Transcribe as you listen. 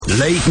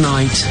Late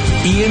Night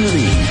Iain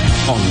Lee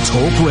on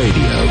Talk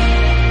Radio.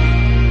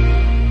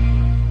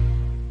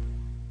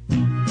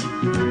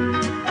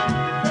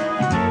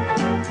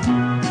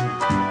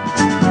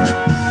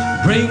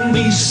 Bring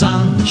me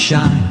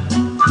sunshine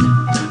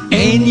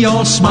in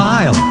your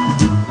smile.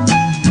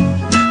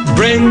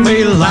 Bring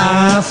me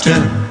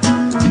laughter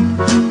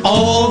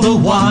all the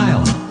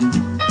while.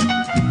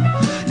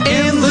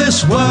 In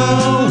this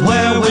world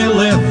where we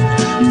live,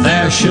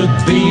 there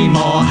should be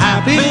more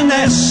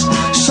happiness.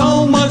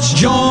 So much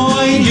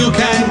joy you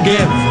can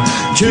give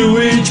to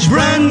each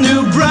brand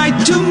new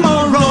bright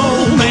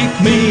tomorrow.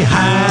 Make me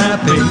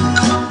happy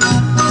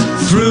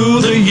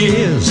through the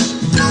years.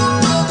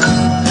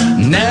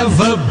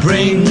 Never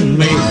bring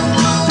me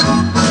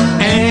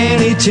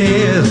any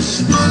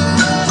tears.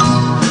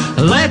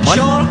 Let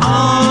your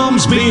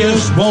arms be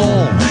as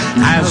warm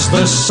as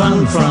the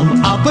sun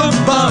from up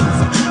above.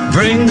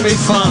 Bring me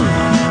fun,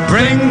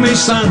 bring me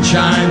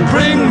sunshine,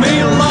 bring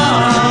me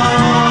love.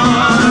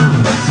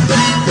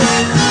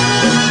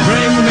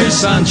 Bring me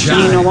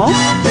sunshine. Rock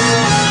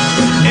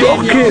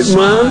it,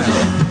 man.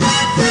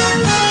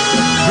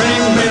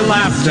 Bring me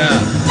laughter.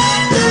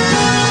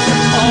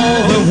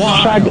 All the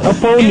while. Shag a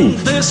pony.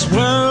 In this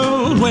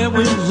world where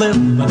we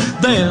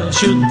live, there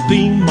should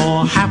be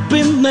more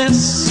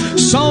happiness.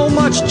 So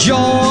much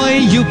joy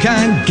you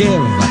can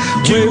give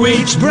to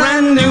each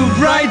brand new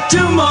bright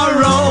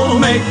tomorrow.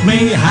 Make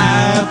me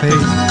happy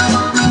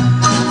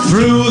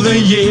through the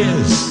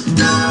years.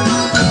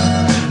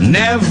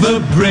 Never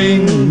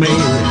bring me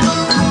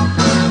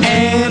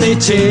any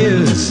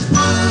tears.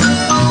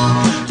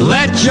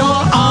 Let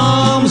your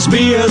arms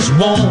be as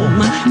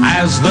warm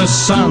as the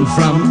sun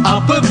from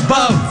up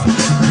above.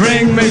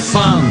 Bring me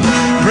fun,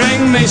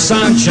 bring me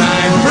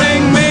sunshine,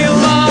 bring me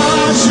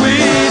love,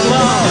 sweet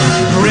love.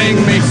 Bring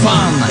me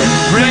fun,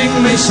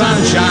 bring me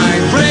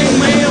sunshine, bring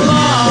me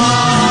love.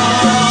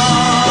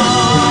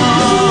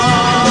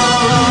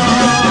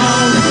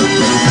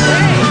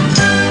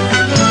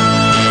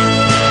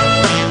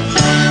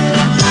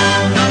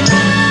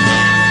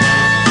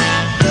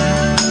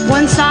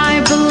 Once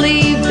I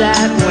believed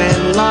that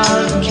when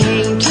love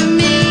came to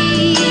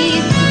me,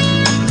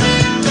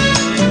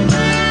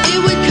 it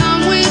would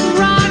come with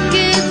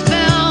rockets,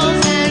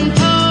 bells, and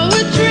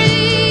poetry.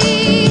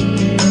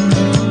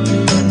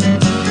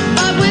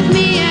 But with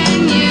me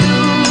and you,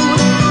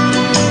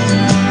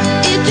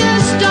 it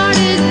just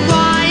started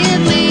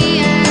quietly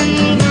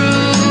and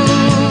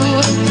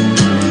grew.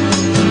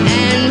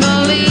 And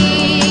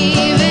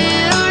believe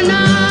it or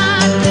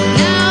not,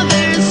 now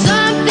there's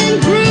something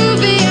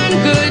groovy and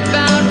good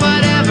about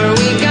whatever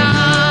we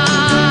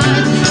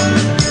got.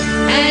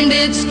 And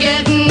it's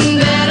getting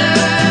better,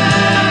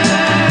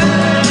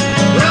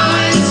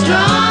 growing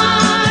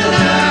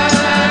stronger,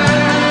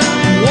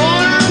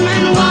 warm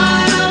and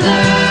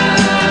wilder,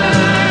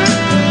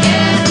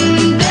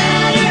 getting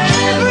better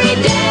every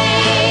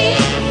day,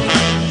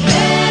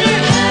 better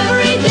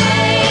every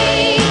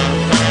day.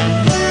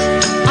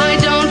 I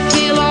don't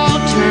feel all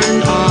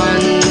turned on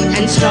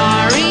and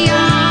starry-eyed.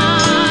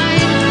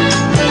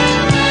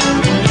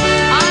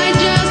 I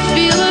just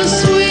feel a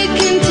sweet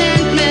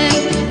contentment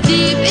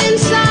deep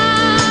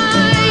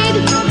inside.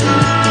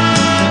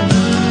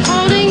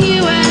 Holding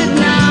you at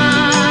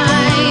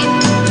night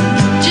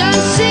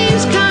just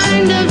seems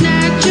kind of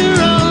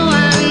natural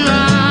and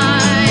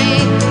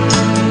right.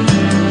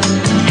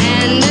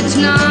 And it's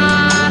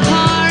not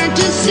hard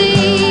to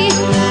see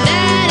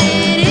that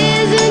it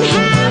isn't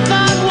half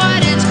of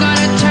what it's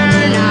gonna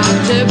turn out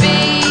to be.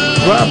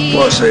 Rap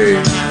pussy.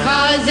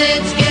 'Cause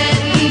it's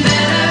getting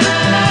better,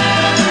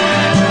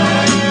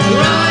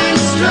 growing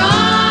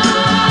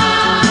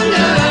stronger,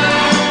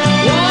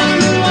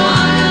 warm and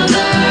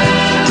wilder,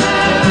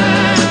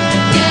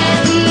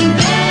 getting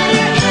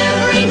better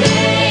every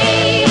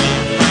day,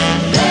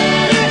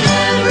 better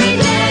every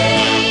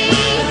day.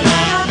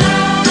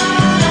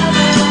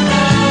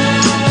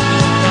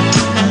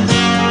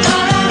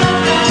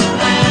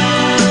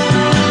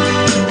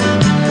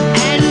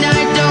 And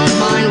I don't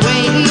mind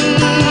waiting.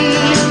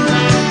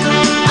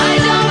 I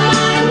don't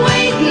mind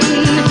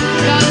waiting,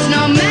 'cause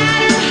no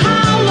matter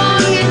how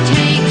long it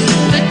takes,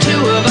 the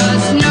two of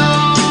us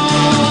know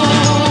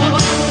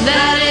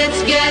that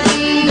it's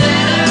getting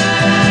better,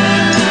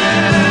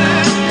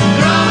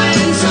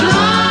 growing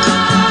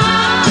stronger,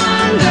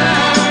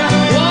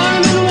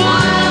 warm and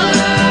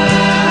wilder,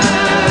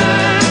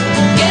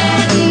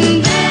 getting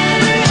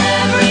better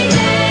every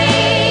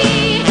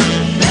day,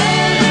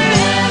 better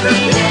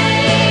every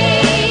day,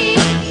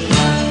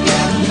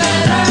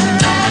 better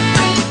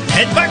every.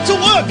 Head back to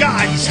work,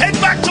 guys! Head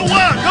back to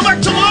work! Go back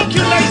to work,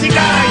 you lazy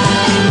guys!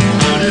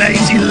 You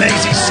lazy,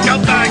 lazy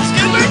scumbags!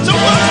 Get back to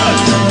work!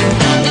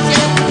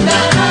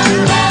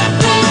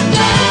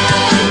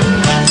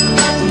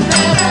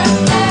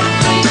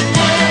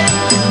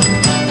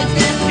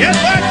 Get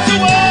back to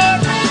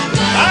work!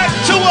 Back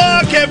to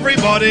work,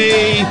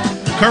 everybody!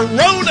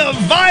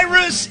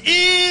 Coronavirus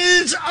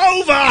is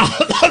over!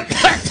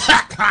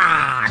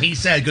 He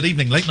said, good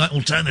evening, Late Night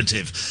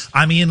Alternative.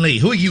 I'm Iain Lee.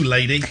 Who are you,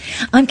 lady?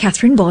 I'm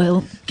Catherine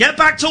Boyle. Get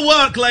back to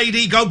work,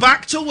 lady. Go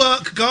back to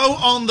work. Go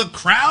on the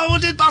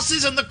crowded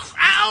buses and the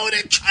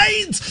crowded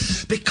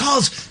trains.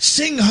 Because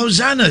sing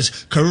hosannas.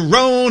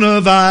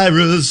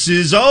 Coronavirus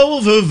is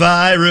over,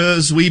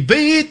 virus. We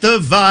beat the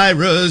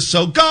virus.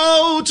 So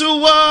go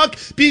to work.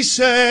 Be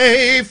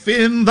safe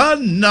in the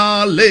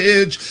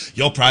knowledge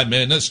your Prime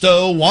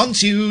Minister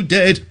wants you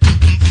dead.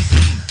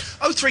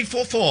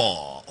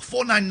 0344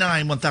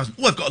 499 1000.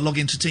 Oh, I've got to log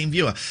into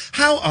TeamViewer.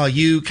 How are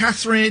you,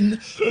 Catherine?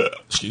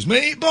 Excuse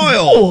me,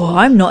 Boyle. Oh,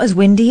 I'm not as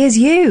windy as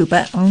you,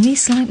 but only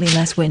slightly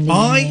less windy.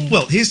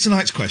 Well, here's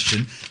tonight's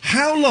question.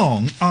 How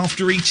long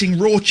after eating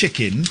raw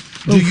chicken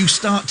do you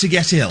start to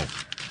get ill?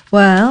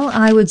 Well,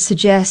 I would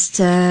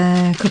suggest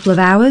a couple of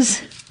hours.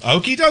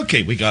 Okie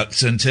dokie. We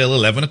got until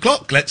 11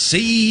 o'clock. Let's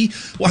see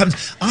what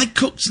happens. I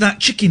cooked that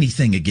chickeny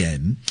thing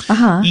again.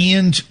 Uh-huh.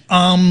 And,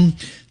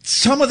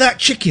 some of that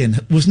chicken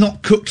was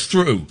not cooked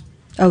through.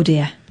 Oh,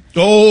 dear.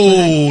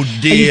 Oh,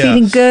 dear. Are you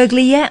feeling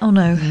gurgly yet, or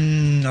no?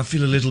 I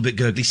feel a little bit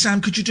gurgly. Sam,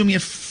 could you do me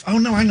oh,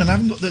 no, hang on. I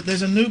haven't got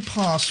there's a new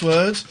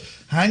password.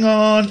 Hang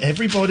on.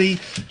 Everybody,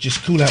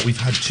 just cool out. We've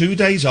had 2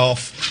 days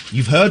off.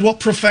 You've heard what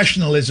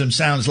professionalism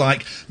sounds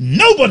like.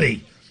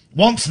 Nobody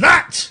wants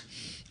that.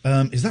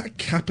 Is that a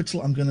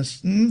capital? I'm going to...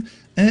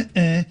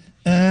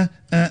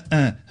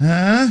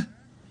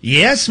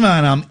 Yes,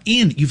 man, I'm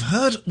in. You've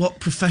heard what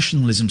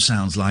professionalism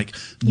sounds like.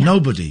 Yeah.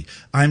 Nobody.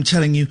 I'm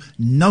telling you,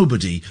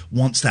 nobody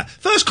wants that.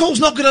 First call's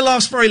not going to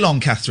last very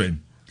long,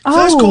 Catherine.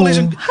 First call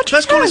isn't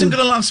going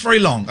to last very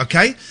long,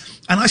 okay?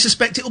 And I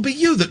suspect it'll be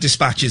you that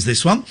dispatches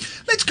this one.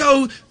 Let's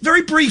go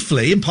very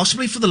briefly, and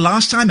possibly for the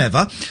last time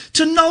ever,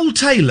 to Noel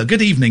Taylor.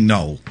 Good evening,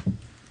 Noel.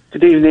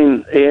 Good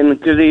evening, Ian.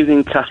 Good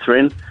evening,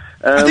 Catherine.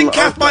 I think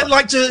Kath might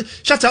like to...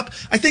 Shut up.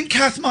 I think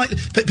Kath might...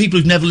 People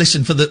who've never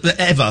listened for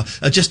ever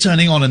are just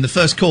turning on, and the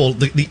first call,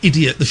 the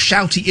idiot, the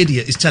shouty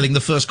idiot is telling the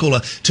first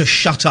caller to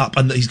shut up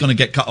and that he's going to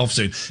get cut off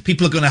soon.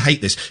 People are going to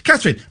hate this.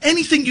 Catherine,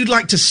 anything you'd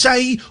like to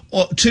say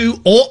or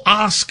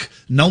ask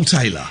Noel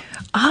Taylor?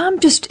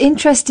 I'm just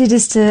interested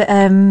as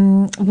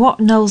to what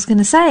Noel's going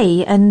to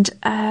say, and,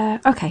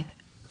 OK.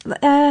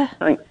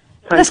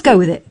 Let's go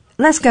with it.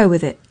 Let's go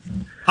with it.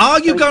 Are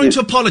you going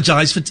to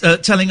apologise for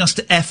telling us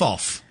to F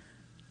off?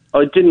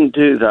 I didn't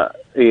do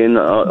that, Ian.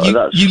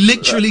 You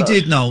literally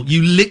did, Noel.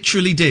 You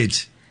literally did.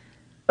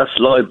 That's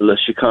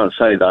libelous. You can't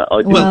say that.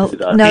 I didn't do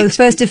that. No, the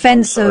first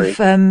defence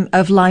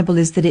of libel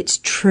is that it's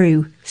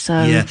true.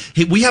 So yeah,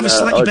 we have a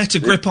slightly better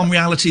grip on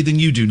reality than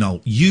you do,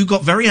 Noel. You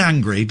got very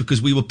angry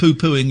because we were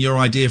poo-pooing your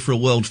idea for a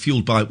world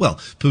fuelled by, well,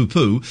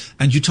 poo-poo,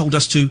 and you told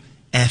us to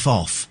F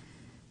off.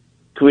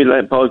 Can we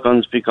let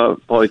bygones be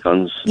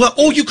bygones? Well,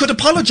 or you could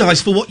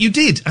apologise for what you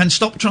did and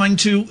stop trying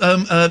to,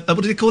 what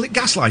do they call it,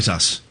 gaslight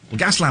us. Or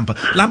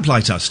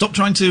lamplight us. Stop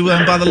trying to,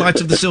 by the light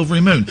of the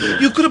silvery moon.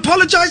 You could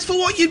apologise for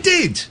what you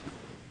did.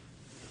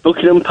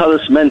 Buckingham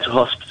Palace Mental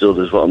Hospital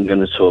is what I'm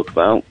going to talk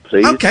about,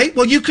 please. OK,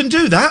 well, you can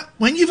do that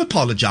when you've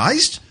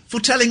apologised for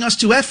telling us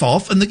to F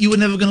off and that you were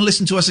never going to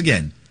listen to us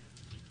again.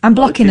 And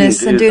blocking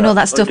us and doing all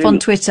that stuff on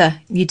Twitter.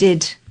 You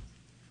did.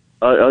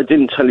 I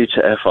didn't tell you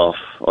to F off.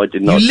 I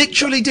did not. You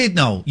literally did,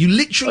 Noel. You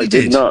literally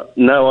did. Did not.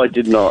 No, I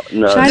did not.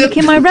 No. Shall I look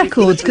in my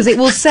records? Because it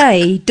will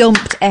say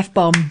dumped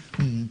F-bomb.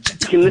 You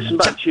can listen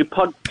back to your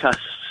podcasts.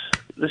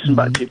 Listen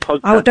back to your podcast.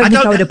 I don't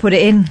think I would have put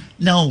it in.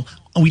 No,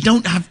 we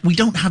don't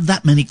have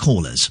that many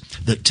callers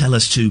that tell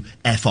us to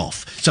F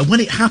off. So when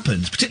it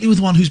happens, particularly with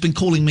one who's been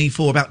calling me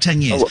for about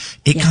 10 years,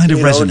 it kind of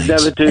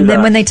resonates. And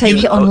then when they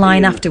take it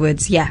online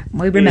afterwards, yeah,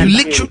 we remember.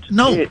 You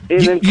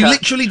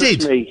literally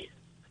did.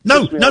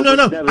 No.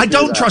 I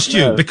don't trust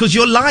you because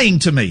you're lying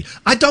to me.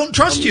 I don't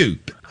trust you.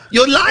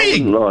 You're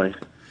lying.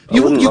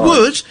 You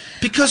would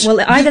because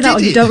either that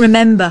or you don't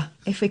remember.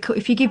 If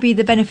you give me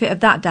the benefit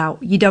of that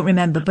doubt, you don't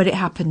remember, but it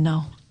happened.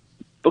 No.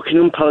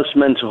 Buckingham Palace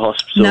Mental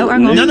Hospital. No,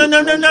 hang on.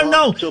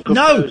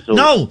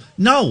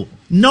 No.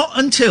 Not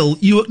until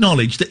you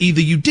acknowledge that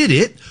either you did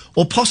it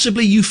or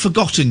possibly you've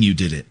forgotten you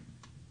did it.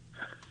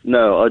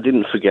 No, I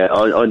didn't forget.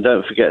 I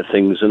don't forget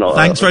things.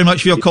 Thanks very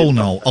much for your call,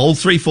 Noel.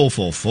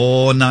 0344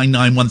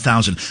 499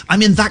 1000.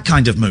 I'm in that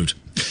kind of mood.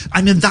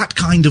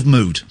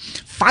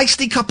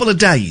 Feisty couple of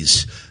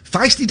days.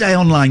 Feisty day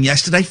online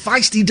yesterday.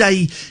 Feisty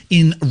day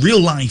in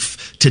real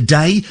life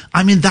today.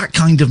 I'm in that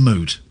kind of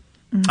mood.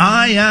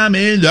 I am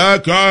in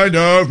that kind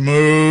of mood.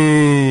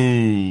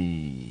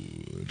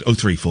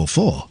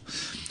 0344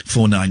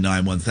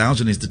 499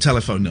 1000 is the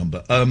telephone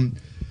number.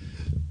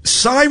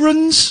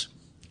 Sirens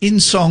in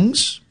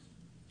songs,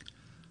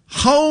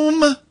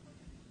 home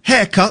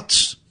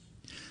haircuts,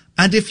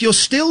 and if you're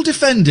still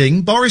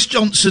defending Boris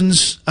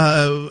Johnson's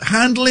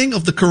handling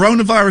of the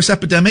coronavirus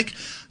epidemic,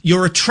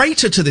 you're a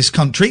traitor to this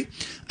country.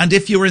 And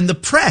if you're in the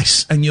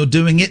press and you're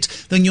doing it,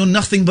 then you're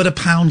nothing but a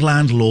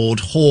Poundland Lord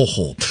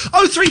haw-haw.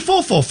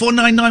 0344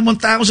 499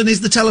 1000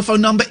 is the telephone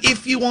number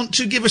if you want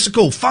to give us a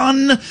call.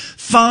 Fun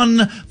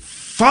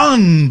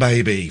fun,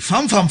 baby.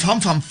 Fun,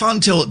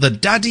 till the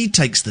daddy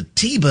takes the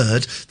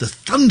T-Bird, the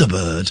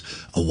Thunderbird,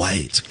 away.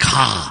 It's a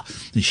car.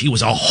 And she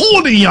was a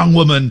horny young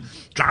woman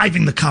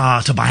driving the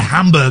car to buy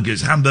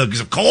hamburgers. Hamburgers,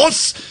 of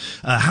course.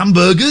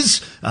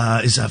 Hamburgers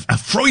is a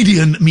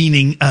Freudian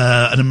meaning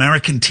an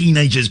American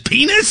teenager's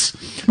penis.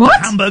 What?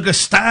 The hamburger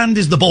stand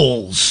is the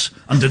balls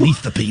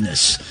underneath the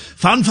penis.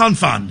 Fun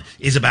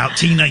is about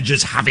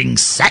teenagers having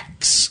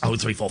sex.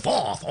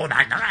 0344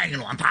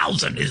 499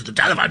 1000 is the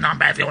telephone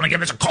number if you want to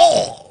give us a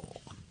call.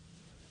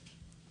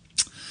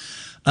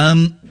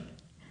 I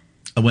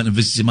went and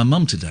visited my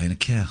mum today in a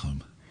care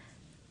home.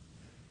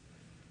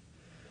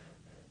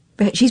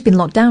 But she's been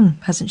locked down,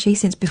 hasn't she,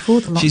 since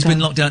before the lockdown? She's been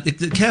locked down.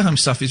 The care home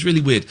stuff is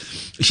really weird.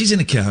 She's in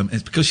a care home.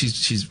 It's because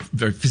she's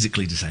very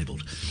physically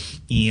disabled.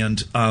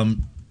 And,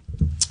 I'm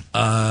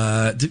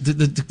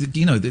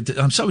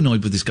so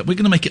annoyed with this guy. We're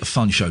going to make it a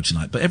fun show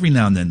tonight, but every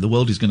now and then the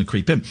world is going to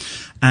creep in.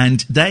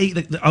 And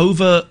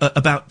over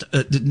about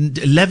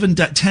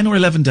 10 or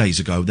 11 days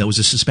ago, there was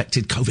a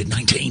suspected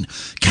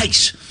COVID-19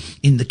 case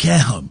in the care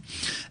home.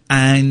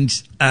 And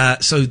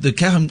so the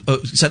care home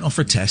sent off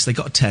for a test. They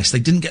got a test. They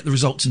didn't get the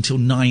results until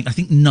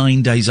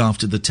 9 days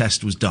after the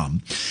test was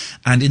done.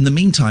 And in the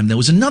meantime, there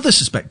was another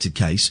suspected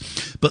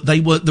case, but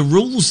the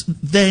rules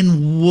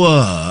then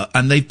were,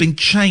 and they've been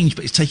changed,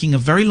 but it's taking a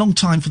very long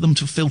time for them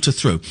to filter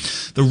through.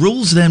 The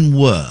rules then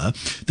were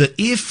that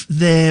if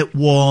there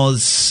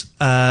was,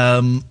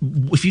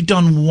 if you'd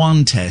done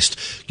one test,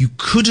 you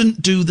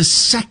couldn't do the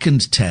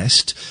second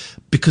test,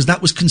 because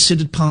that was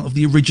considered part of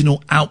the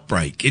original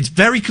outbreak. It's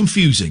very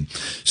confusing.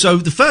 So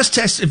the first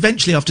test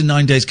eventually after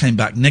 9 days came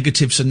back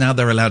negative, so now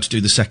they're allowed to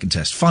do the second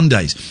test. Fun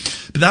days.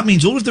 But that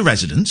means all of the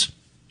residents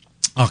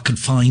are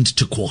confined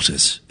to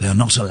quarters. They are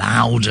not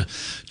allowed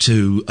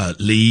to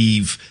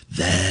leave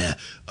their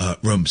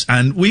rooms.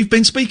 And we've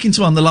been speaking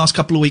to one the last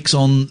couple of weeks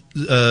on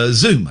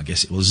Zoom, I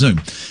guess it was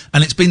Zoom.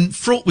 And it's been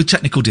fraught with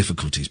technical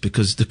difficulties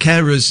because the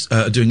carers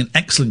are doing an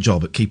excellent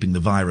job at keeping the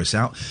virus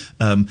out.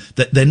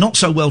 That they're not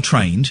so well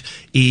trained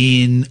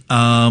in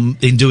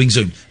doing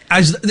Zoom.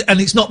 And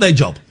it's not their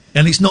job.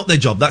 And it's not their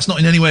job. That's not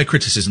in any way a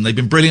criticism. They've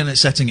been brilliant at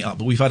setting it up.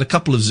 But we've had a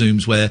couple of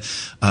Zooms where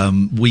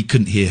we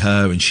couldn't hear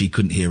her and she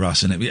couldn't hear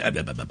us.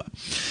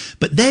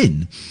 But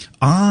then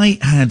I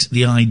had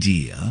the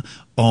idea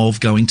of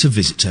going to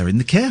visit her in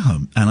the care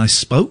home. And I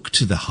spoke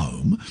to the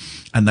home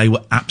and they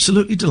were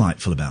absolutely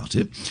delightful about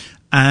it.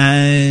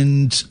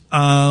 And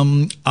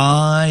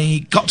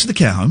I got to the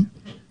care home.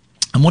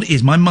 And what it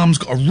is, my mum's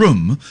got a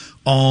room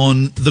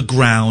on the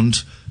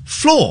ground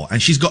floor,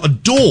 and she's got a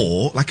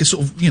door, like a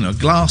sort of,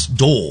 glass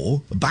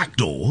door, a back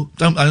door.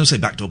 I don't say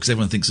back door because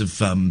everyone thinks of,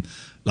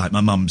 like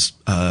my mum's,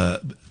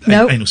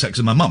 anal sex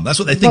with my mum. That's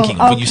what they're thinking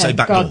of when you say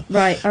back door.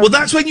 Right. Okay. Well,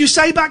 that's when you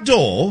say back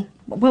door.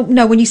 Well,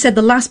 no, when you said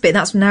the last bit,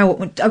 that's now.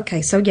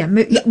 Okay, so yeah,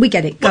 we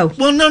get it. Go.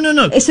 Well,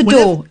 no. It's a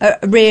door, a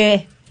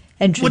rear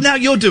entrance. Well, now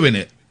you're doing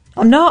it.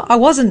 I'm not. I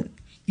wasn't.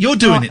 You're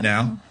doing it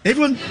now.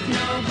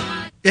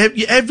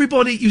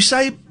 Everybody, you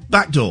say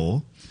back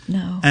door.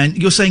 No. And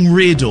you're saying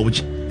rear door, which,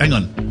 hang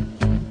on.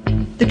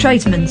 The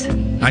tradesman's.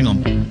 Hang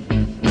on.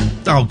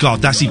 Oh,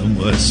 God, that's even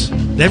worse.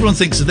 Everyone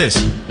thinks of this.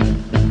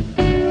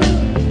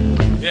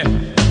 Yeah.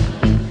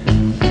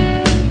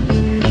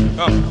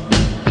 Oh.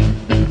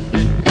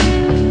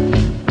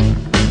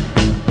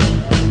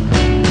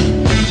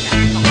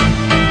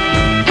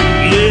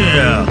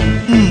 Yeah.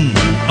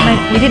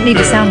 We didn't need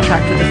a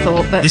soundtrack for the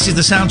thought, but... This is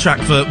the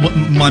soundtrack for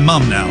my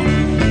mum now.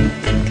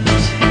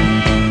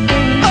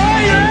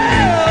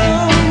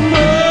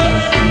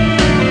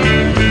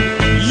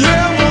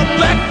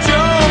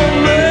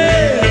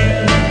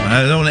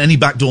 I don't want any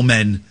backdoor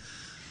men.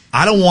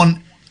 I don't want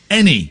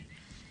any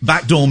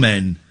backdoor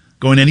men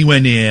going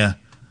anywhere near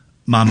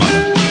my mother.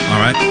 All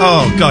right?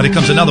 Oh, God, here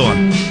comes another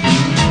one.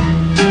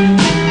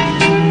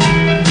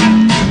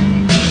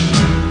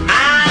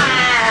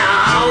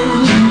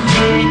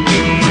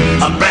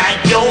 I'm a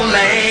backdoor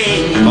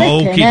man.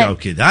 Okie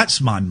dokie.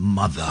 That's my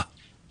mother.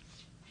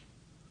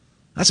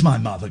 That's my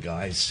mother,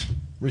 guys.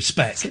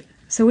 Respect.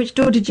 So which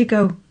door did you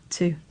go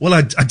to? Well,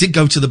 I did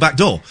go to the back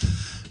door.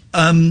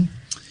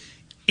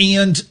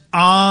 And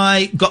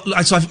I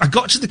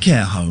got to the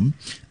care home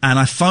and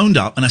I phoned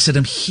up and I said,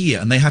 I'm here.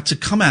 And they had to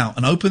come out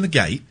and open the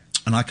gate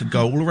and I could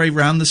go all the way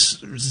around the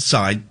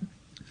side.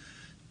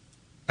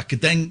 I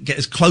could then get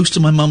as close to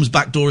my mum's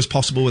back door as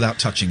possible without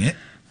touching it.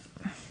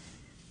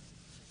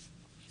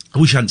 I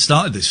wish I hadn't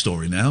started this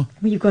story now.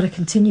 Well, you've got to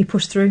continue,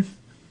 push through.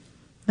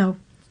 No.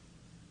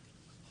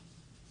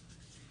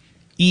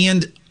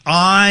 And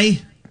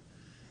I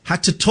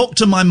had to talk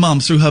to my mum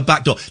through her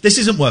back door. This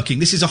isn't working.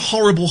 This is a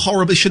horrible.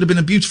 It should have been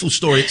a beautiful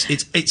story.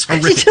 It's horrific.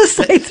 Could you just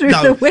say through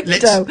the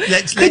window?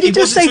 Could you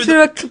just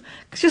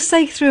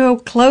say through a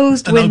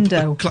closed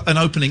window? An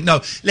opening.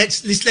 No.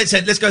 Let's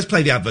go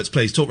play the adverts,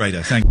 please. Talk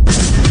Radio. Thank you.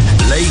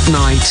 Late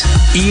night,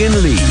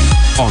 Iain Lee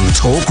on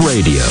Talk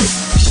Radio.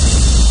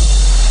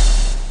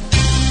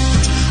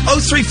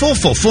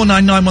 0344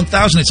 499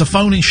 1000. It's a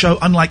phone-in show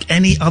unlike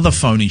any other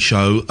phone-in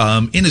show,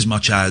 in as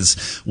much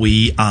as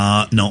we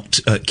are not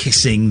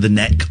kissing the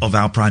neck of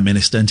our Prime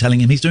Minister and telling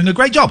him he's doing a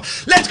great job.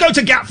 Let's go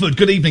to Gatford.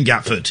 Good evening,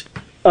 Gatford.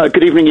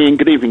 Good evening, Ian.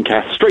 Good evening,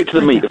 Kath. Straight to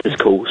the meat of this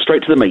call.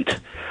 Straight to the meat.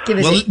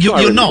 Well,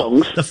 you're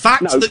not. The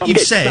fact that you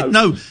said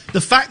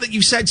the fact that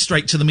you said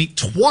straight to the meat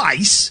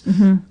twice.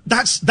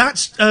 That's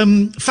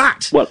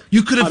fat. Well,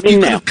 you could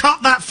have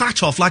cut that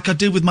fat off like I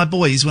do with my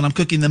boys when I'm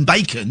cooking them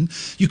bacon.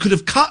 You could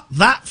have cut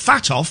that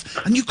fat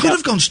off, and you could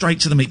have gone straight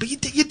to the meat. But you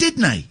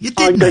didn't.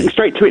 I'm going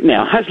straight to it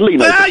now. Has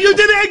Lino? You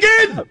did it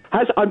again.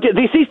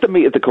 This is the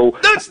meat of the call.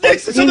 So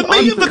the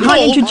meat of the call.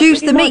 Can't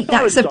introduce the meat.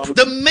 That's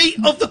the meat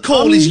of the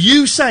call. Is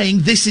you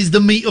saying this is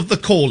the meat of the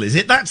call? Is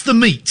it? That's the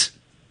meat.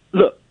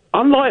 Look.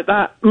 Unlike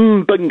that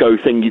bingo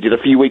thing you did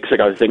a few weeks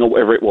ago, or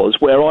whatever it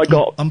was, where I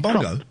got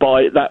trumped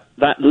by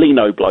that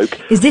Lino bloke.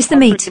 Is this the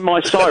meat?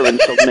 My siren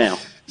song now.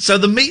 So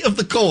the meat of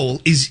the call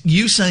is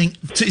you saying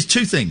it's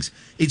two things.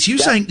 It's you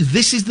saying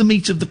this is the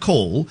meat of the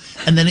call,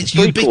 and then it's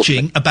you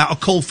bitching about a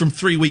call from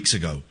 3 weeks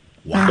ago.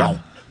 Wow.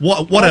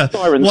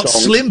 What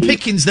slim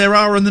pickings there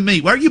are on the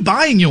meat. Where are you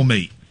buying your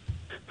meat?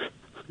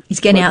 He's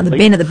getting out of the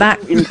bin at the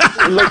back.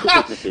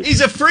 He's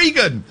a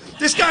freegan.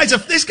 This guy's a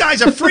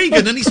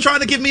freegan, and he's trying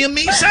to give me a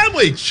meat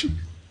sandwich.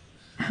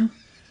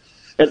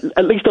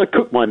 At least I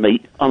cook my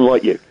meat,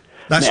 unlike you.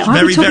 That's Why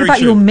are we talking about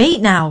your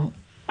meat now?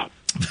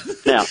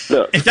 Now,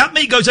 look. If that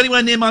meat goes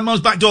anywhere near my mum's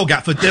back door,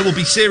 Gatford, there will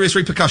be serious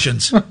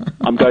repercussions.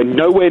 I'm going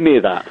nowhere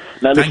near that.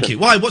 Now, Thank you.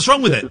 Why? What's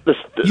wrong with it?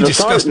 You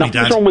disgust me, Dad.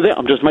 Nothing's wrong with it.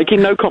 I'm just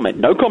making no comment.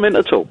 No comment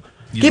at all.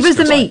 Give us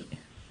the meat.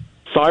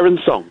 Siren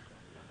song.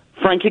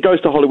 Frankie goes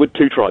to Hollywood,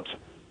 2 tribes.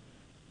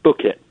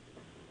 Book it.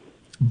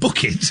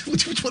 Book it?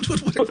 What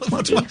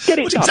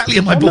exactly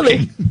am I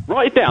booking?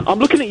 Write it down. I'm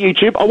looking at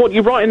YouTube. I want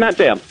you writing that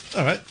down.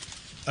 All right.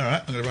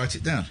 I'm going to write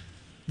it down.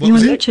 You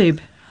on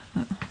YouTube?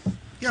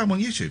 Yeah, I'm on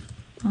YouTube.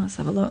 Oh, let's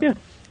have a look. Yeah.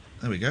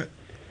 There we go.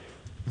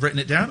 Written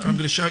it down. I'm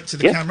going to show it to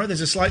the camera.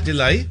 There's a slight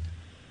delay.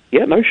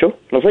 Yeah, no, sure.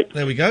 Lovely.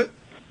 There we go.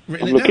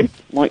 Written I'm it looking, down.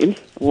 Waiting.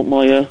 I want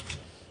my...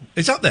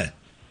 It's up there.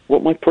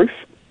 Want my proof?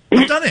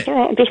 I've done it. All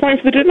right, I'm just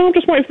waiting for the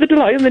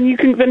delay, and then you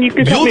can.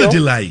 You're the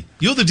delay.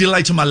 You're the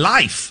delay to my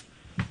life.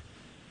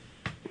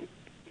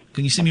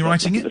 Can you see me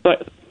writing it?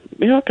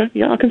 Yeah, okay.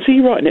 Yeah, I can see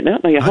you writing it now.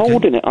 Now you're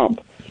holding it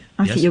up.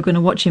 I think you're going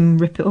to watch him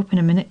rip it up in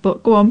a minute,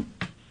 but go on.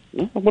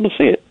 No, I want to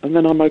see it, and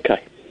then I'm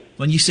okay.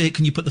 When you see it,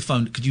 can you put the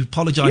phone? Could you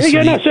apologise to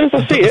me? Yeah, as soon as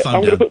I see it, I'm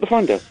going to put the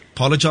phone down.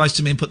 Apologise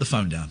to me and put the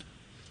phone down.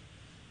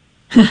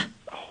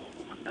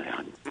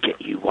 I'll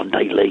get you one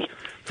day, Lee.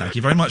 Thank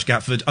you very much,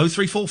 Gatford.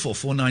 0344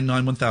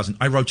 499 1000.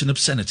 I wrote an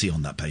obscenity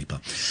on that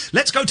paper.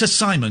 Let's go to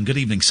Simon. Good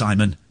evening,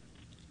 Simon.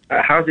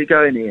 How's it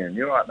going, Ian?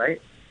 You all right,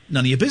 mate?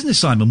 None of your business,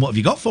 Simon. What have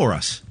you got for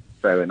us?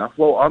 Fair enough.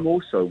 Well, I'm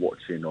also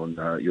watching on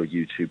your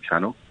YouTube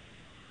channel.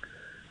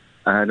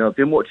 And I've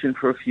been watching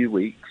for a few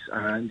weeks,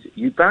 and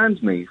you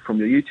banned me from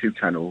your YouTube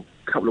channel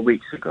a couple of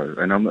weeks ago,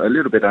 and I'm a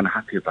little bit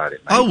unhappy about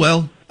it, mate.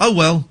 Oh,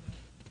 well.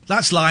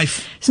 That's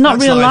life. It's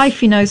not real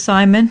life, you know,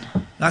 Simon.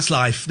 That's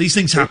life. These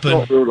things happen.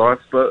 It's not real life,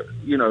 but,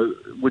 you know,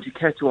 would you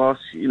care to ask,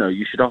 you know,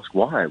 you should ask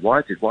why.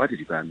 Why did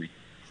you ban me?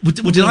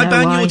 Did I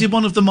ban you, or did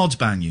one of the mods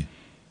ban you?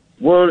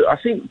 Well, I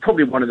think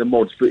probably one of the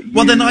mods, but you...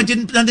 Well, then I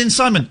didn't... And then,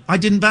 Simon, I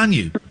didn't ban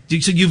you.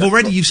 So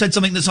you've said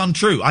something that's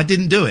untrue. I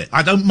didn't do it.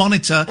 I don't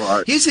monitor...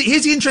 Right. Here's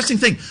the interesting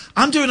thing.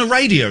 I'm doing a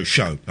radio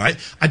show, right?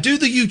 I do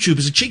the YouTube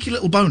as a cheeky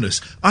little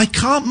bonus. I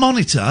can't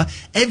monitor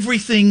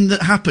everything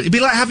that happens. It'd be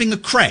like having a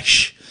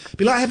creche. It'd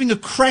be like having a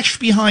creche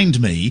behind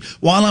me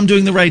while I'm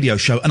doing the radio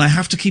show, and I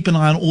have to keep an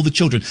eye on all the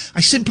children. I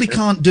simply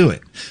can't do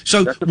it.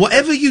 So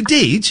whatever you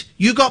did,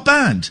 you got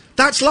banned.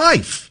 That's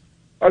life.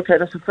 Okay,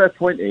 that's a fair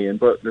point, Ian,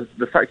 but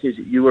the fact is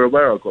you were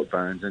aware I got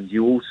banned, and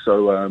you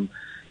also,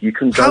 you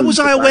condoned... How was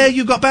I aware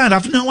you got banned?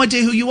 I've no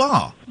idea who you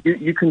are.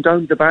 You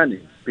condoned the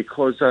banning,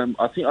 because I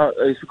think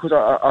it's because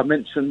I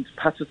mentioned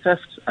patter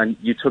theft, and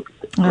you took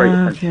great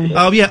offence to it.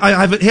 Oh, yeah,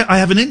 I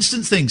have an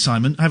instant thing,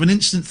 Simon. I have an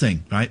instant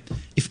thing, right?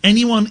 If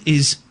anyone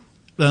is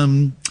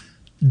dumb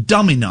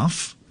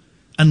enough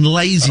and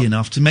lazy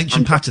enough to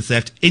mention patter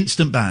theft,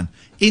 instant ban.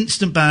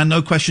 Instant ban,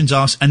 no questions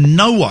asked, and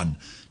no one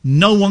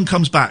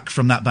comes back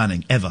from that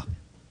banning, ever.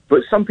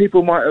 But some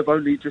people might have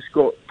only just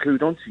got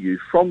clued onto you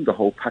from the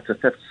whole patter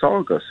theft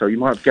saga, so you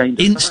might have gained...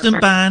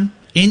 Instant ban,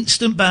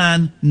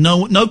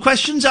 no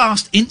questions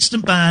asked,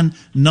 instant ban,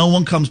 no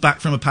one comes back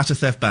from a patter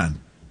theft ban.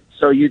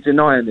 So you're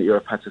denying that you're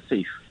a patter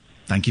thief?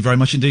 Thank you very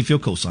much indeed for your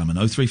call, Simon.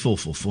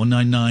 0344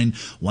 499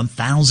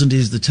 1000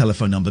 is the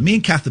telephone number. Me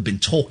and Kath have been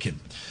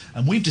talking,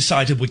 and we've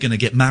decided we're going to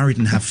get married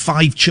and have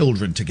 5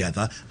 children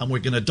together, and we're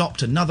going to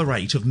adopt another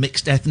 8 of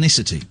mixed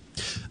ethnicity.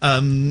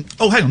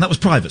 Oh, hang on, that was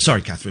private.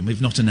 Sorry, Catherine,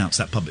 we've not announced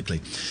that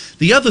publicly.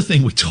 The other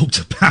thing we talked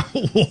about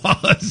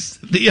was...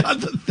 we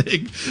have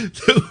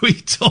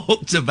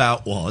talked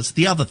about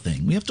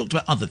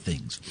other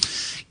things,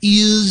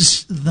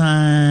 is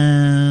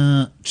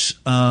that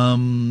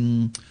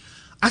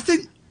I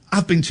think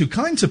I've been too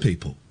kind to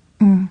people.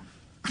 I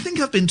think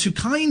I've been too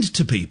kind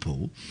to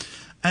people,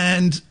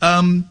 and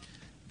that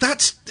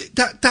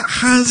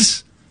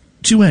has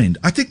to end.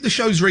 I think the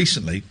shows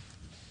recently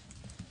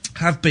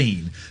have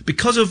been,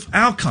 because of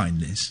our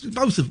kindness,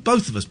 both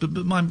of us, but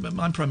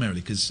mine primarily,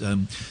 because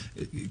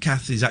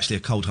Kath is actually a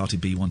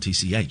cold-hearted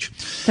B1TCH.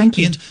 Thank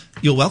you. And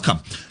you're welcome.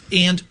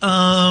 And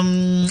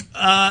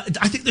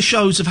I think the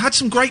shows have had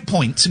some great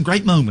points and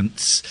great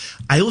moments.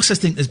 I also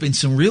think there's been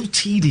some real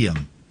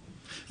tedium.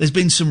 There's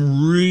been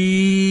some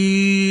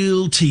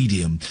real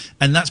tedium,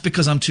 and that's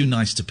because I'm too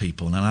nice to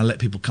people, and I let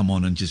people come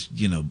on and just,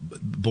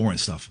 boring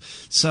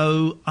stuff.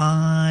 So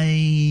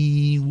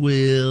I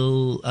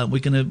will. We're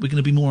gonna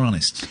be more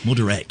honest, more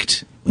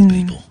direct with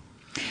people.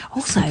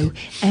 Also,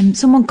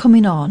 someone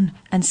coming on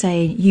and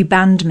saying you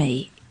banned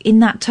me in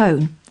that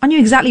tone. I knew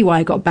exactly why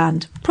I got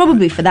banned.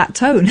 Probably for that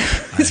tone.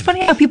 It's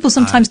funny how people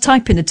sometimes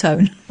type in a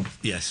tone.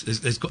 Yes,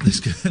 there's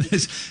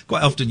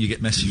quite often you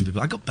get messages from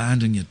people. I got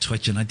banned on your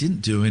Twitch and I didn't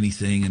do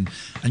anything,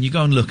 and you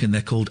go and look and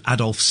they're called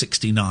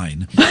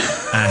Adolf69,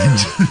 and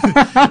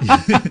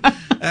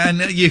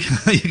and you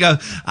go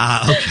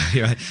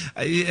okay,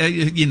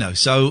 right.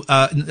 So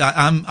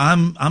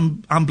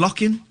I'm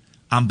blocking,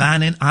 I'm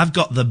banning. I've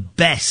got the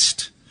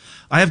best.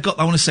 I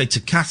want to say to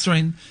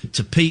Catherine,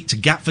 to Pete, to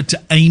Gatford, to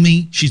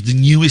Amy. She's the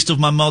newest of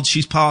my mods.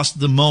 She's passed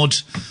the mod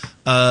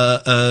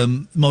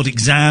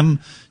exam.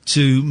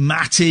 To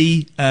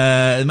Matty,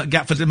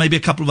 Gatford, and maybe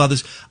a couple of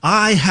others.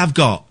 I have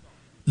got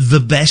the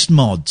best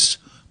mods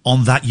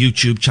on that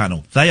YouTube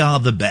channel. They are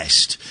the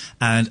best,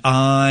 and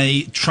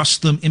I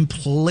trust them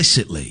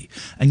implicitly.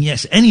 And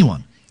yes,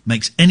 anyone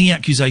makes any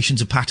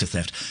accusations of patter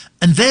theft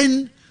and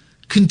then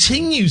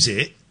continues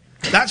it,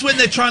 that's when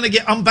they're trying to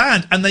get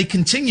unbanned, and they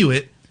continue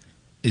it.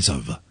 It's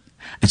over.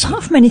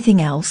 Apart from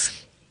anything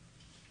else,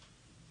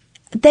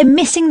 they're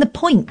missing the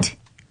point.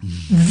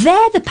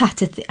 They're the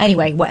patter.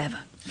 Anyway, whatever.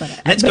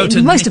 Let's go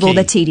to most Nikki. of all,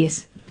 they're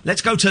tedious.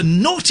 Let's go to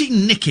Naughty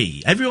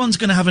Nikki. Everyone's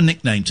going to have a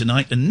nickname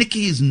tonight, and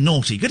Nikki is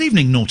naughty. Good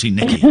evening, Naughty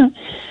Nikki.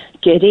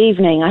 Good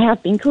evening. I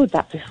have been called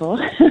that before.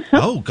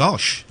 Oh,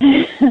 gosh.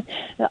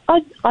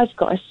 I've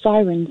got a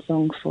siren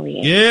song for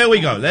you. Here we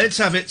go. Let's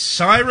have it.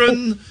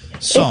 Siren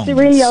song. It's a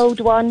really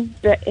old one,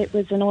 but it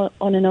was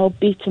on an old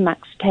Betamax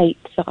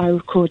tape that I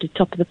recorded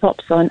Top of the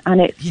Pops on,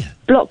 and it's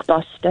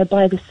Blockbuster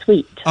by The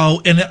Sweet.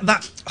 Oh, and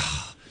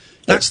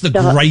that's the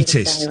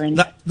greatest.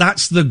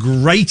 That's the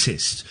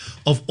greatest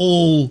of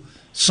all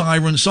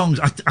siren songs.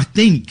 I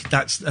think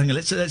that's. Hang on,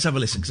 let's have a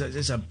listen, because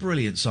it's a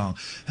brilliant song.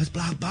 It's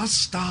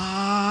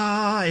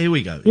Blockbuster. Here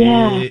we go.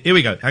 Yeah. Here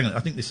we go. Hang on, I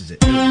think this is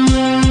it.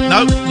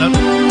 No.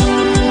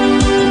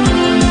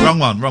 Wrong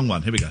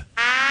one. Here we go.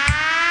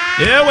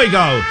 Here we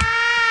go.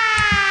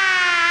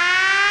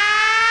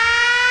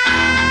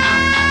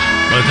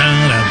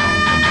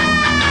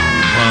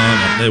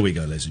 There we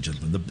go, ladies and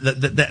gentlemen.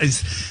 That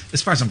is,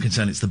 as far as I'm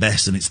concerned, it's the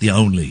best and it's the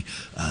only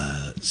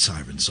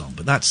siren song.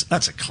 But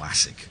that's a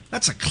classic.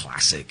 That's a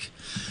classic.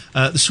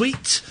 The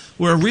Sweet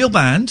were a real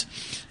band,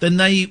 but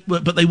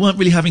they weren't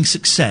really having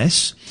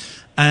success.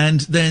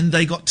 And then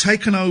they got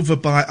taken over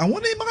by, I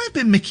wonder, it might have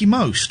been Mickey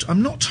Most.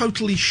 I'm not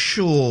totally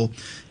sure.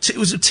 It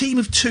was a team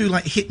of two,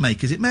 like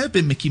hitmakers. It may have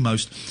been Mickey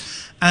Most.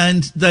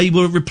 And they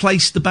were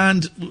replaced, the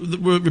band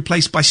were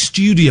replaced by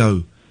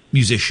studio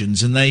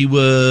musicians, and they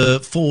were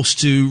forced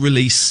to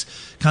release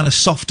kind of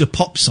softer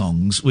pop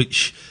songs,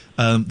 which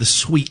The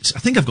Sweet, I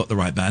think I've got the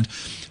right band,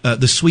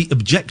 The Sweet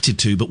objected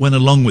to, but went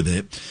along with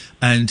it.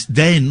 And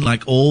then,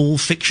 like all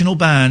fictional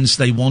bands,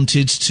 they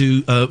wanted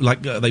to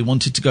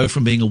go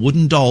from being a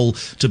wooden doll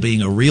to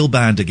being a real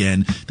band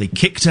again. They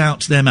kicked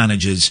out their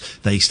managers.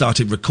 They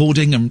started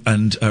recording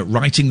and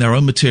writing their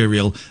own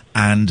material,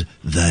 and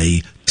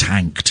they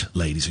tanked,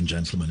 ladies and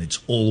gentlemen. It's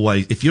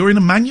always, if you're in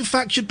a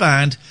manufactured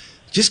band,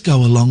 just go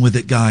along with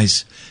it,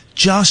 guys.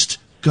 Just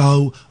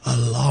go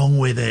along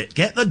with it.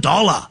 Get the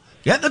dollar.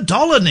 Get the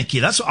dollar, Nikki.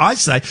 That's what I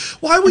say.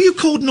 Why were you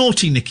called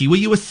Naughty, Nikki? Were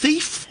you a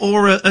thief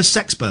or a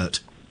sexpert?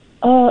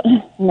 Oh,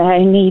 no,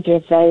 neither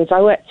of those.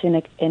 I worked in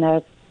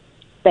a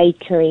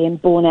bakery in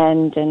Bourne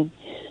End, and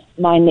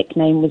my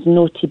nickname was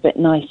Naughty But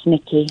Nice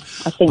Nikki.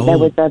 I think there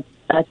was a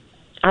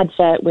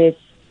advert with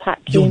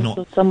Pat Coons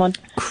or someone.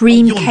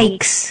 Cream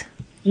cakes.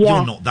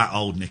 You're not that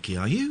old, Nikki,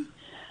 are you?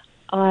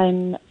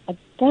 I'm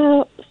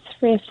about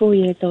 3 or 4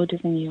 years older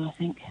than you, I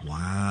think.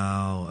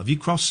 Wow. Have you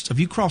crossed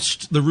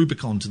the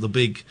Rubicon to the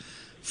big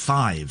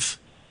 5?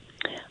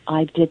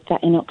 I did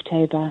that in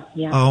October,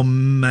 yeah. Oh,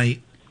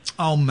 mate.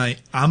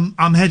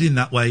 I'm heading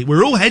that way.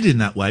 We're all heading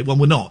that way. Well,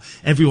 we're not.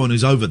 Everyone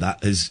who's over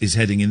that is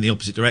heading in the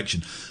opposite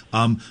direction.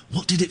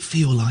 What did it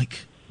feel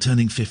like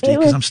turning 50?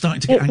 Because I'm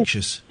starting to get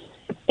anxious.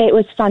 It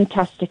was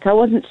fantastic. I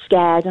wasn't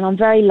scared, and I'm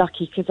very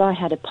lucky because I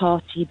had a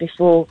party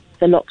before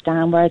the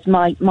lockdown, whereas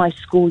my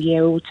school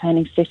year are all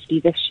turning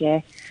 50 this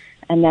year,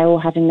 and they're all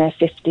having their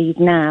 50s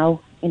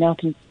now, up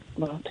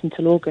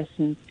until August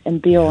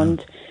and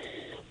beyond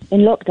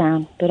in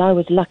lockdown. But I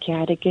was lucky. I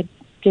had a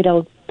good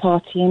old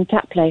party in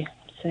Tapley.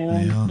 So,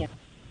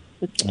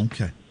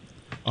 Okay.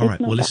 All right.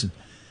 Well, listen.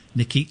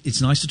 Nikki,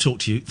 it's nice to talk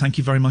to you. Thank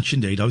you very much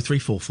indeed.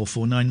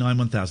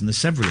 03444991000. There's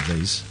several of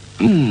these.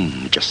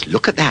 Just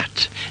look at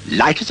that.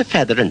 Light as a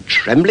feather and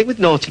trembling with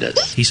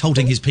naughtiness. He's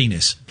holding his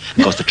penis.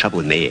 Of course, the trouble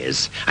with me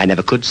is I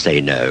never could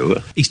say no.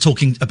 He's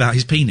talking about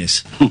his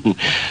penis.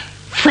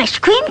 Fresh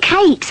cream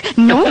cakes.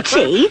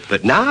 Naughty.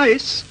 But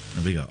nice.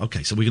 There we go.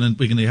 Okay, so we're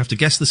gonna have to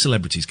guess the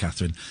celebrities,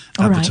 Catherine,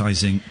 All right.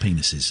 advertising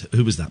penises.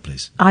 Who was that,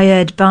 please? I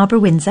heard Barbara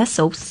Windsor,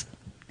 sauce.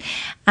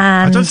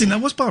 And I don't think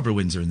that was Barbara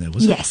Windsor in there,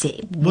 was it? Yes,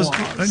 it was.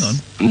 Hang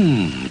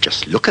on.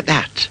 Just look at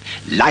that.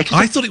 Light as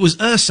I thought it was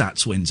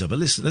Ersatz Windsor, but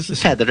let's listen.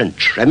 feather and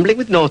trembling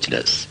with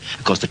naughtiness.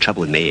 Of course, the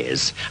trouble with me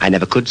is I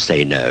never could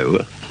say no.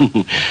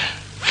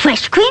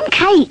 Fresh cream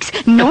cakes.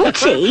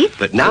 Naughty.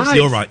 But nice.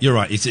 You're right.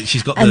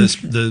 She's got And-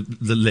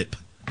 the lip.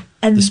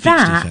 And the speech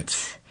that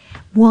defect.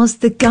 was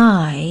the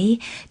guy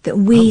that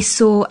we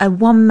saw a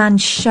one-man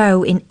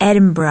show in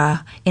Edinburgh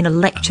in a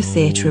lecture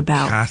theatre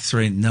about.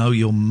 Catherine, no,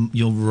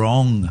 you're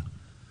wrong.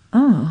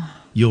 Oh.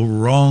 You're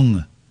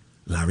wrong.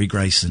 Larry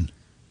Grayson.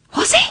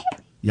 Was it?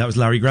 Yeah, it was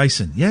Larry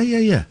Grayson.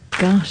 Yeah.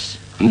 Gosh.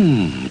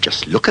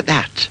 Just look at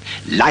that.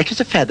 Light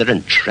as a feather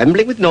and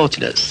trembling with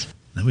naughtiness.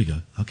 There we go.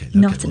 Okay.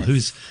 Naughtiness. Well,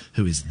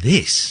 who is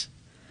this?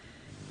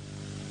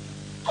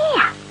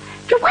 Here,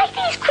 the way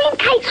these cream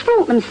cakes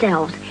flaunt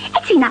themselves,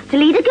 it's enough to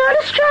lead a girl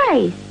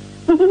astray.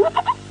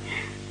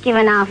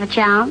 Given half a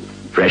chance.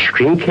 Fresh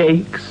cream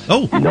cakes.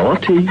 Oh.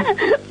 Naughty.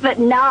 But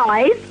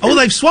nice. Oh,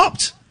 they've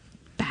swapped.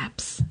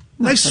 Babs.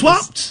 They've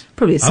swapped.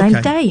 Probably the same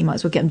Okay. day. You might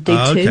as well get them to do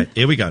two. Okay,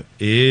 here we go.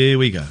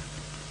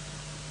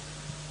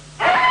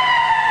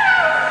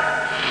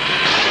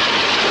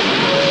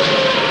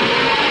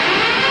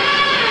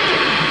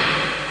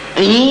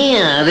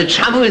 Yeah, the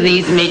trouble with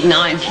these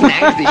midnight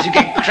snacks is you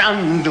get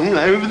crumbs all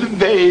over the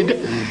bed.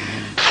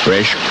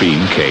 Fresh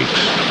cream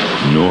cakes.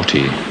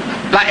 Naughty.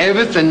 But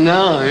ever so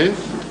nice.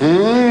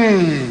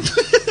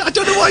 I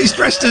don't know why he's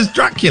dressed as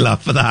Dracula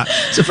for that.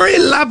 It's a very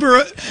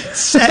elaborate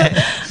set.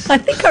 I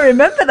think I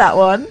remember that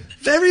one.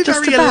 Very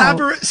Just about.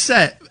 elaborate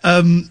set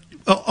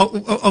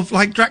of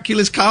like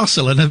Dracula's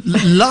castle and a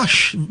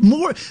lush.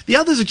 More. The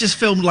others are just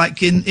filmed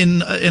like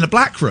in a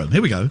black room.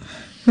 Here we go.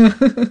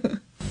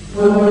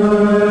 There's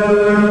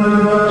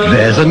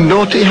a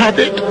naughty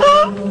habit.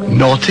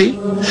 Naughty?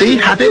 See,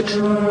 habit?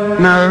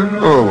 No?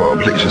 Oh, well,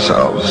 please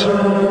yourselves.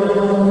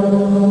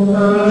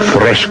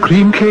 Fresh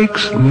cream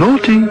cakes,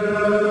 naughty.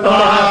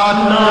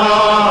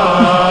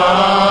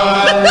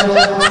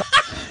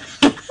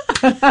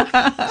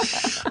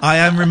 I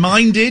am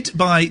reminded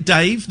by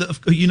Dave that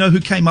you know who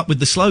came up with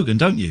the slogan,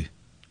 don't you?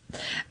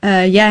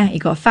 Yeah, he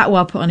got a fat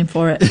wad put on him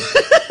for it.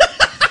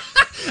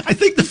 I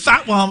think the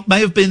fat one may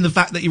have been the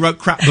fact that he wrote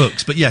crap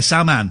books, but yeah,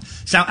 Salman,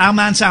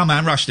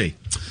 Rushdie.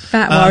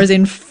 Fat wad as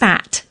in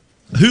fat.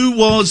 Who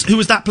was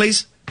that,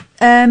 please?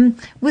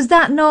 Was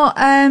that not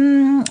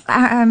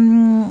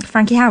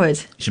Frankie Howard?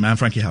 It's your man,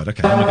 Frankie Howard.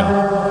 Okay, here we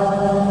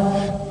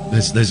go.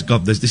 This is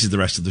the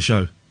rest of the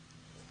show.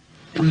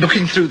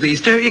 Looking through these,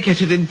 don't you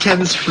get an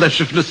intense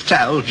flush of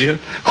nostalgia?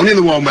 Only in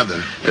the warm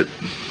weather.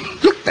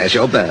 Look, there's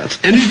your bird.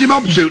 And his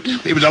mob suit.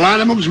 He was a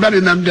line amongst men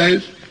in them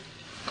days.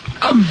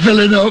 I'm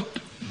filling up.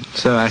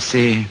 So I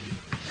see.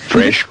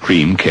 Fresh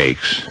cream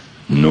cakes.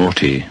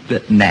 Naughty.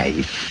 But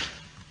nice.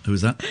 Who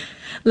was that?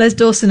 Les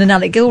Dawson and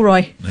Alec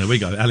Gilroy. There we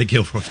go. Alec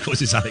Gilroy. Of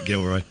course, it's Alec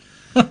Gilroy.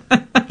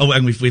 Oh,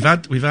 and we've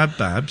had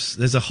Babs.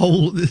 There's a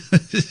whole.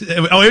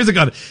 Oh, here's a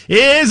good.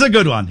 Here's a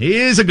good one.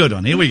 Here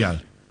we go.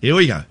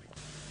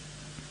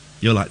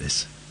 You'll like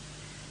this.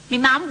 Me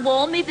mum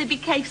warned me there'd be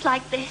cakes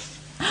like this.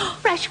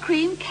 Fresh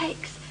cream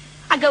cakes.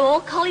 I go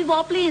all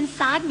colly-wobbly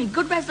inside me.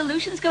 Good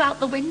resolutions go out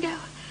the window.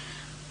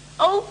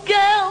 Oh,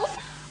 girls.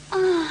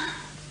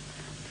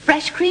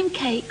 Fresh cream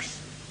cakes.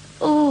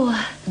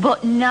 Oh,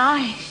 but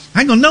nice.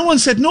 Hang on, no one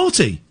said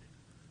naughty.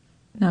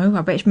 No,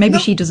 I bet maybe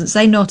she doesn't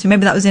say naughty.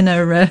 Maybe that was in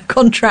her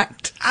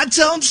contract. I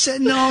don't say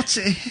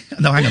naughty.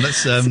 No, hang on, that's...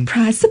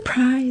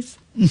 Surprise.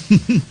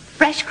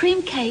 Fresh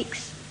cream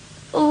cakes.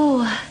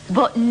 Oh,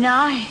 but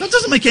nice. That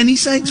doesn't make any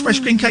sense. Fresh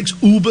cream cakes,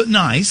 ooh, but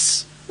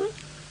nice.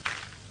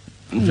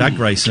 We've had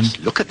Grayson. Just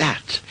look at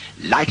that.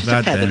 Light as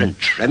a feather and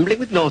trembling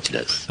with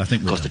naughtiness. I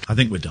think we're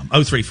done.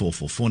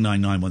 0344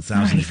 499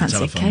 1000 is the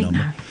telephone cake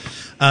number.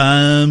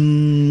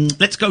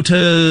 Let's go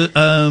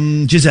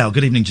to Giselle.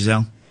 Good evening,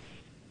 Giselle.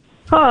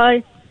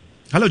 Hi.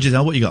 Hello,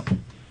 Giselle. What you got?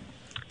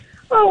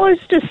 Well, I was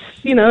just,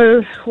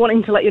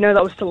 wanting to let you know that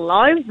I was still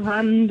alive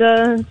and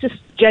just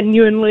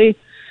genuinely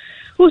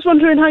was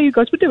wondering how you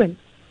guys were doing.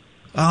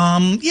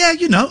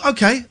 Yeah,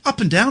 okay.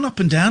 Up and down.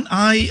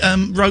 I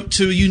wrote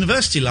to a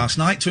university last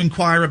night to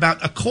inquire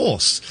about a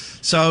course.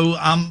 So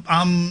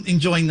I'm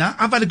enjoying that.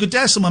 I've had a good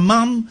day. So my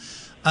mum,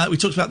 we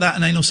talked about that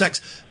and anal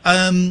sex.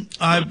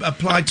 I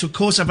applied to a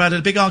course. I've had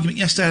a big argument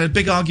yesterday. I had a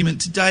big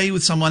argument today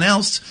with someone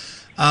else.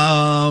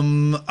 But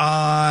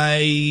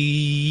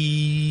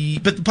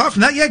apart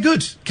from that, yeah,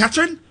 good.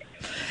 Catherine?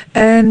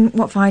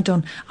 What have I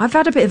done? I've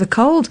had a bit of a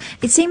cold.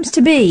 It seems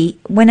to be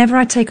whenever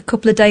I take a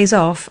couple of days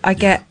off, I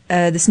get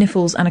the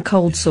sniffles and a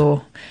cold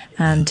sore.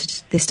 And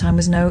this time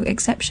was no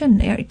exception.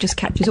 It just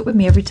catches up with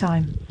me every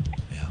time.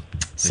 Yeah.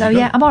 So,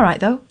 yeah, I'm all right,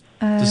 though.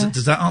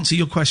 Does that answer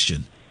your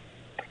question?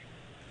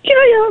 Yeah,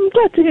 I'm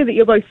glad to hear that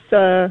you're both...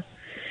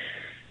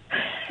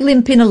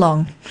 limping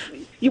along.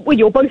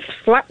 You're both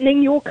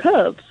flattening your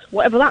curves,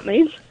 whatever that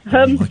means.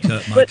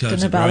 My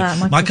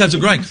curves are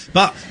growing,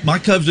 but my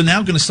curves are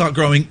now going to start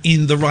growing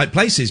in the right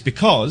places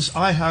because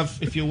I have,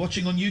 if you're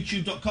watching on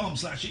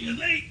youtube.com/Iain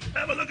Lee,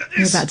 have a look at this.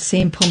 You're about to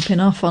see him pumping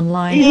off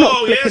online. He's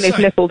not flicking his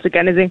nipples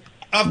again, is he?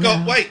 I've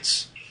got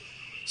weights.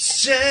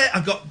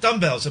 I've got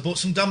dumbbells. I bought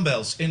some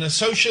dumbbells in a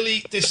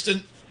socially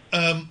distant,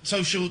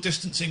 social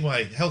distancing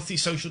way, healthy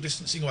social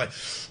distancing way.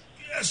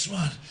 Yes,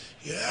 man.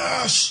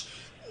 Yes.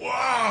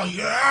 Wow,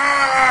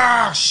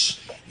 yes!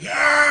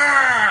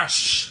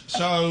 Yes!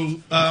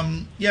 So, so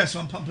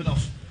I'm pumping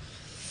off.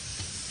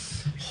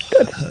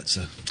 That hurts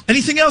her.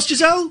 Anything else,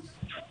 Giselle?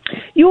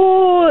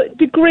 Your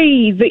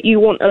degree that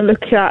you want to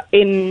look at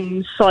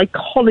in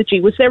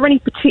psychology, was there any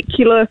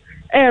particular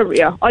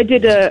area? I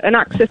did an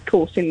access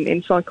course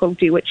in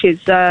psychology, which is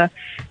the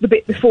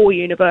bit before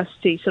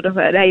university, sort of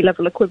an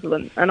A-level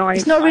equivalent. And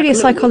it's not really a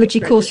psychology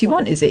course you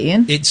want, is it,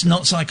 Iain? It's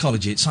not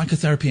psychology. It's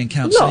psychotherapy and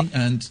counselling,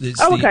 and it's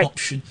the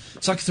option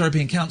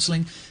psychotherapy and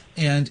counselling.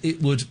 And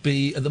it would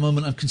be, at the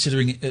moment, I'm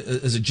considering it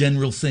as a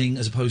general thing,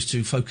 as opposed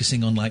to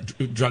focusing on like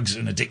drugs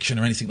and addiction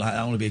or anything like that.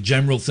 I want to be a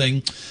general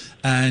thing,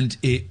 and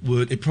it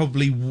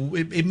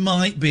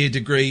might be a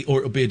degree or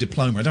it would be a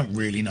diploma. I don't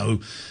really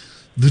know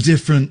the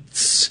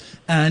difference,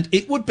 and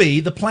it would be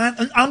the plan.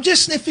 And I'm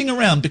just sniffing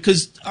around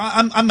because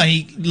I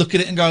may look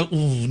at it and go,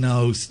 oh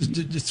no,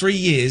 3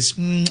 years.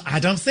 I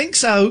don't think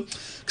so,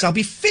 because I'll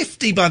be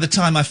 50 by the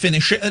time I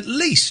finish it at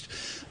least.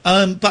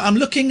 But I'm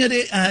looking at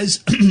it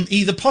as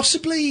either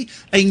possibly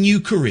a new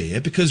career,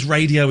 because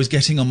radio is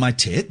getting on my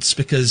tits,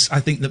 because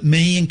I think that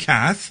me and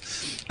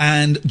Kath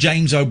and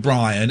James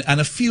O'Brien and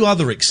a few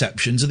other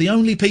exceptions are the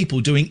only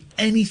people doing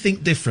anything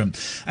different.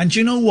 And do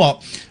you know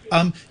what?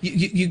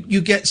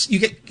 You get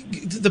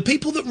the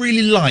people that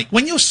really like,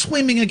 when you're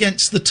swimming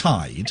against the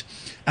tide,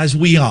 as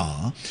we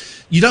are,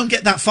 you don't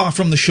get that far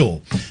from the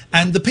shore.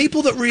 And the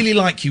people that really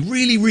like you,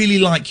 really, really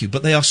like you,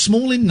 but they are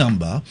small in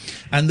number,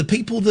 and the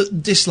people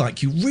that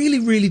dislike you, really,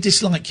 really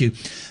dislike you.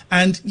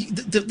 And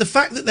the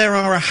fact that there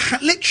are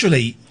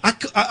literally,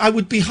 I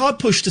would be hard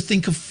pushed to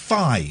think of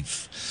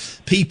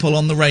 5 people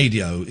on the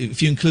radio,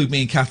 if you include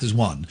me and Kath as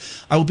one.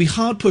 I would be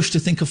hard pushed to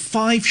think of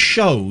 5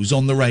 shows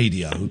on the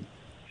radio,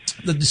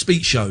 the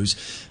speech shows,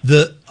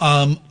 that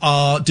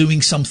are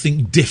doing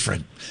something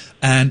different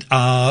and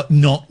are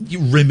not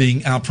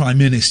rimming our Prime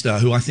Minister,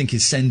 who I think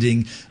is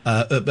sending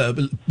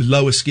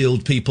lower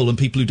skilled people and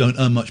people who don't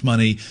earn much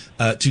money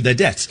to their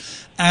deaths.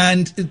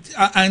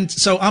 And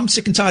so I'm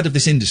sick and tired of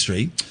this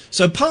industry.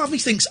 So part of me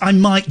thinks I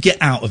might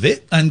get out of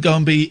it and go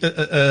and be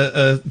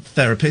a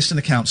therapist and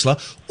a counsellor,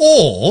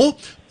 or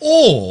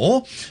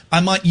I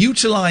might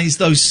utilise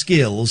those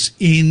skills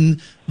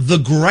in the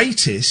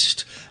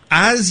greatest,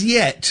 as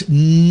yet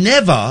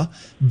never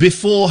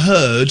before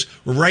heard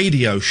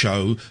radio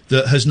show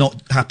that has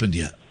not happened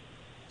yet.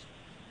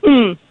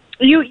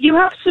 You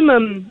have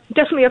some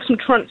definitely have some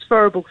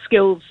transferable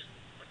skills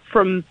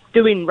from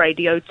doing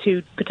radio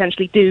to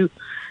potentially do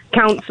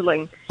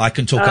counselling. I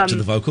can talk up to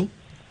the vocal,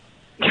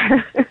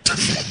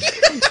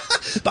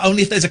 but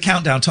only if there's a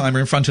countdown timer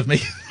in front of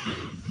me.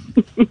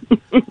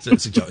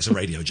 It's a joke. It's a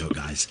radio joke,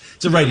 guys.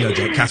 It's a radio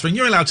joke. Catherine,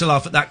 you're allowed to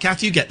laugh at that.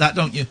 Kath, you get that,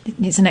 don't you?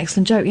 It's an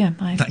excellent joke, yeah.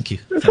 Thank you.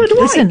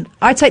 Listen,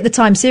 I take the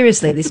time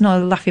seriously. It's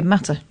not a laughing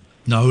matter.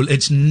 No,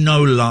 it's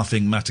no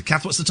laughing matter.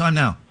 Kath, what's the time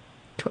now?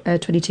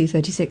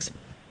 22:36.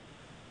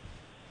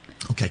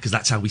 Okay, because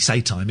that's how we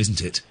say time,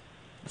 isn't it?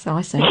 That's how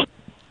I say.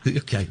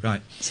 Okay,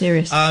 right.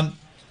 Serious.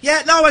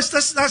 Yeah, no,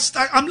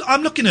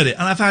 I'm looking at it,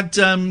 and I've had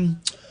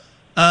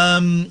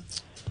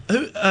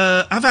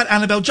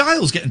Annabelle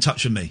Giles get in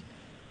touch with me.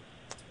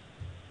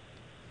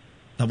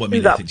 That won't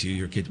mean anything to you.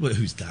 You're a kid. Well,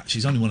 who's that?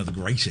 She's only one of the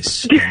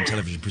greatest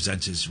television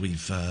presenters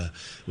we've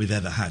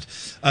ever had.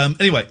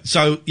 Anyway,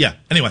 so yeah.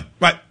 Anyway,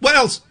 right. What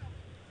else?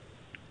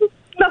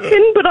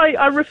 Nothing. But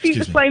I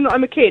refuse to claim that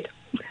I'm a kid.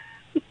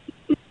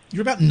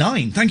 You're about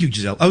 9. Thank you,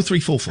 Giselle.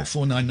 0344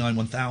 499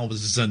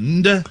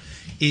 1000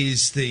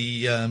 is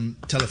the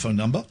telephone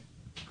number.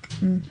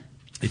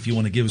 If you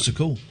want to give us a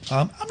call.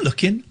 I'm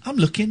looking.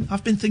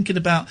 I've been thinking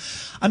about.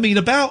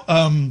 About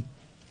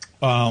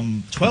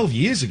 12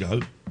 years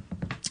ago,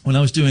 when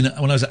I was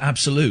at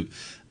Absolute,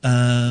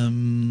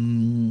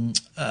 and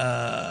I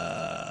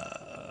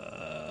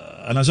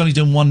was only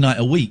doing one night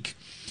a week.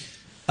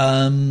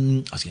 I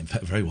was getting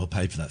very well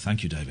paid for that.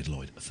 Thank you, David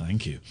Lloyd.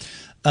 Thank you.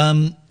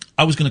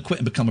 I was going to quit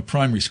and become a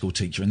primary school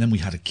teacher, and then we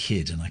had a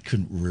kid, and I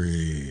couldn't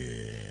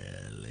really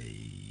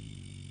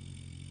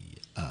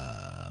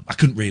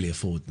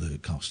afford the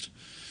cost.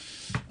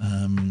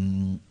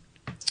 If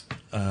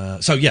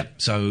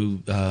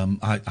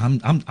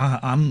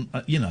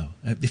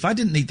I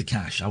didn't need the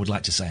cash, I would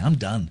like to say I'm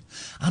done.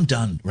 I'm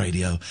done,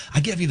 radio.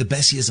 I gave you the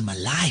best years of my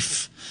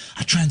life.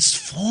 I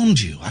transformed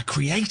you. I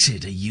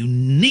created a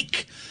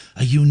unique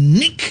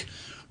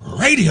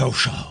radio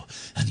show,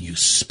 and you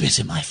spit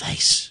in my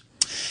face.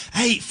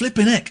 Hey,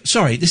 flippin' heck.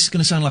 Sorry, this is going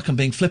to sound like I'm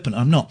being flippant.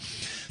 I'm not.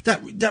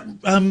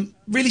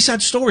 really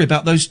sad story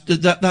about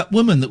that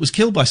woman that was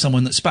killed by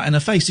someone that spat in her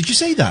face. Did you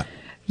see that?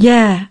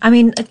 Yeah, I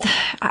mean,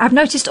 I've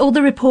noticed all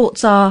the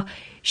reports are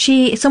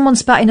someone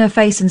spat in her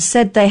face and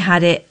said they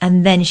had it,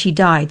 and then she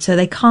died. So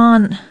they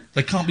can't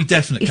be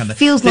definite, can they? It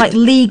feels like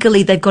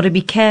legally they've got to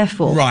be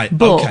careful. Right,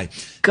 but, okay.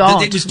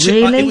 God,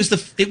 really?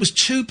 It was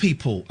two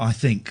people, I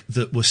think,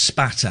 that were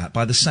spat at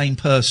by the same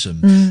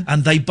person,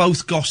 and they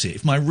both got it.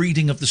 If my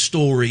reading of the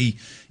story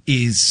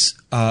is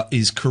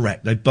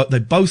correct, they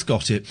both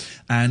got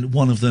it, and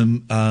one of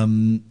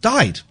them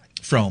died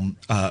from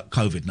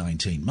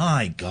COVID-19.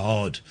 My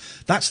God,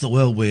 that's the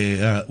world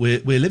we're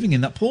living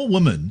in. That poor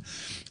woman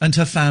and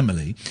her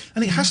family,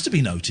 and it has to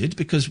be noted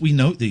because we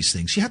note these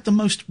things. She had the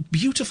most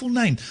beautiful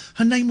name.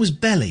 Her name was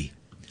Belly.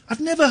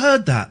 I've never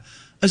heard that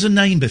as a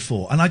name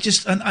before, and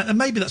and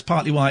maybe that's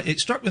partly why it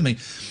struck with me.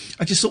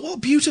 I just thought, what a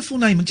beautiful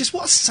name, and just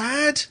what a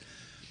sad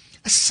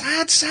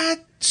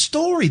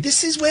story.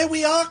 This is where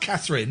we are,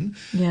 Catherine.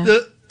 Yeah.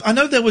 I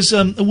know there was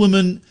a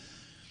woman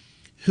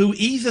who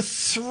either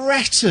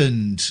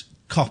threatened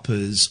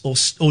coppers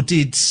or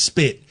did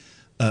spit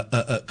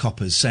at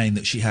coppers, saying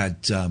that she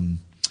had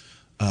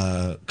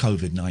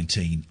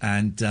COVID-19,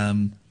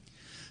 and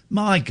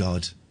my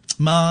God.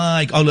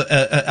 Look,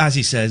 as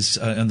he says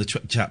in the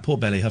chat, poor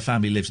Belly, her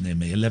family lives near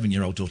me,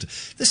 11-year-old daughter.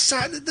 The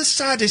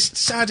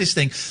saddest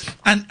thing,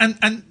 and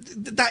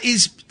that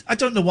is, I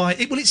don't know why.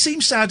 It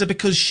seems sadder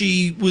because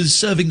she was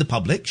serving the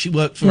public. She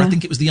worked for, I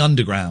think it was the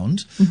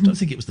Underground. I don't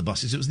think it was the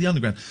buses. It was the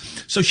Underground.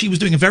 So she was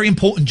doing a very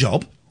important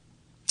job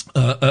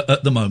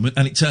at the moment,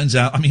 and it turns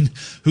out, I mean,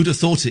 who'd have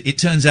thought it? It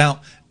turns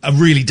out a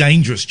really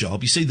dangerous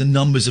job. You see the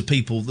numbers of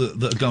people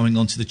that are going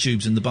onto the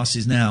tubes and the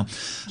buses now.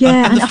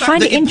 Yeah, and the I fact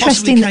find that it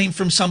interesting. Possibly came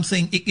from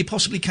something. It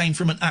possibly came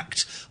from an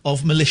act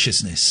of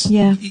maliciousness.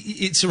 Yeah,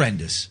 it's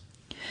horrendous.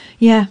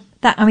 Yeah,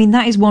 that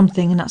is one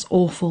thing, and that's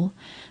awful.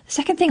 The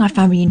second thing I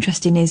found really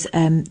interesting is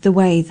the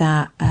way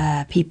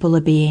that people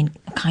are being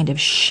kind of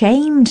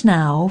shamed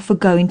now for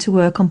going to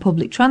work on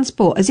public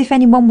transport, as if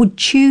anyone would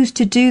choose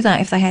to do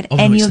that if they had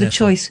any other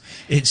choice.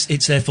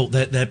 It's their fault.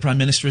 Their Prime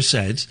Minister has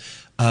said,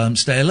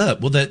 stay alert.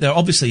 Well, they're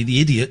obviously the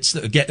idiots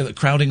that are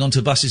crowding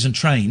onto buses and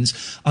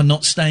trains are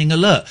not staying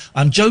alert.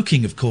 I'm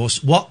joking, of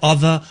course. What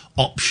other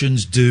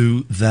options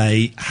do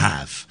they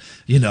have?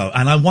 You know,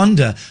 and I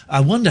wonder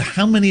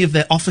how many of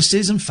their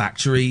offices and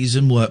factories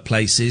and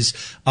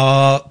workplaces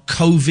are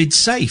COVID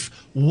safe.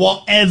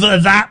 Whatever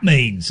that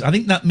means. I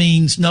think that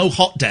means no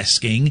hot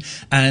desking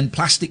and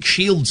plastic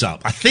shields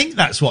up. I think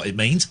that's what it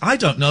means. I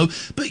don't know.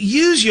 But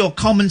use your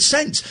common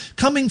sense.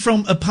 Coming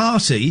from a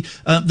party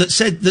that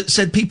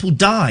said people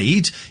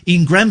died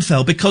in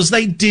Grenfell because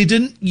they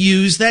didn't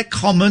use their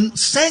common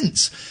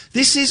sense.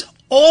 This is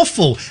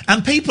awful.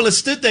 And people are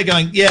stood there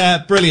going, yeah,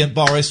 brilliant,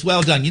 Boris,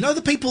 well done. You know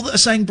the people that are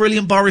saying,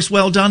 brilliant, Boris,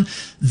 well done?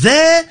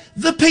 They're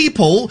the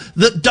people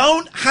that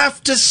don't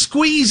have to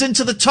squeeze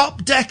into the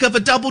top deck of a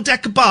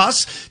double-decker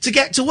bus to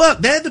get to work.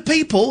 They're the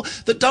people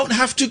that don't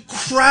have to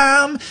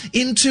cram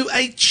into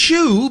a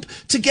tube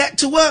to get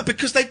to work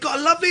because they've got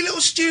a lovely little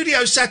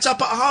studio set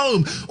up at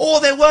home, or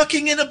they're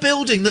working in a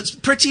building that's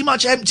pretty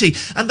much empty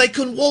and they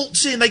can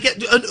waltz in, they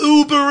get an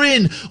Uber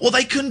in, or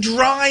they can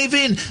drive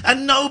in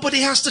and nobody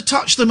has to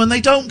touch them and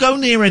they don't go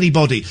near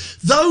anybody.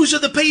 Those are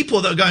the people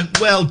that are going,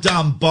 well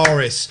done,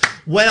 Boris.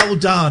 Well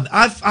done.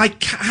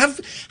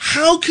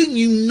 How can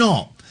you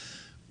not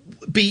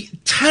be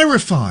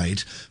terrified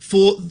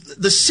for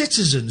the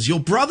citizens, your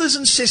brothers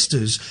and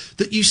sisters,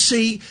 that you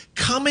see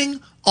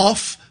coming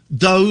off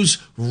those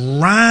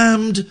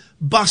rammed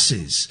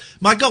buses?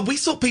 My God, we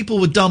thought people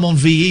were dumb on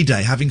VE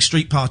Day having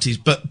street parties,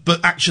 but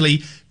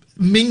actually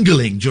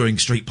mingling during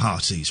street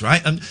parties,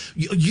 right? And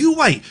you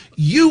wait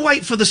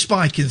for the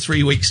spike in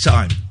 3 weeks'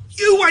 time.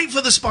 You wait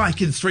for the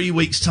spike in 3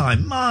 weeks'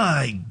 time.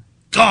 My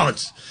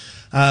God.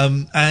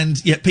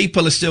 And yet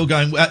people are still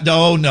going,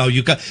 oh no,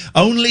 you got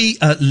only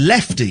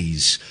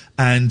lefties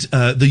and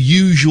the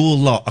usual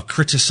lot are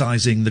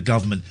criticising the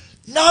government.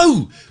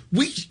 No,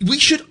 we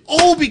should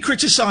all be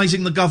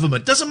criticising the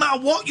government. Doesn't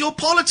matter what your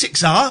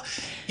politics are.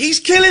 He's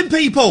killing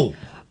people.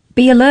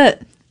 Be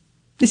alert.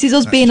 This is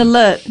us being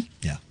alert.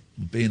 Yeah,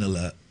 being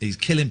alert. He's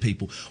killing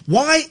people.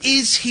 Why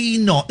is he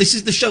not?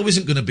 The show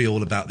isn't going to be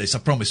all about this. I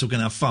promise we're going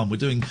to have fun. We're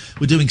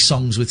doing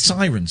songs with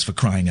sirens, for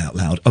crying out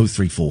loud.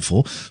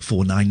 0344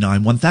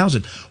 499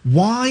 1000.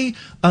 Why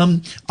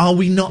are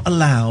we not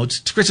allowed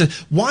to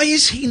criticise? Why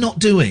is he not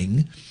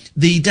doing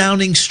the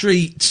Downing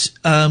Street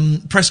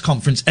press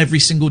conference every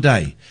single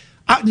day?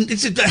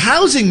 It's a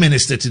housing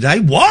minister today.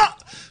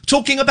 What?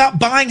 Talking about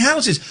buying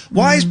houses.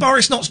 Why is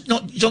Boris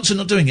Johnson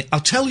not doing it?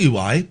 I'll tell you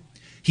why.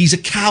 He's a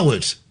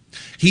coward.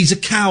 He's a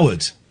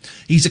coward.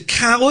 He's a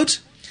coward,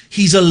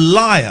 he's a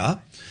liar,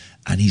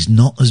 and he's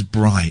not as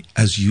bright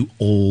as you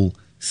all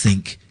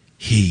think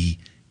he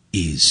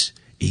is.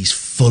 He's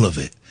full of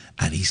it,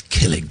 and he's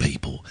killing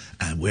people.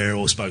 And we're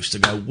all supposed to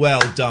go,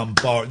 well done,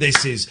 Boris.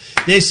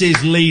 This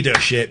is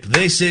leadership.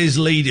 This is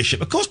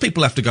leadership. Of course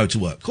people have to go to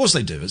work. Of course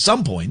they do, at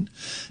some point.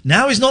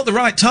 Now is not the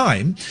right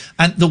time,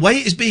 and the way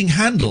it is being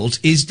handled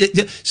is...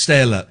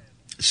 Stay alert.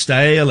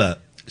 Stay alert.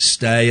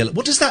 Stay alert.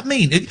 What does that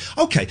mean?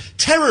 Okay,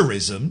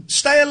 terrorism,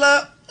 stay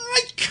alert.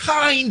 I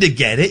kind of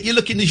get it. You're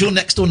looking as your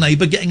next door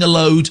neighbour getting a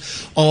load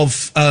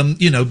of,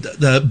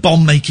 the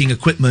bomb-making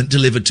equipment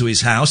delivered to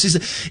his house.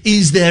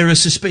 Is there a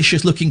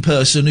suspicious-looking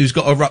person who's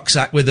got a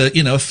rucksack with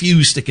a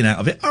fuse sticking out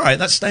of it? All right,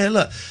 that's stay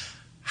alert.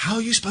 How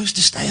are you supposed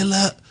to stay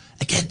alert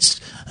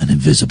against an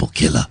invisible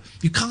killer?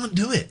 You can't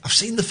do it. I've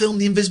seen the film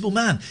The Invisible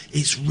Man.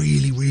 It's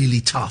really,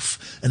 really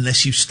tough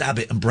unless you stab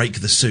it and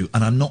break the suit.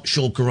 And I'm not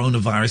sure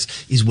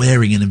coronavirus is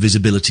wearing an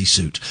invisibility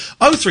suit.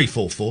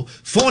 0344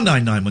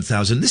 499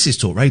 1000. This is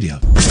Talk Radio.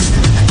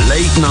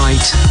 Late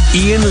night,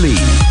 Iain Lee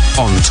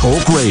on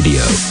Talk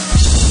Radio.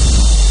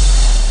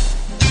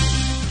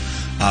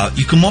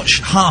 You can watch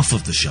half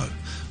of the show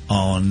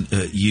on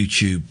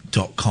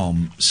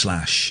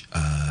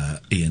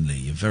youtube.com/Iain Lee.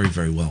 You're very,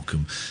 very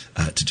welcome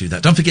to do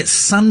that. Don't forget,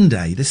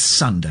 this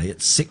Sunday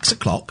at 6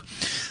 o'clock,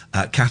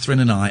 Catherine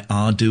and I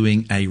are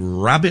doing a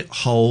rabbit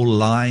hole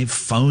live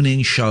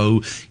phone-in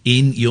show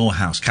in your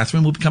house.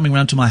 Catherine will be coming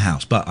round to my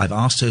house, but I've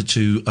asked her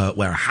to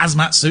wear a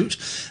hazmat suit,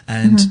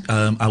 and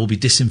I will be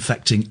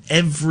disinfecting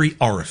every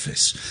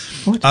orifice.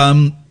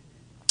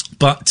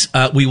 But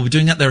we will be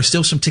doing that. There are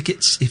still some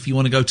tickets if you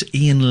want to go to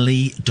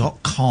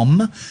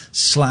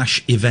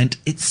iainlee.com/event.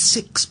 It's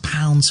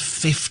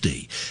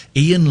 £6.50.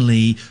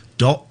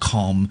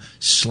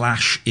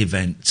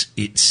 iainlee.com/event.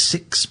 It's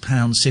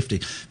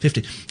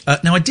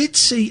 £6.50. Now, I did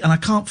see, and I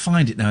can't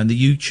find it now in the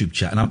YouTube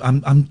chat,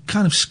 and I'm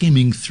kind of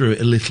skimming through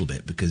it a little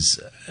bit because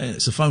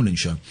it's a phone-in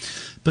show.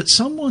 But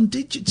someone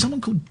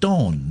called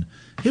Don.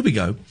 Here we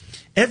go.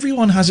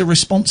 Everyone has a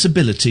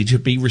responsibility to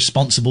be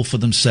responsible for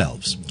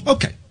themselves.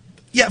 Okay.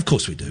 Yeah, of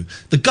course we do.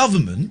 The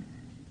government,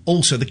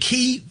 also, the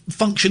key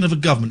function of a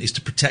government is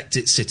to protect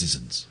its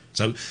citizens.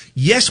 So,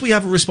 yes, we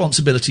have a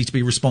responsibility to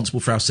be responsible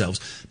for ourselves,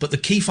 but the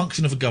key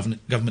function of a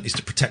government is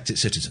to protect its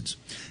citizens.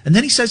 And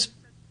then he says,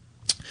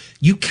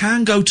 you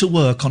can go to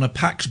work on a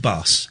packed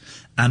bus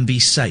and be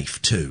safe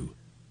too.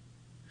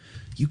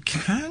 You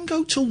can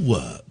go to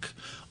work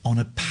on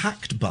a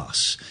packed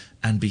bus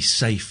and be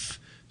safe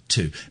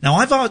too.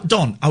 Now,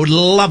 Don, I would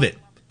love it.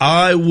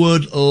 I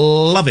would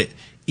love it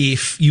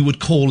if you would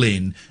call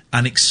in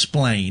and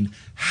explain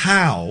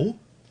how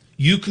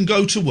you can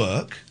go to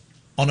work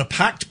on a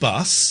packed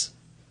bus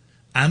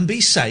and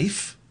be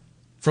safe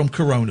from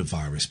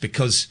coronavirus.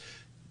 Because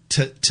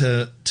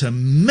to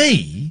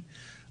me,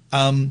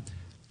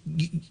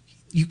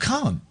 you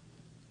can't.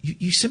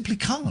 You simply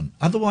can't.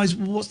 Otherwise,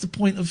 what's the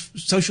point of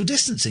social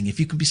distancing if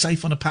you can be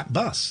safe on a packed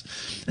bus?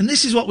 And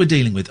this is what we're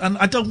dealing with. And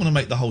I don't want to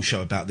make the whole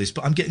show about this,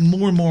 but I'm getting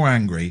more and more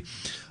angry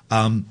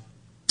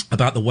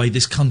about the way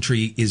this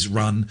country is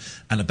run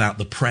and about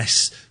the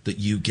press that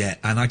you get.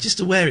 And I'm just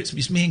aware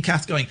it's me and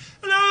Kath going,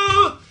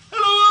 hello,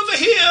 over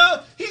here.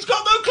 He's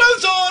got no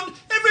clothes on.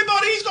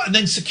 Everybody's got... And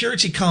then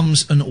security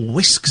comes and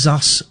whisks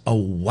us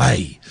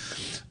away.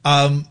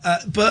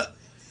 But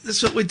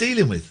that's what we're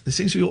dealing with. This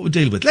seems to be what we're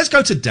dealing with. Let's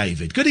go to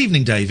David. Good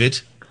evening,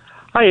 David.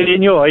 Hi,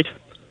 Ian. You all right?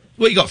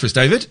 What you got for us,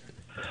 David?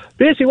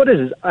 Basically, what it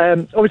is,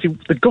 obviously,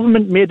 the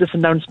government made this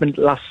announcement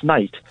last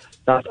night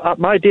that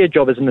my day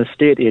job is an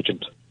estate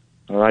agent.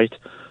 All right.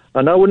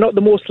 I know we're not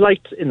the most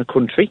liked in the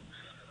country,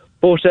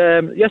 but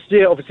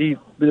yesterday, obviously,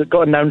 it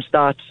got announced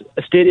that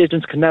estate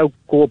agents can now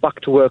go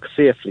back to work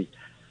safely.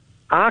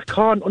 I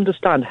can't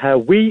understand how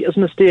we, as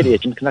an estate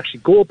agent, can actually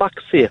go back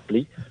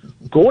safely,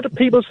 go to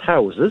people's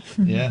houses,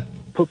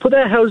 put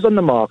their houses on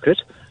the market.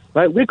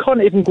 Right? We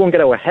can't even go and get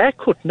our hair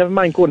cut. Never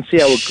mind go and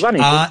see our granny.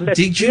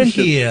 Did you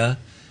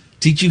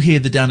hear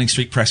the Downing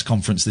Street press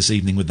conference this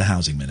evening with the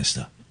housing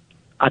minister?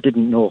 I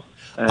didn't know.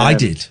 I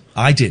did.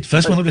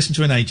 First one I've listened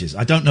to in ages.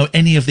 I don't know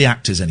any of the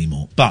actors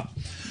anymore, but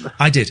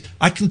I did.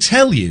 I can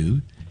tell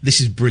you, this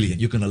is brilliant.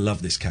 You're going to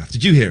love this, Kath.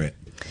 Did you hear it?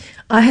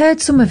 I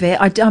heard some of it.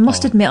 I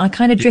must admit, I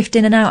kind of drift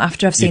in and out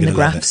after I've seen the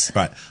graphs.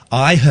 Right.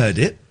 I heard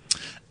it,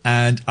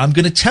 and I'm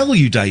going to tell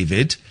you,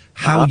 David,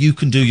 how you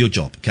can do your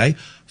job, okay?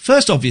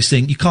 First obvious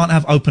thing, you can't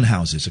have open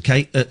houses,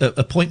 okay?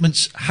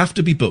 Appointments have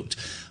to be booked.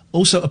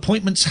 Also,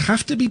 appointments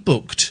have to be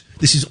booked.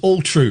 This is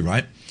all true,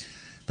 right?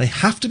 They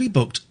have to be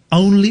booked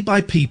only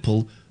by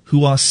people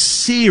who are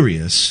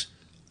serious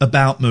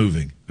about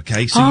moving.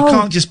 Okay, so you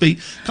can't just be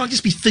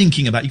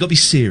thinking about it. You've got to be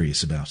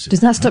serious about it. Does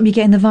that stop you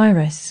getting the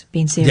virus?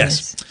 Being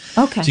serious? Yes.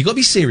 Okay. So you've got to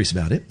be serious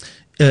about it.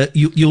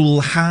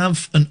 You'll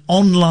have an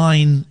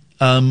online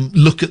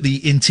look at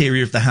the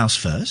interior of the house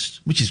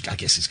first, which is, I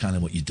guess, is kind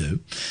of what you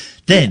do.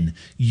 Then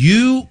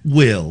you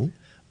will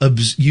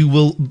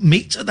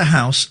meet at the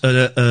house at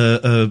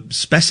a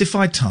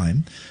specified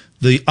time.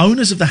 The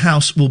owners of the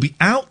house will be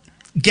out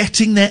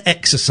getting their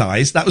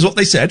exercise. That was what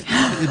they said.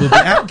 They will be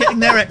out getting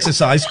their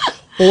exercise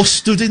or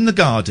stood in the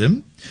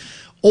garden.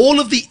 All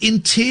of the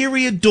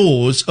interior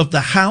doors of the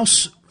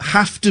house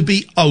have to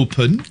be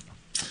open.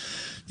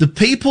 The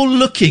people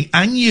looking,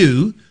 and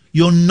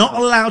you're not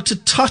allowed to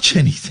touch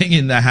anything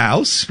in the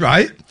house,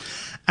 right?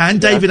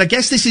 And David, I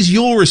guess this is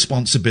your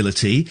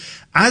responsibility.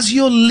 As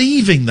you're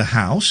leaving the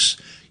house,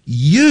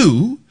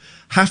 you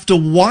have to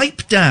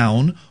wipe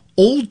down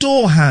all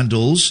door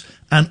handles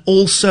and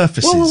all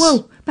surfaces.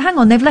 Whoa. But hang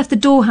on, they've left the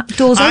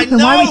doors open.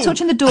 Why are we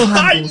touching the door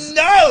handles? I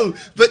know!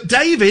 But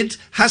David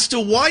has to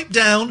wipe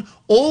down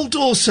all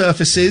door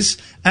surfaces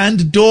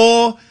and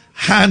door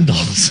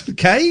handles,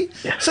 okay?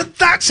 So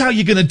that's how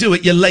you're going to do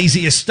it, you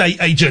lazy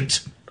estate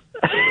agent.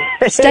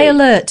 Stay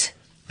alert.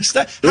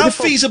 How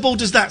feasible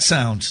does that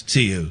sound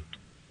to you?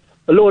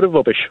 A load of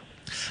rubbish.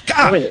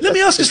 Let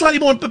me ask a slightly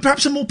more, but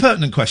perhaps a more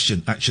pertinent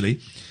question, actually.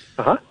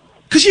 Uh-huh.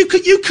 Because you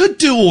could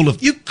do all of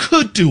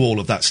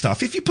that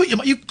stuff if you put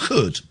you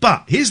could.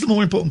 But here's the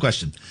more important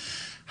question: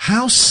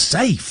 how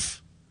safe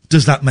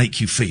does that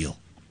make you feel?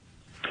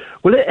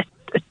 Well, it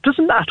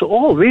doesn't at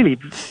all, really.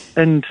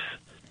 And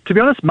to be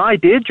honest, my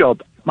day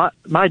job, my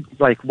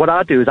what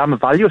I do is I'm a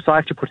valuer, so I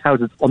actually put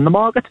houses on the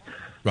market.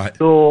 Right.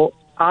 So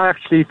I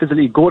actually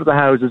physically go to the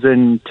houses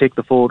and take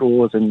the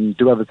photos and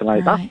do everything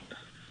like that.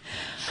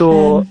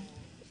 So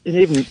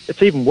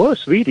it's even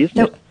worse, really, isn't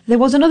it? There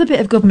was another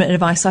bit of government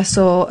advice. I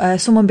saw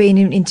someone being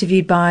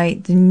interviewed by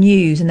the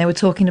news, and they were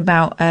talking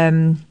about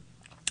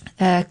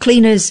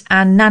cleaners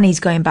and nannies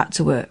going back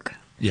to work.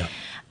 Yeah.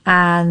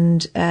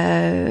 And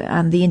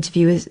the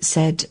interviewer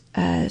said,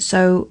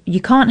 so you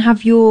can't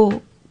have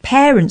your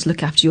parents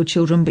look after your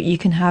children, but you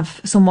can have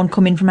someone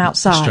come in from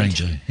outside. A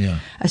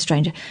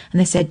stranger. And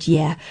they said,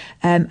 yeah.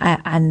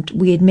 And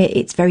we admit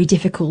it's very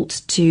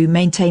difficult to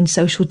maintain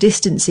social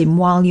distancing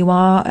while you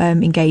are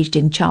engaged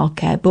in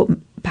childcare, but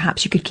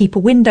perhaps you could keep a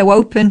window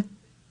open.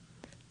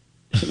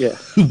 Yeah.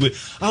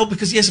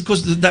 Because yes, of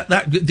course,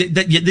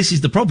 this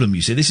is the problem,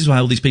 you see. This is why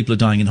all these people are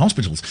dying in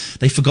hospitals.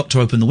 They forgot to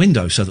open the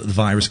window so that the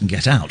virus can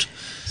get out.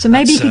 So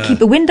maybe you can keep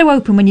the window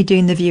open when you're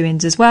doing the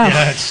viewings as well.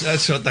 Yeah,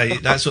 that's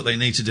what they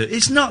need to do.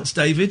 It's nuts,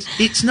 David.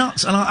 It's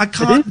nuts. And I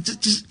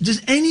can't...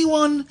 Does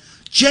anyone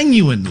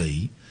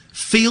genuinely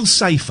feel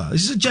safer?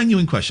 This is a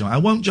genuine question. I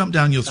won't jump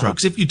down your throat,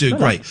 because if you do,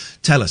 great.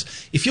 Tell us.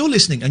 If you're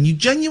listening and you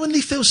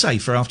genuinely feel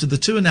safer after the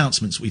two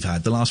announcements we've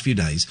had the last few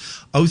days,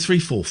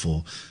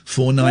 0344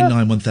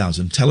 499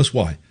 1000. Tell us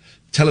why.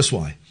 Tell us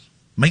why.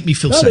 Make me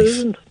feel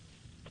safe.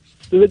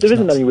 There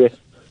isn't anywhere.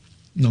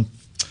 No.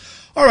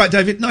 All right,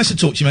 David. Nice to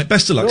talk to you, mate.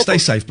 Best of luck. Stay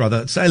safe,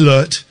 brother. Stay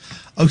alert.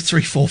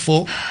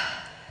 0344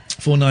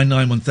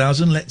 499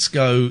 1000. Let's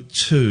go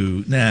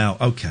to now.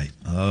 Okay.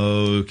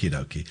 Okie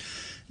dokie.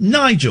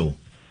 Nigel.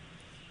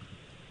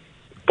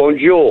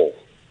 Bonjour.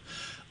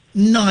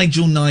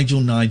 Nigel. I've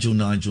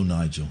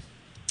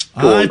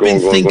been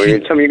thinking...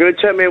 You're going to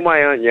turn me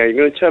away, aren't you? You're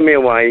going to turn me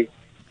away.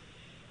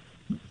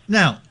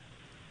 Now,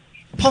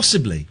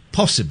 possibly,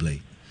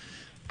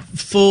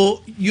 for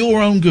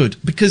your own good,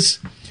 because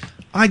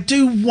I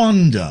do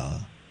wonder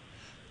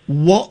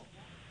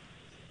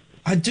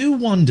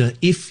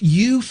if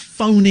you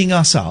phoning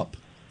us up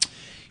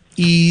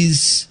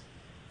is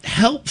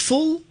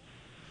helpful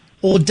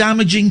or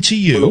damaging to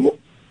you.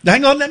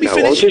 Hang on, let me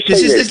finish.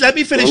 Let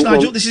me finish,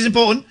 Nigel. This is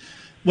important.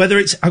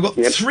 I've got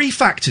three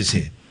factors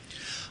here.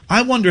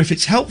 I wonder if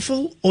it's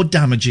helpful or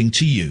damaging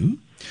to you.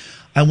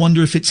 I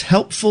wonder if it's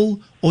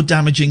helpful or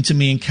damaging to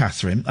me and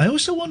Catherine. I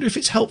also wonder if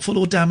it's helpful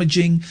or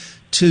damaging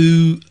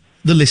to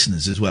the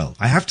listeners as well.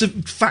 I have to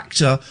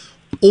factor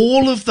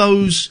all of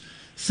those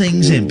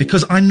things in,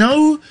 because I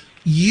know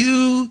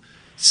you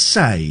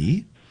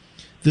say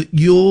that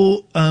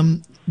your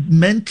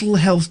mental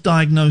health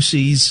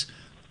diagnoses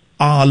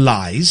are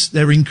lies,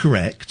 they're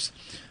incorrect,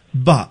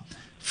 but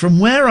from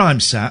where I'm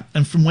sat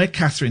and from where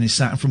Catherine is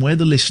sat and from where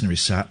the listener is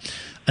sat,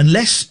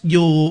 unless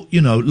you're,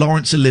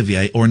 Laurence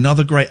Olivier or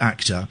another great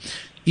actor,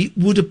 it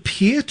would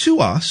appear to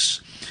us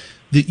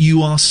that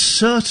you are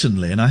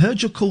certainly, and I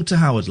heard your call to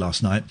Howard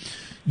last night,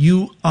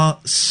 you are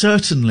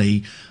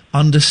certainly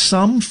under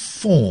some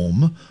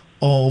form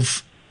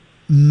of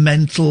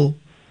mental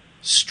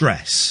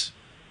stress.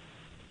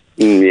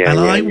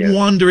 I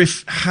wonder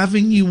if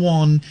having you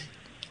on...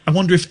 I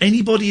wonder if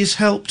anybody is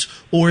helped,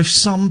 or if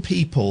some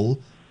people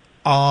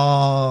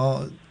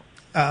are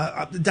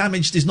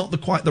damaged is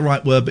not quite the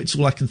right word, but it's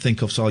all I can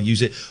think of, so I'll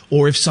use it.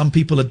 Or if some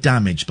people are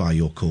damaged by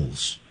your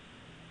calls.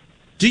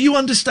 Do you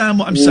understand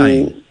what I'm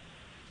saying?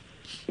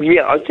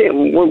 Yeah, I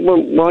think.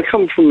 Well, I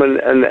come from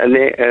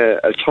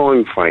a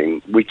time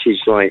frame which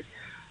is like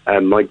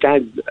my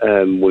dad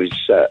was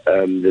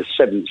the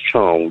seventh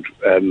child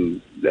out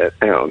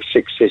of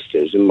six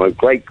sisters, and my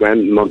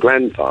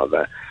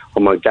grandfather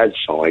on my dad's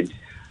side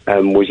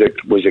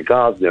was a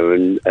gardener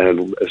and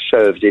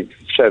served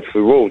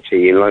for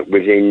royalty in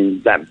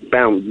within that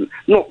bound,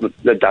 not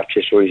the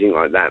Duchess or anything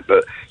like that,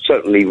 but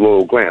certainly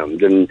royal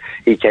ground, and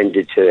he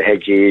tended to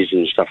hedges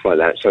and stuff like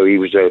that. So he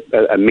was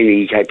a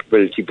mini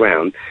capability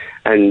Brown,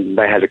 and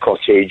they had a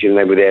cottage and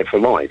they were there for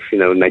life,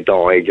 and they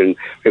died, and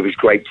it was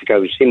great to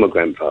go and see my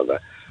grandfather.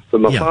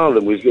 But my father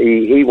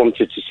he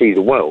wanted to see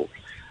the world,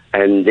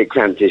 and it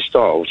cramped his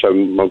style. So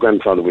my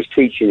grandfather was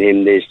teaching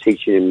him this,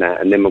 teaching him that,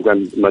 and then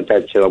my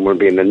dad said, I want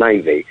to be in the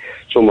Navy.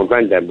 So my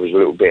granddad was a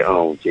little bit,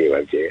 oh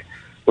dear,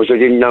 which I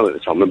didn't know at the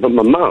time. But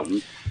my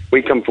mum,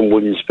 we come from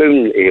wooden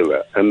spoon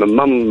era, and my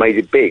mum made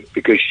it big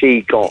because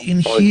she got a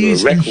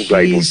record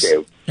label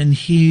deal. And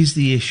here's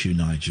the issue,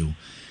 Nigel,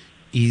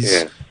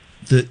 is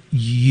that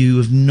you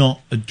have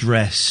not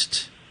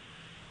addressed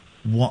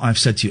what I've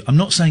said to you. I'm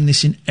not saying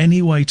this in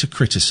any way to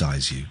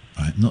criticise you.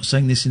 Right? I'm not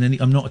saying this in any...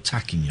 I'm not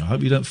attacking you. I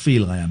hope you don't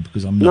feel I am,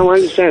 because I'm not. No, I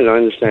understand.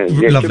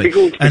 Yeah, Lovely.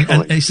 to be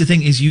And it's the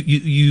thing is,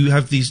 you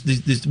have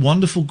this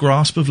wonderful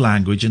grasp of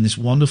language and this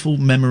wonderful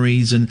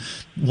memories and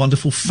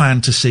wonderful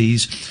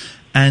fantasies,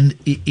 and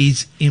it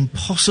is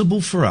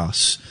impossible for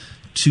us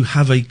to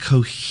have a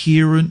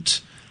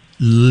coherent,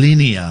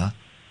 linear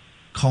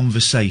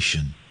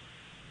conversation.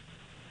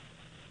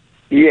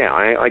 Yeah,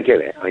 I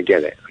get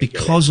it.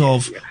 Because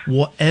of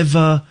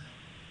whatever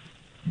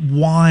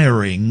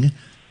wiring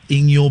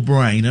in your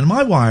brain, and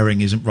my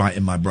wiring isn't right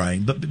in my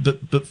brain,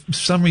 but for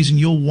some reason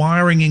your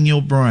wiring in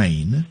your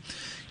brain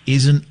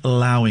isn't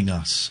allowing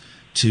us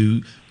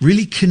to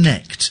really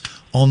connect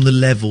on the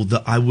level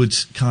that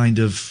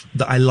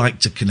that I like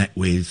to connect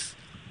with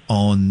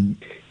on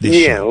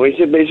this show. Well,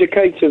 it's a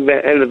case of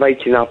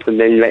elevating up and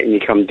then letting you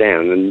come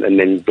down and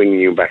then bringing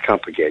you back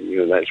up again.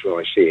 That's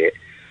where I see it.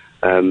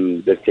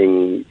 The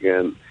thing,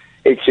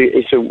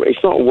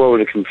 it's not a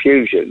world of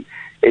confusion.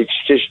 It's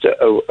just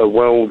a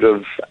world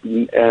of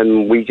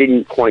we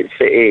didn't quite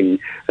fit in,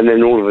 and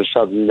then all of a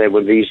sudden there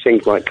were these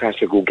things like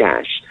classical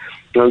gas.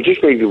 And I'll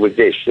just leave you with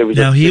this. Here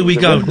we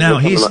go. Now,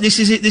 this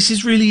is it. This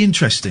is really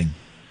interesting.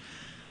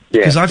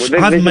 Because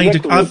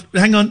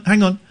hang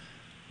on.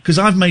 Because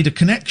I've made a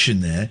connection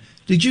there.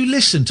 Did you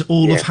listen to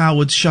all of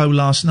Howard's show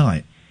last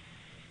night?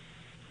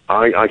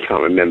 I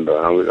can't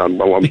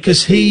remember.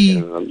 Because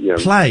he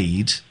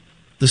played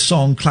the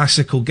song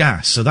Classical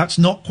Gas, so that's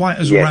not quite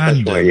as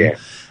random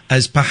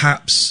as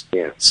perhaps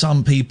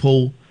some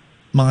people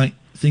might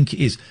think it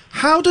is.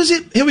 How does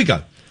it... Here we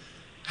go.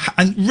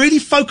 And really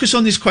focus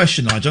on this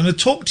question, Nigel. I'm going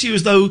to talk to you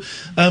as though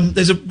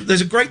there's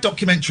a great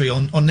documentary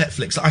on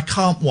Netflix that I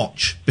can't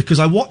watch, because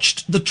I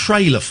watched the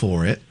trailer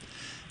for it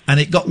and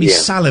it got me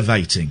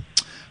salivating.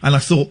 And I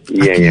thought,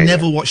 I can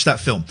never watch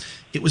that film.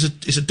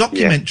 It's a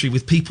documentary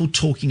with people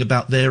talking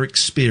about their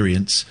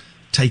experience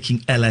taking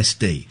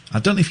LSD. I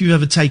don't know if you've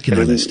ever taken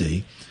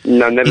LSD.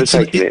 No, never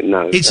taken it,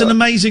 no. It's an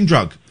amazing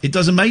drug. It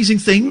does amazing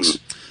things.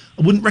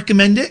 I wouldn't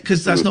recommend it,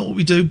 because that's not what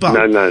we do.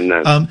 But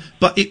no.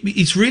 But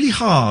it's really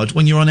hard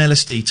when you're on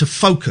LSD to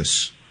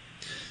focus.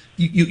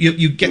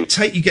 You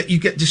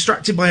get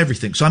distracted by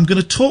everything. So I'm going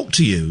to talk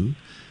to you.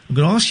 I'm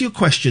going to ask you a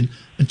question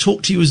and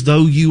talk to you as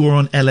though you were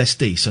on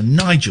LSD. So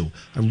Nigel,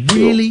 I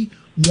really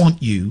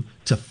want you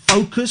to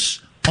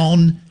focus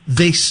on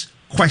this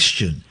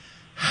question.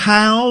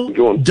 How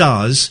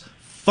does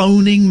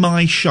phoning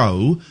my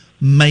show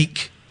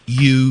make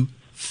you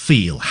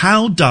feel?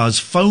 How does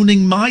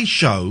phoning my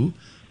show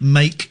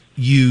make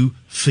you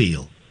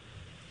feel?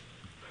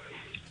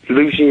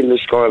 Lucy in the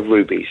Sky of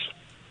Rubies.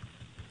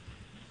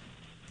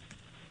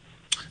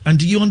 And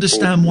do you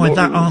understand why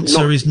that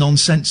answer is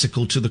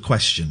nonsensical to the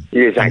question?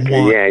 Yeah, exactly.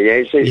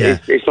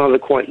 It's neither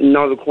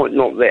quite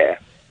not there.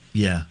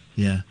 Yeah.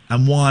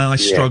 And why I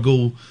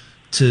struggle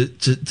to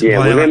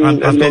I've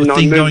got a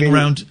thing going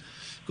around.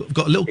 I've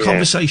got a little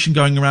conversation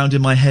going around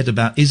in my head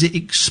about, is it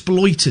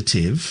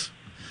exploitative?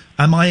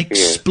 Am I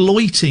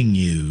exploiting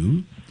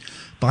you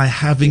by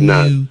having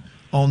you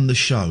on the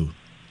show?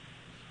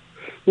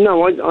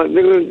 No,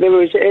 there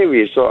was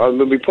areas that I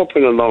would be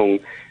popping along,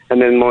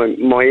 and then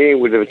my ear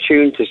would have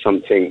attuned to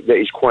something that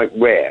is quite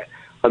rare.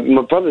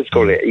 My brother's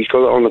got it. He's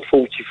got it on a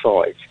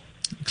 45.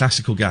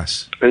 Classical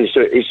Gas. And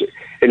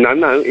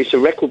it's a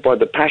record by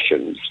the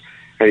Passions,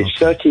 and it's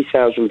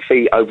 30,000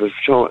 feet over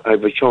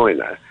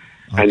China.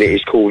 Okay. And it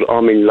is called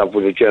I'm in Love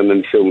with a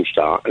German Film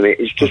Star, and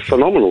it's just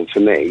phenomenal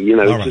to me.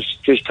 It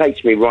just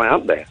takes me right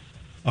up there.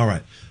 All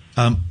right.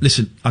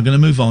 Listen, I'm going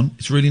to move on.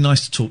 It's really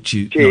nice to talk to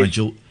you, Cheers.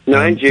 Nigel. No,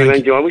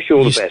 Andrew, I wish you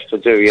all the best. I do.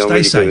 Stay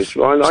really safe.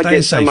 do. I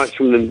get so much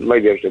from the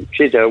radio show.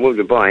 Cheers,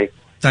 Noel. Bye.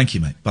 Thank you,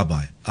 mate.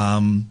 Bye-bye.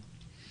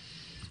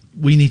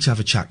 We need to have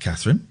a chat,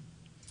 Catherine.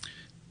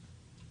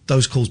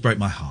 Those calls break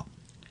my heart.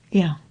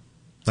 Yeah.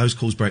 Those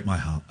calls break my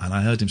heart. And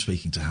I heard him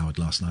speaking to Howard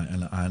last night,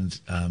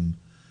 and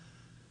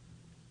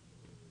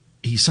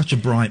he's such a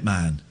bright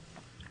man.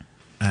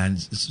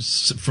 And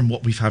from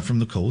what we've had from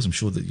the calls, I'm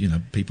sure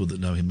that, people that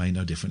know him may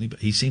know differently, but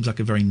he seems like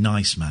a very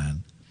nice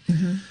man.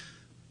 Mm-hmm.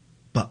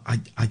 But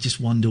I just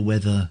wonder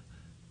whether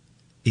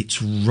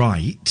it's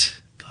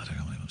right. God, I don't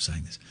know why I'm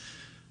saying this.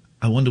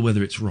 I wonder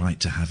whether it's right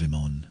to have him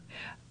on.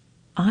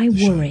 I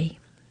worry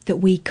that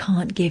we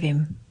can't give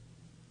him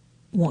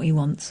what he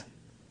wants.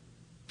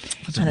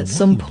 And at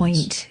some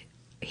point,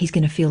 he's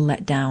going to feel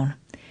let down.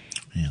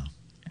 Yeah.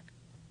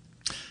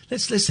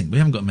 Let's think. We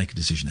haven't got to make a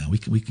decision now. We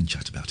can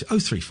chat about it.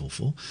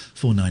 0344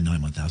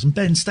 499 1000.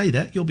 Ben, stay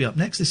there. You'll be up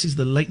next. This is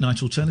the Late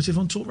Night Alternative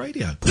on Talk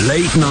Radio.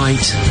 Late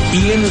Night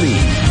Iain Lee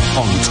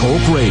on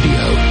Talk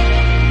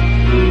Radio.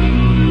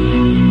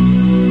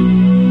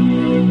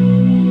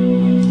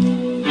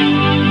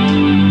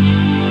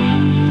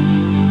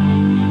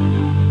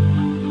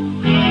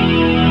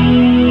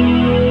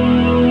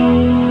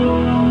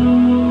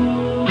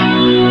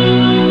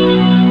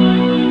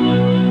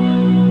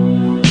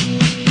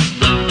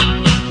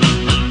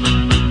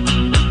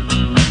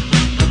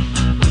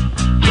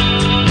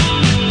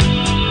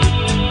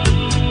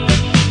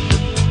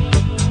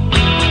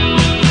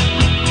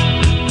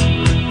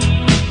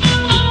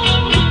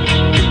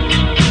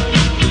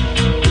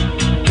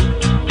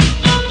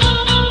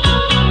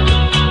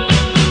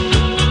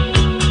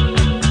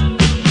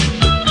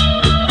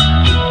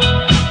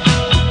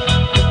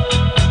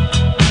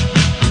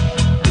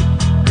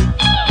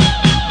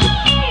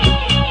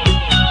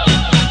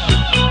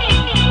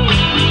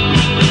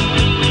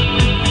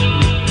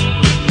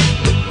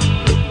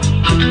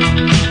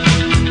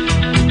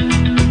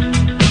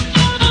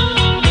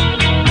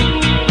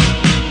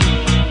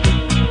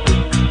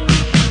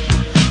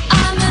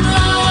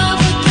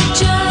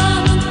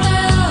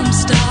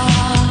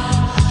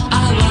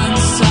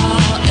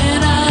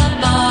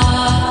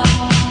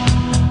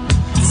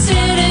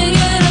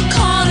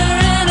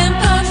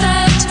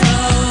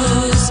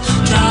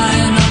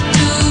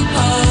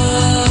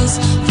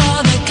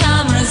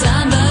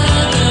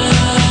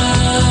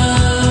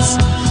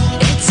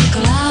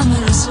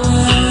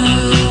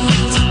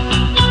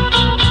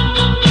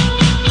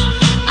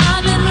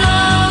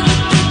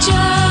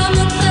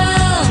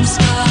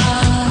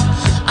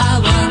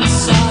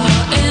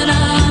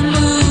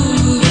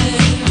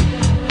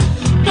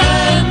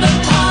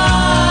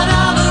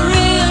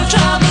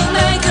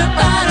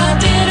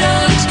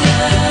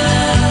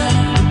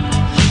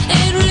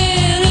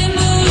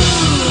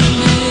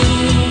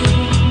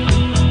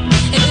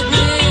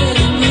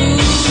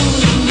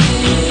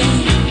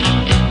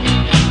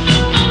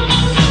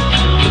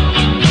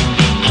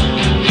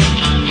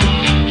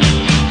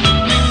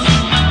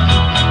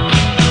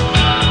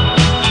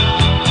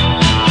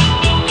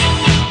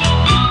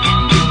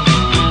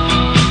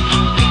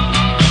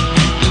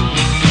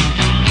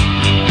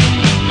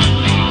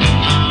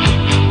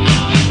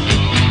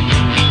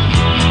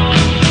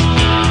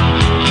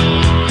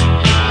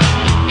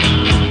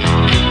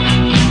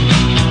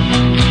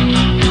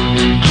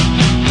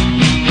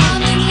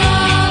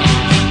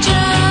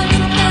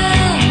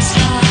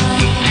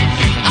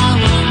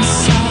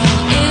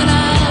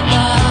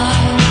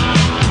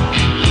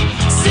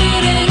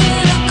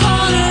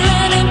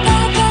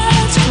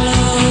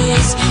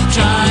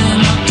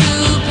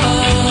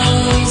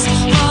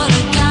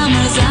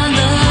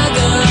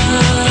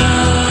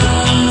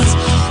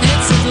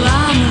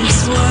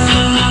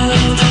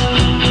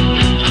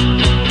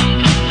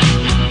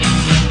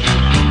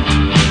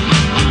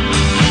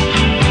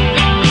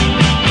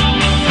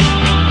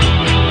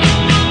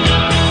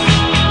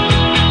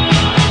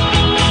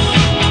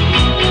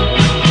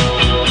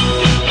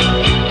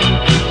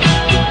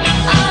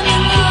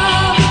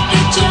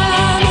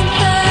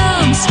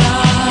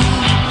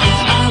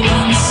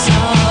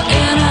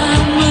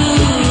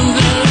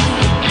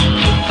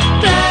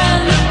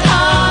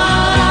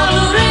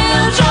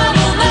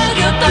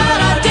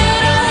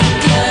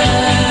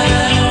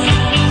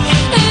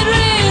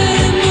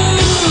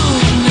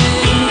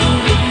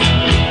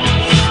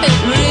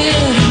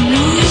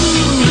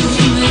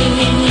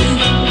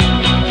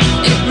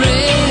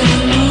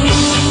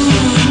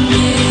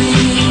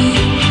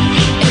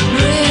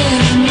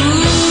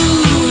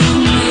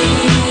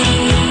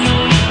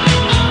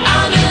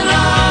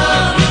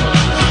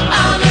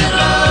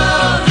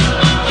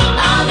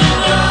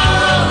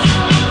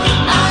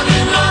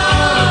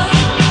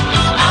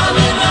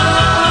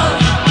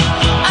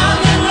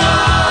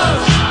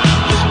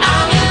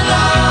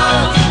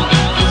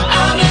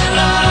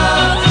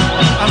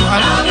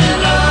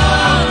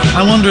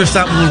 I wonder if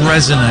that will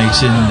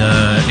resonate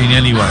in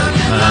any way.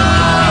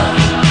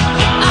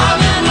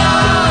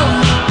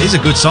 It's a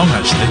good song,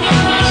 actually.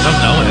 I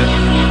don't know it.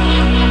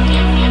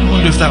 I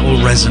wonder if that will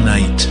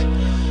resonate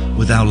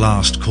with our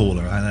last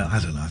caller. I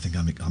don't know. I think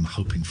I'm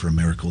hoping for a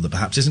miracle that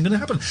perhaps isn't going to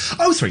happen.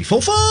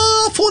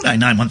 0344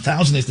 499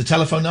 1000 is the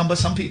telephone number.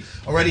 Some people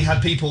already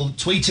had people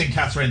tweeting,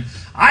 Catherine,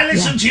 I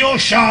listened to your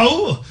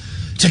show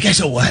to get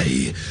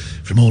away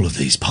from all of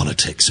these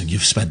politics, and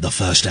you've spent the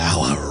first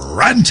hour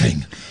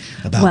ranting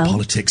about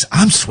politics.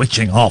 I'm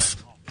switching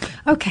off.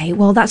 Okay,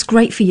 well, that's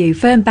great for you.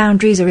 Firm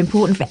boundaries are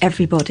important for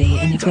everybody,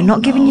 and if we're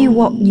not giving you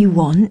what you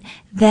want,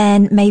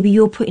 then maybe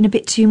you're putting a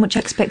bit too much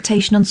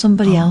expectation on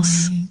somebody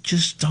else. I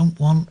just don't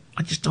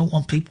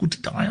want people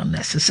to die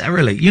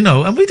unnecessarily, you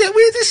know. And we're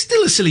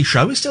still a silly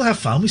show. We still have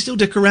fun. We still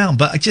dick around.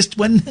 But I just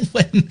when I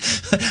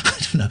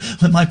don't know,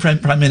 when my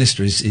prime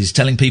minister is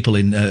telling people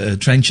in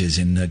trenches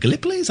in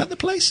Gallipoli, is that the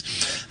place?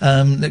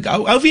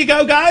 Go, over you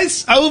go,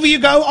 guys. Over you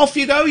go. Off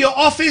you go. Your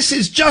office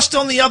is just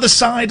on the other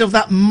side of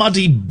that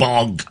muddy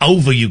bog.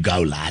 Over you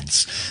go,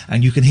 lads.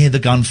 And you can hear the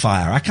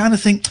gunfire. I kind of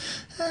think,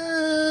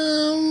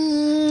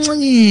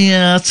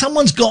 yeah,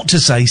 someone's got to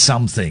say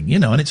something, you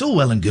know, and it's all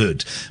well and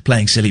good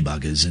playing silly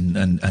buggers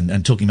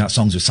and talking about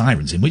songs with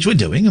sirens in, which we're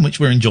doing and which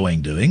we're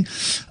enjoying doing.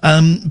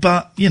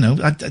 But, you know,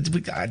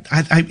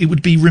 it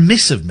would be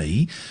remiss of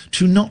me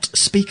to not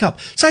speak up.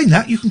 Saying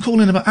that, you can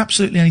call in about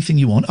absolutely anything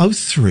you want.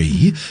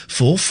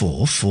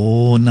 0344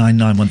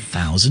 499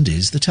 1000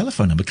 is the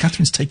telephone number.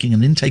 Catherine's taking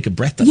an intake of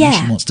breath. That means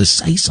she wants to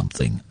say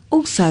something.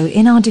 Also,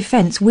 in our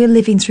defence, we're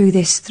living through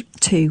this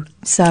too,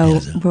 so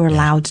we're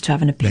allowed to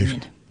have an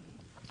opinion.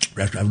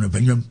 Let's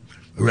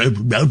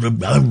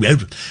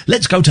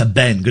go to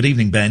Ben. Good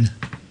evening, Ben.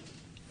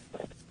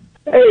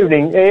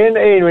 Evening, Ian.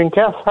 Evening,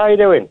 Kath. How you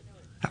doing?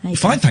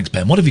 Fine, thanks,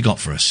 Ben. What have you got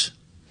for us?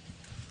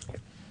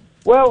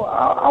 Well,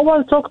 I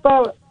want to talk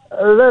about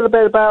a little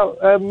bit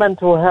about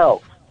mental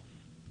health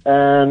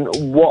and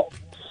what's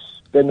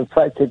been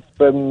affected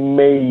for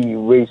me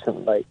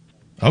recently.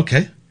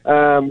 Okay.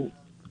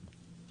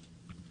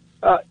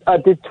 I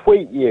did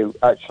tweet you,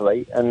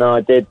 actually, and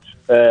I did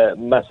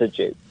message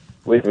you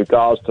with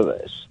regards to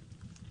this.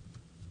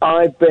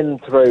 I've been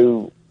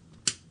through,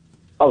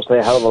 obviously,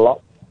 a hell of a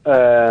lot.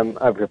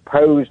 I've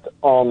proposed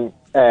on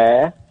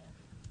air,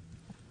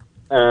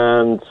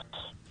 and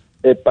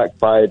it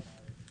backfired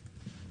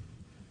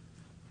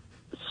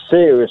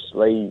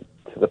seriously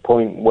to the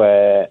point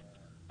where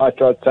I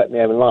tried to take my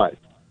own life.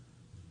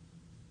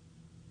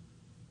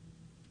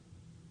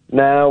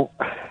 Now,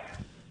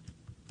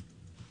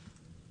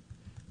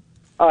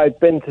 I've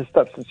been to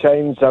Steps to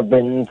Change. I've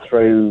been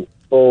through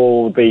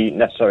all the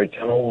necessary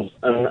channels,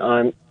 and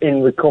I'm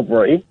in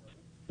recovery,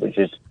 which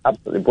is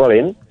absolutely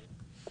brilliant.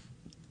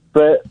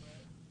 But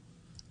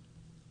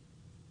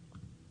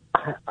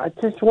I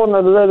just want a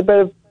little bit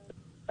of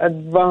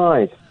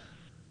advice,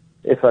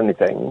 if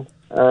anything.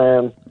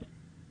 I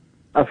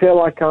feel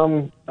like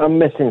I'm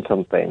missing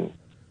something.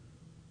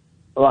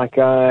 Like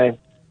I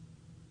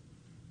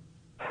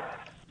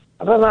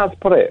don't know how to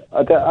put it.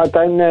 I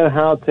don't know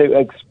how to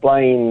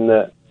explain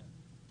that.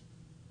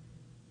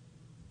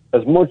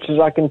 As much as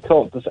I can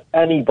talk to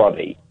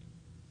anybody,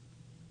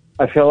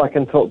 I feel I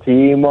can talk to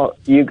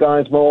you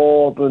guys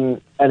more than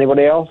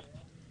anybody else.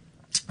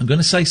 I'm going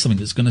to say something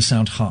that's going to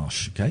sound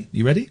harsh, okay?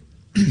 You ready?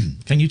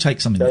 Can you take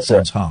something that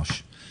sounds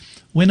harsh?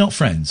 We're not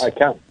friends. I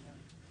can.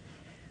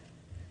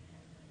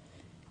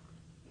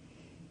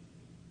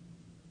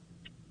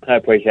 I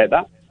appreciate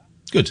that.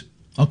 Good.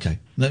 Okay.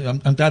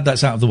 I'm glad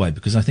that's out of the way,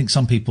 because I think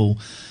some people,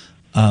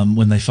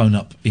 when they phone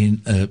up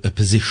in a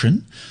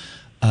position,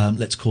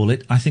 let's call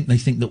it, I think they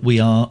think that we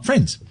are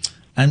friends.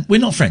 And we're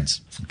not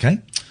friends,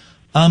 okay?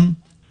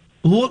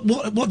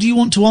 What do you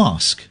want to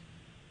ask?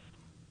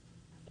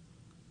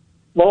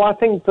 Well, I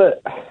think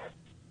that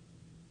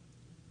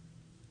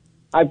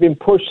I've been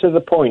pushed to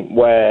the point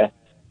where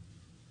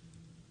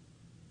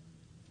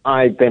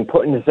I've been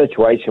put in a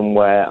situation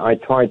where I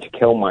tried to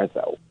kill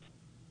myself.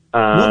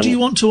 What do you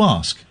want to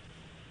ask?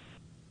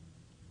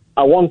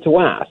 I want to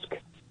ask,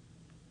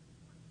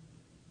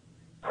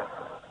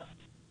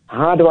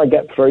 how do I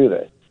get through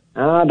this?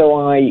 How do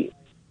I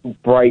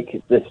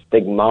break the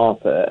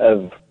stigmata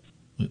of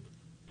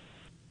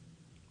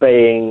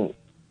being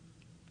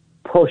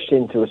pushed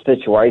into a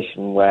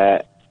situation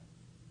where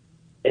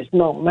it's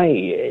not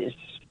me,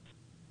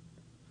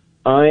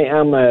 I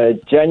am a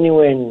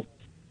genuine,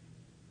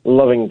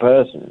 loving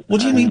person.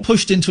 What do you mean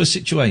pushed into a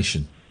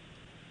situation?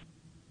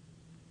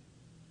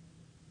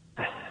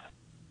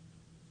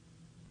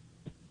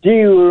 Do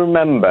you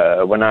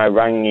remember when I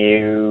rang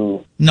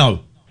you? No.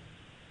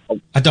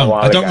 I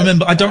don't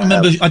remember. I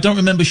don't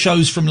remember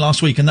shows from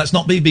last week, and that's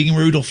not me being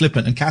rude or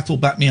flippant. And Kath will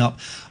back me up.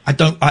 I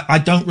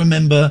don't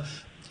remember.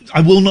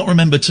 I will not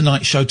remember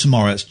tonight's show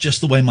tomorrow. It's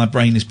just the way my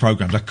brain is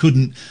programmed. I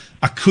couldn't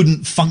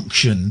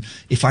function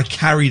if I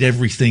carried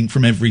everything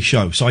from every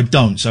show. So I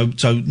don't. So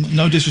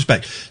no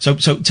disrespect. So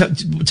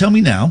tell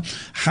me now.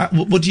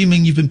 What do you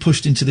mean you've been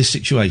pushed into this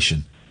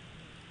situation?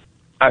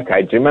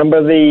 Okay. Do you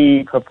remember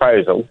the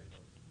proposal?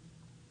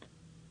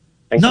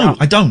 No,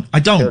 I don't.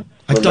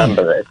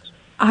 Remember this.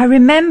 I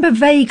remember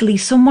vaguely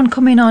someone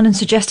coming on and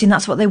suggesting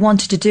that's what they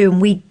wanted to do,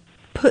 and we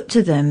put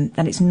to them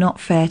that it's not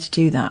fair to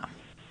do that.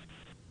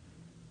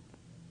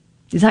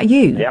 Is that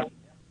you? Yeah.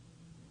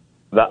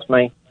 That's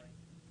me.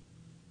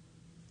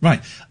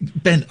 Right.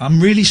 Ben,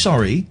 I'm really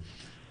sorry.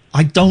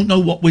 I don't know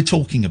what we're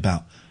talking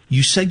about.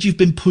 You said you've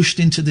been pushed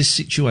into this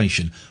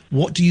situation.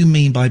 What do you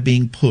mean by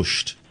being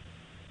pushed?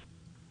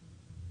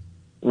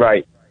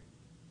 Right.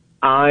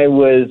 I'm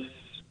going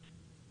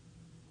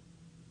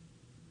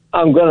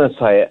to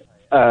say it,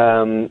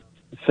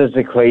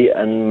 physically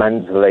and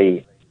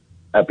mentally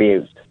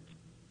abused.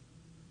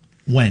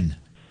 When?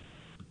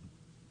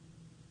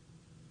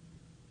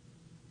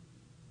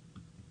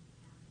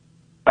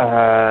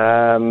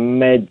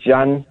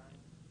 Mid-Jan.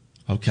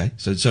 Okay,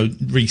 so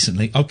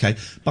recently. Okay,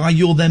 by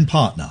your then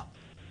partner?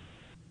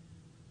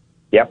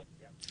 Yep.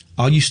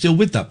 Are you still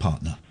with that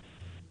partner?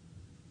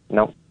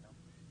 No.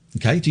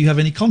 Okay, do you have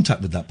any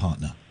contact with that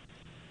partner?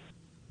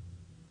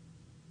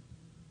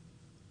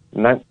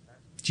 No.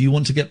 Do you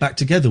want to get back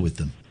together with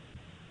them?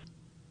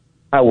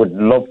 I would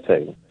love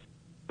to,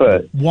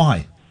 but...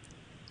 Why?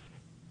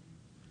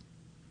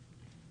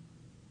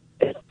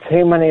 It's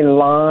too many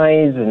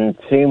lies and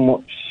too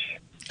much...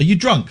 Are you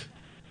drunk?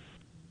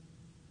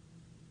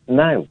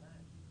 No.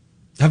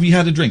 Have you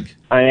had a drink?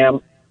 I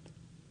am.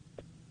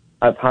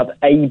 I've had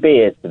a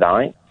beer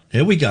tonight.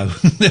 Here we go.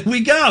 There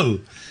we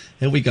go.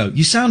 Here we go.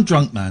 You sound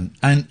drunk, man.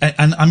 And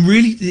I'm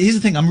really... Here's the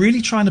thing. I'm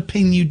really trying to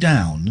pin you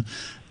down,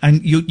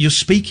 and you're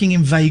speaking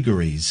in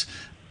vagaries.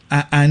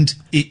 And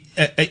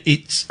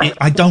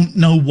I don't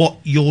know what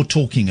you're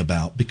talking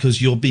about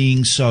because you're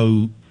being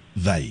so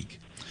vague.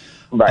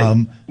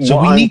 Right. So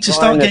What we I'm need to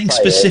start trying to getting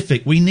say is-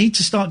 specific. We need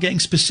to start getting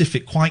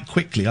specific quite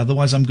quickly.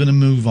 Otherwise, I'm going to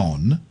move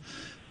on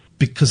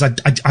because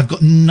I've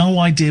got no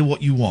idea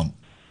what you want.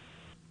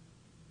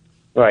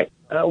 Right.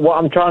 What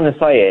I'm trying to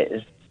say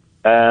is,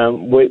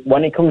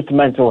 when it comes to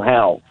mental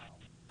health,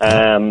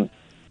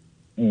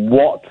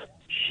 what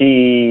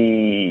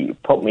she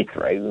put me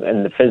through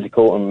and the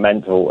physical and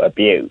mental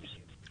abuse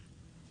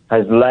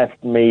has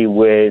left me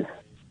with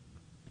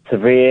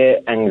severe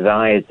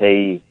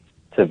anxiety,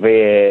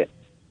 severe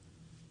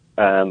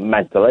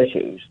mental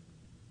issues.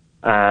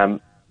 I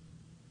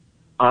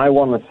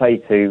want to say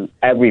to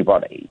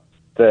everybody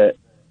that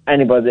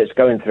anybody that's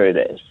going through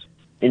this,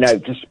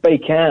 to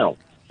speak out,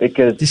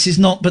 because this is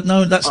not. But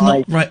no, that's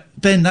not right,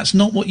 Ben. That's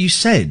not what you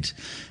said.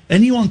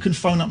 Anyone can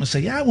phone up and say,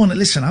 "Yeah, I want to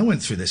listen. I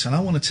went through this, and I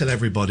want to tell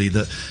everybody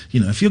that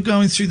if you're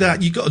going through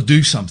that, you've got to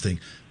do something."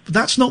 But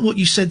that's not what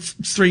you said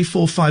 3,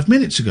 4, 5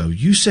 minutes ago.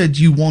 You said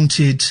you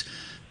wanted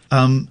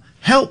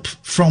help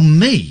from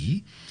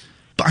me,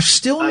 but I've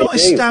still not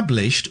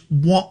established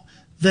what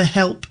the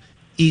help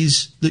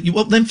is that you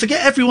want. Then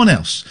forget everyone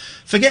else.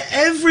 Forget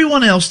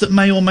everyone else that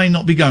may or may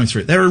not be going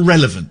through it. They're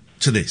irrelevant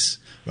to this,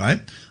 right?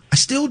 I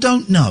still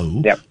don't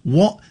know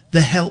what the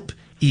help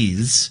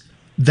is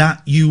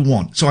that you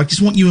want. So I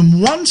just want you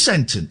in one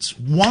sentence,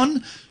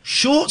 one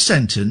short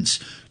sentence,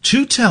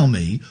 to tell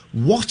me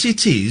what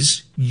it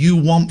is you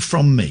want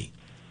from me.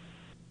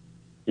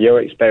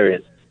 Your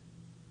experience.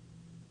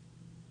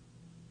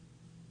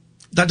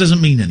 That doesn't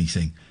mean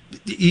anything.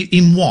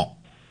 In what?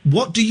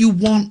 What do you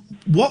want?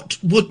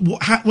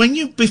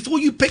 Before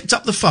you picked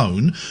up the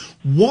phone,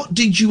 what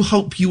did you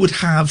hope you would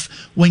have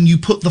when you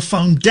put the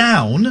phone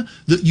down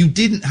that you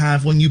didn't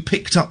have when you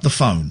picked up the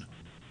phone?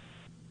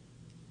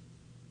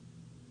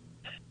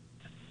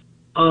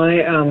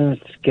 I am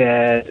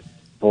scared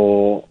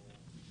for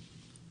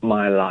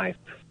my life.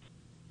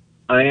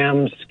 I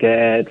am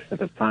scared for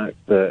the fact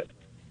that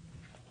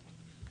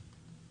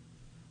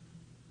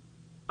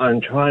I'm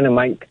trying to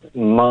make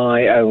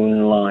my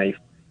own life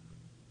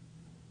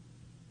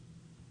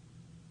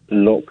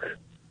look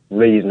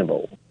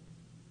reasonable,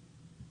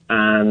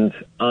 and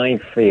I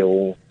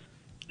feel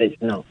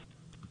it's not.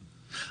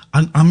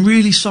 I'm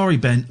really sorry,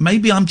 Ben.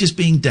 Maybe I'm just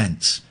being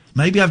dense.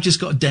 Maybe I've just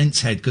got a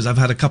dense head because I've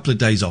had a couple of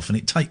days off, and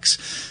it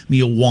takes me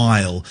a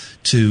while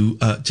to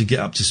get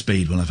up to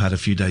speed when I've had a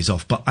few days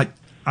off. But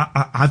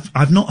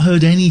I've not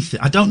heard anything.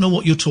 I don't know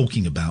what you're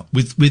talking about.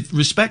 With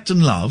respect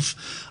and love,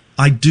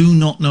 I do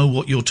not know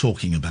what you're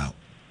talking about.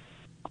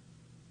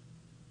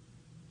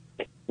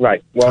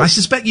 Right. Well, I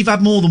suspect you've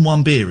had more than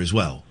one beer as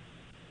well.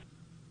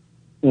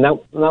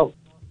 No.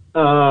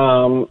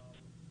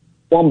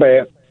 One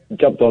beer,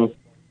 job done.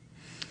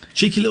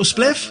 Cheeky little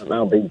spliff?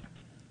 That'll be.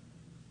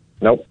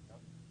 Nope.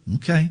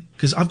 Okay,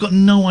 because I've got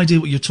no idea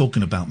what you're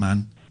talking about,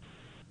 man.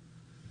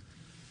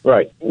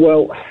 Right.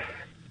 Well,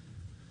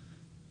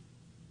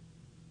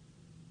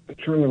 I'm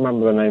trying to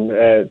remember the name.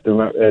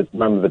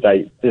 Remember the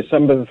date.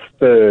 December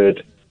the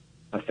 3rd,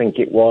 I think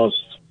it was.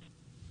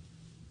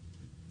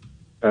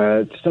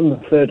 December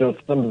the 3rd or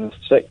December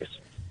the 6th.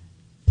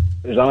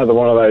 It was either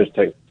one of those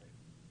two.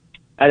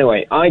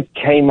 Anyway, I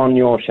came on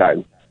your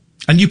show.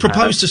 And you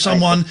proposed to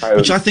someone,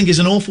 which I think is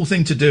an awful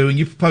thing to do, and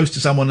you proposed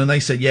to someone and they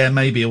said, yeah,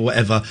 maybe, or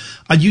whatever.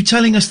 Are you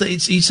telling us that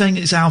are you saying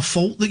it's our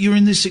fault that you're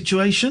in this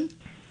situation?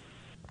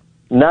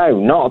 No,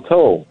 not at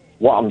all.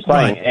 What I'm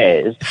saying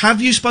is...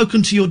 Have you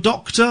spoken to your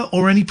doctor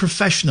or any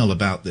professional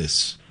about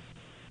this?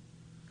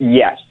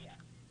 Yes.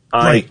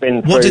 Great. I've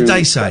been What did through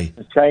they say?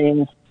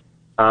 Change.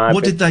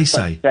 What did they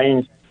say?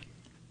 Change.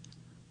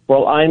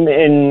 Well, I'm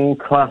in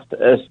class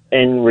as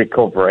in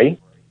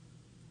recovery.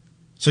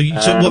 So,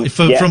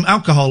 from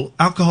alcohol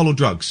or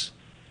drugs?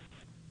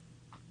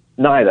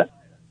 Neither.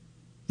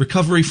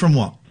 Recovery from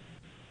what?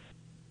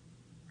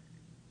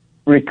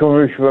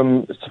 Recovery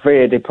from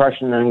severe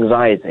depression and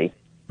anxiety.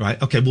 Right,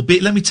 okay. Well,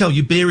 let me tell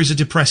you, beer is a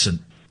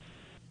depressant.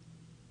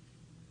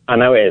 I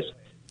know it is.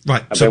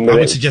 Right, so I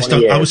would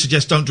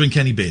suggest don't drink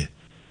any beer.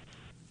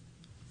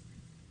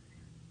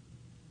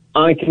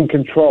 I can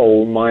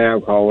control my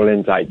alcohol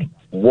intake.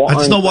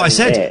 That's not what I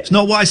said. It's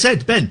not what I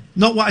said, Ben.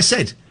 Not what I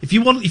said. If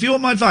you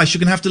want my advice, you're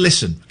going to have to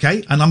listen,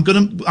 okay? And I'm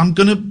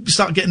gonna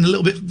start getting a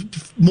little bit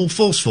more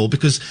forceful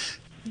because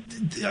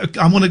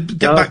I want to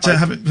get back to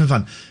having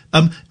fun.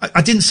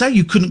 I didn't say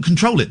you couldn't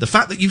control it. The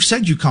fact that you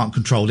said you can't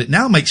control it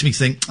now makes me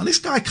think, this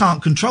guy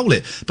can't control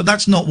it. But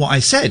that's not what I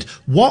said.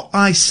 What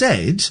I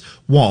said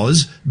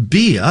was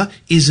beer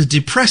is a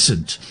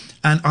depressant.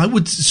 And I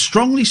would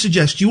strongly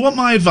suggest, you want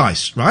my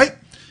advice, right?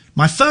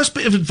 My first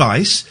bit of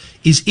advice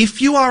is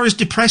if you are as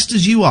depressed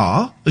as you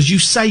are, as you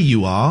say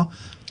you are,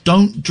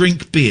 don't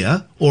drink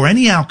beer or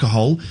any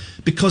alcohol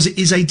because it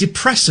is a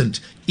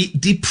depressant.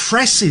 It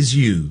depresses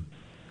you.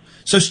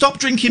 So stop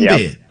drinking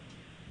beer.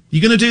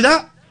 You going to do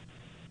that?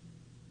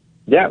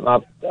 Yeah,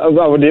 I've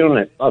already done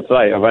it. I'd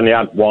say I've only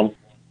had one.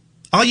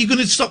 Are you going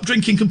to stop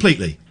drinking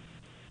completely?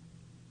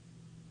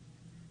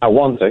 I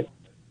want to.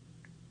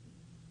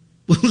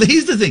 Well,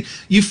 here's the thing.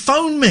 You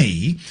phone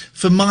me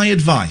for my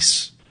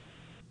advice.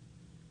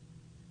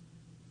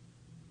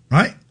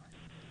 Right?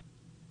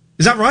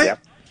 Is that right?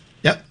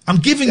 Yep. I'm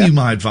giving you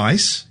my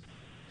advice.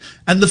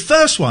 And the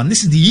first one,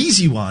 this is the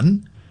easy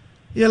one,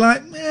 you're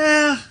like,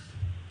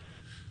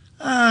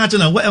 I don't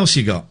know, what else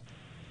you got?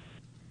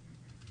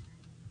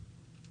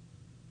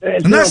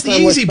 And that's the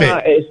easy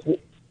bit.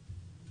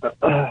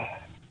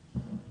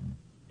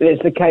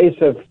 It's a case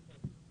of...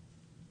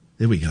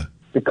 There we go.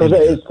 Because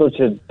it is such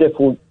a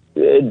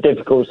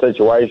difficult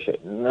situation.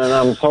 And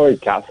I'm sorry,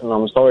 Kath, and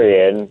I'm sorry,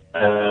 Ian.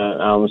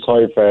 I'm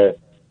sorry for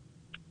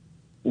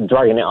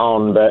dragging it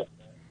on, but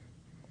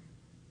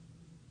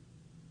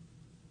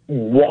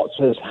what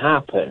has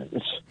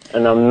happened,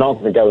 and I'm not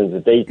going to go into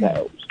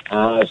details,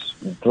 has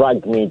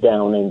dragged me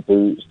down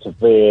into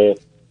severe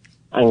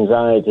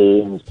anxiety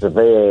and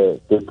severe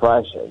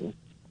depression.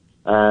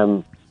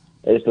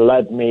 It's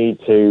led me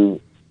to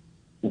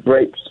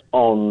groups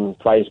on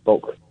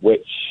Facebook,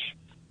 which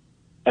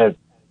have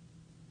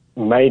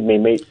made me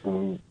meet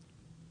some...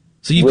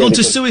 So you've gone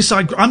to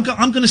suicide... I'm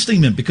going to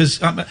steam in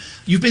because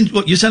you've been...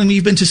 What, you're telling me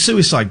you've been to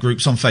suicide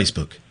groups on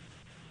Facebook?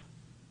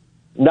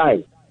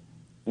 No.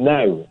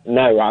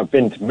 I've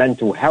been to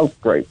mental health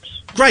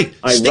groups. Great.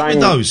 Stick with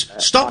those.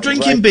 Stop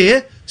drinking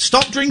beer.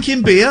 Stop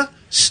drinking beer.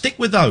 Stick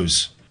with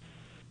those.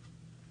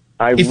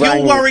 If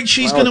you're worried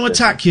she's going to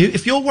attack you,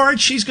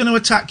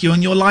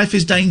 and your life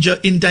is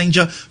in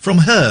danger from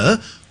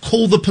her,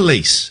 call the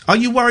police. Are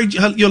you worried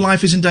your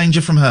life is in danger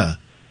from her?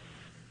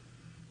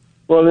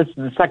 Well, this is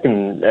the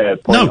second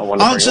point I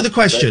want to answer the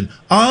question.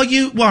 Are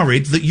you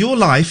worried that your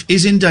life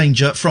is in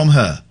danger from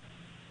her?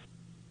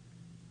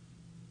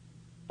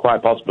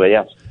 Quite possibly,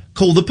 yes.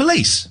 Call the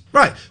police.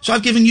 Right. So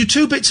I've given you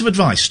two bits of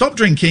advice. Stop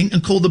drinking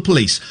and call the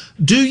police.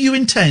 Do you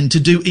intend to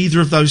do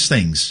either of those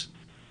things?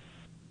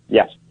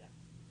 Yes.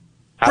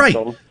 Great.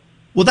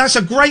 Well, that's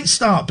a great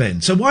start,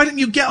 Ben. So why don't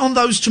you get on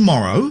those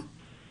tomorrow?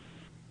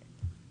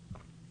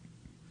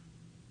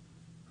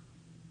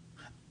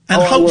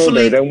 And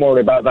hopefully... Don't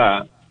worry about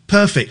that.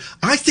 Perfect.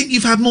 I think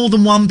you've had more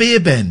than one beer,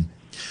 Ben.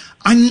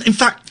 In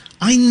fact,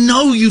 I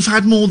know you've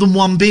had more than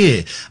one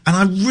beer. And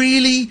I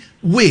really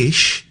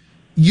wish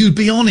you'd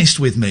be honest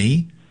with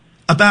me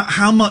about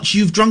how much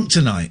you've drunk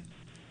tonight.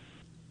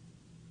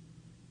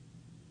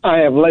 I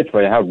have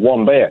literally had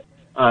one beer.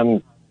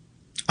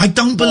 I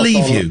don't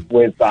believe you.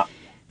 With that.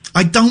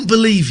 I don't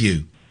believe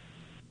you.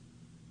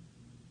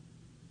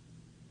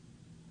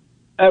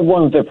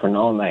 Everyone's different,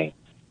 aren't they?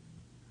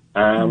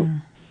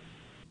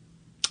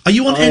 Are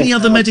you on any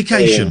other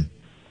medication?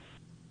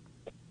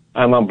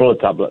 I'm on blood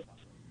tablet.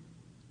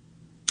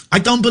 I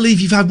don't believe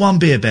you've had one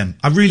beer, Ben.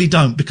 I really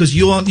don't, because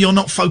you're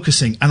not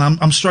focusing, and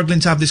I'm struggling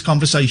to have this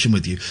conversation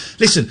with you.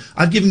 Listen,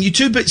 I've given you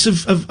two bits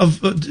of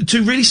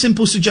two really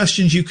simple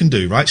suggestions you can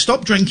do, right?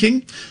 Stop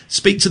drinking,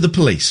 speak to the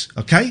police,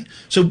 okay?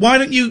 So why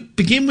don't you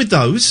begin with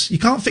those? You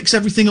can't fix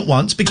everything at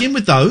once. Begin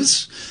with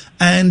those,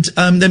 and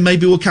then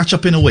maybe we'll catch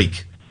up in a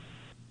week.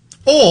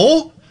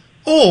 Or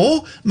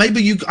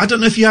maybe I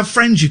don't know if you have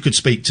friends you could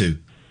speak to.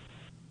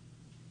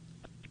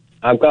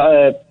 I've got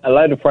a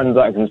load of friends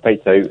that I can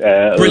speak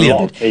to.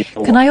 Brilliant.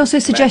 Can I also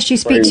suggest you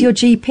speak to your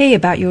GP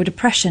about your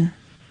depression,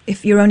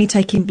 if you're only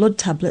taking blood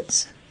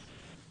tablets?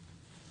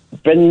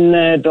 Been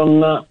there,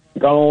 done that,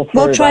 gone all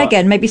through Well, try that.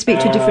 again. Maybe speak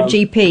to a different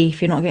GP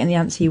if you're not getting the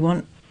answer you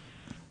want.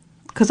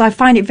 Because I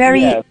find it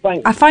very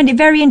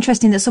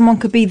interesting that someone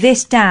could be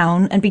this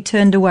down and be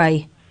turned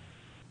away.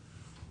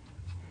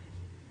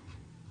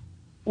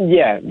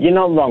 Yeah, you're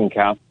not wrong,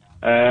 Kath.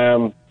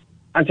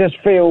 I just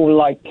feel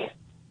like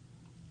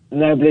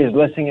nobody's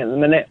listening at the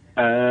minute.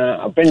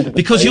 I've been to the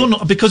Because police. you're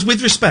not. Because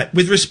with respect,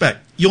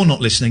 you're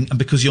not listening, and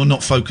because you're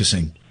not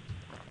focusing.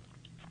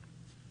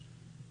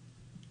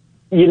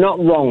 You're not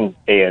wrong,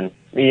 Ian.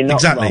 You're not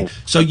Exactly. wrong.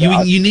 So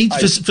you need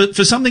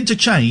for something to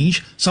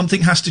change,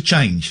 something has to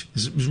change.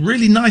 It's a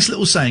really nice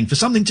little saying. For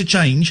something to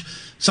change,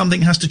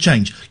 something has to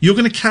change. You're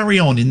going to carry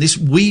on in this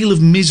wheel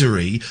of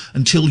misery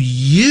until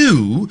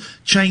you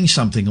change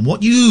something. And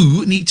what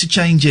you need to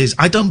change is,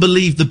 I don't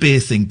believe the beer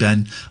thing,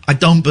 Ben. I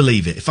don't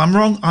believe it. If I'm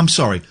wrong, I'm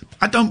sorry.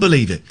 I don't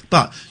believe it.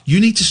 But you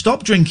need to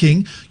stop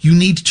drinking. You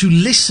need to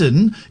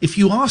listen. If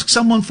you ask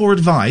someone for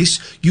advice,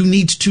 you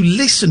need to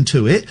listen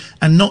to it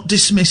and not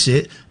dismiss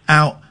it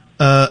out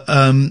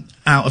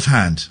of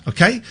hand.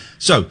 Okay?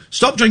 So,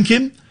 stop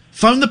drinking,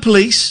 phone the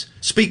police,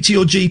 speak to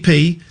your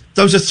GP.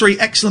 Those are 3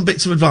 excellent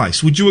bits of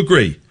advice. Would you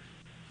agree?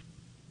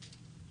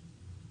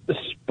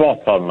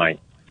 Spot on, mate.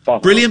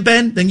 Spot Brilliant,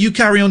 Ben. Then you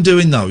carry on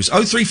doing those.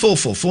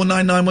 0344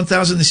 499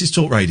 1000. This is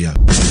Talk Radio.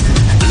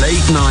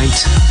 Late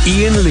night,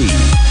 Iain Lee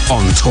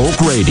on Talk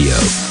Radio.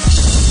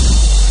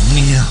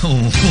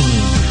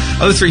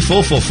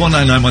 0344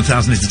 499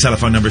 1000 is the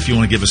telephone number if you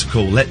want to give us a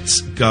call.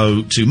 Let's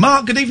go to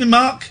Mark. Good evening,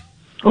 Mark.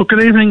 Oh,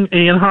 good evening,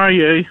 Ian. How are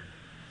you?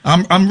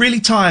 I'm really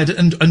tired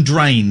and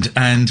drained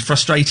and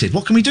frustrated.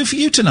 What can we do for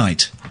you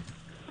tonight?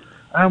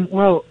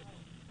 Well,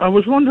 I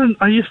was wondering,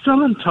 are you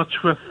still in touch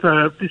with,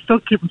 do you still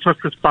keep in touch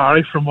with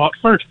Barry from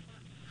Watford?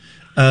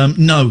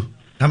 No.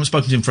 I haven't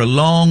spoken to him for a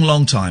long,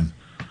 long time.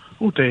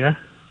 Oh, dear.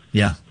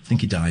 Yeah, I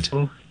think he died.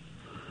 Oh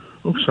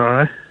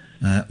sorry.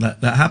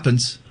 That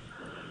happens.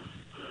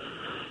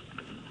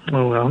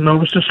 Oh, well, no, I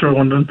was just sort of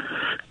wondering,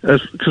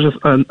 because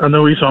I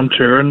know he's on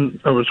tour, and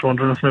I was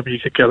wondering if maybe you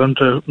could get him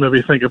to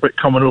maybe think about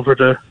coming over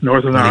to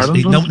Northern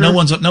Ireland.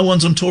 No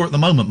one's on tour at the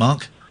moment,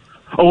 Mark.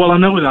 Oh, well, I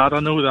know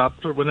that,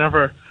 but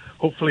whenever,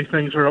 hopefully,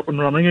 things are up and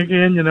running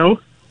again, you know?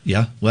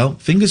 Yeah, well,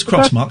 fingers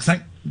crossed, Mark.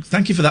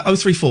 Thank you for that.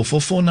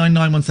 0344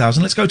 499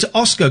 1000. Let's go to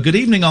Oscar. Good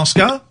evening,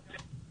 Oscar.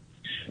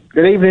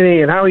 Good evening,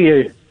 Ian. How are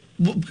you?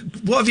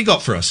 What have you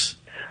got for us?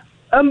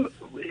 It's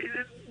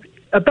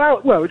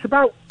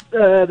about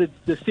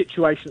the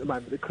situation at the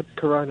moment, the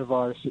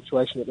coronavirus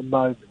situation at the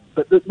moment.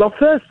 But my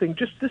first thing,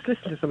 just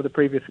listen to some of the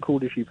previous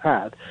callers you've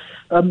had.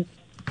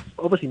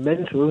 Obviously,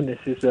 mental illness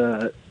is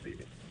a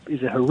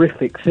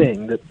horrific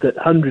thing that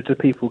hundreds of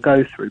people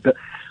go through. But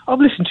I've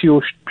listened to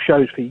your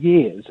shows for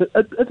years.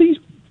 Are these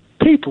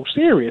people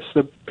serious,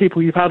 the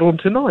people you've had on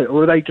tonight,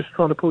 or are they just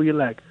trying to pull your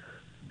leg?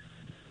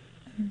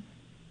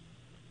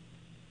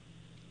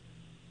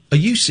 Are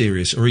you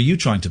serious, or are you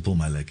trying to pull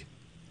my leg?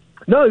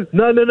 No.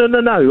 I'm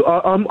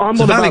it's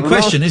a valid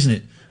question, isn't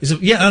it?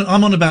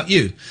 I'm on about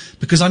you,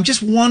 because I'm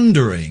just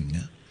wondering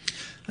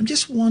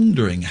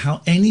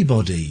how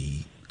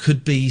anybody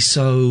could be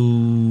so,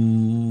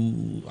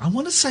 I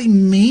want to say,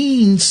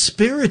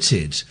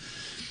 mean-spirited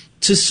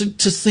to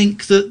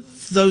think that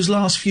those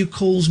last few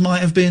calls might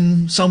have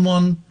been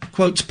someone,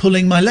 quote,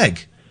 pulling my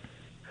leg.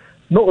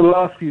 Not the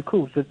last few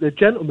calls. The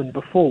gentleman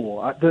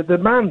before, the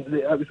man,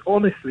 it was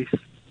honestly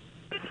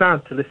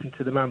sad to listen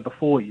to the man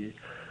before you.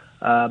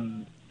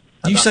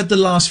 You said the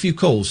last few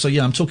calls, so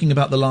yeah, I'm talking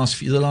about the last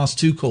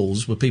 2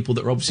 calls were people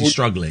that are obviously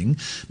struggling,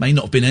 may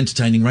not have been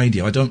entertaining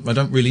radio. I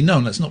don't really know,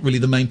 and that's not really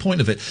the main point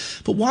of it.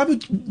 But why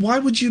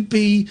would you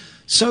be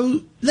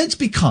so? Let's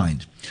be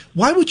kind.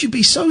 Why would you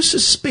be so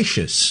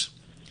suspicious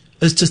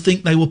as to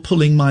think they were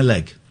pulling my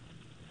leg?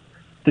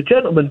 The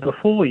gentleman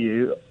before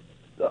you,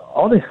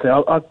 honestly,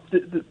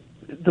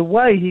 the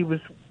way he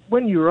was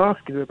when you were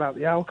asking him about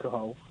the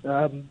alcohol.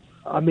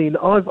 I mean,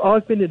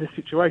 I've been in a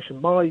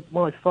situation. My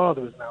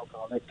father was an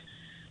alcoholic.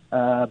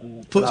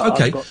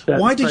 Okay,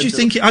 why did you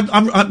think?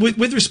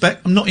 With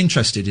respect, I'm not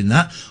interested in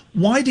that.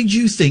 Why did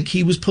you think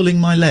he was pulling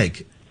my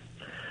leg?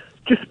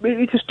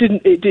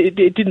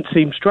 It didn't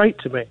seem straight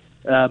to me.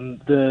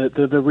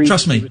 The reason.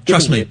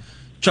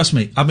 Trust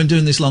me. I've been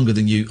doing this longer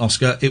than you,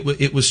 Oscar.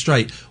 It was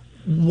straight.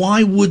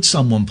 Why would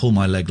someone pull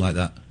my leg like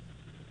that?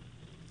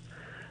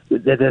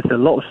 There's a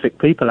lot of sick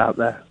people out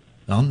there,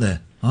 aren't there?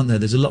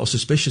 There's a lot of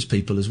suspicious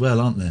people as well,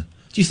 aren't there?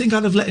 Do you think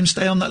I'd have let him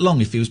stay on that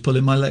long if he was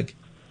pulling my leg?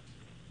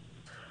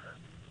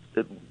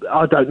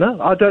 I don't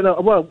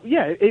know. Well,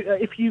 yeah.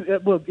 If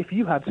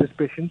you had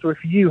suspicions, or if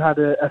you had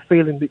a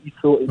feeling that you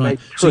thought it made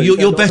true. So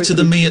you're better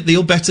than me.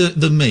 You're better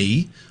than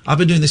me. I've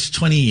been doing this for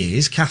 20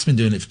 years. Kath's been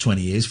doing it for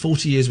 20 years.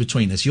 40 years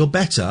between us. You're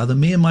better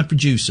than me and my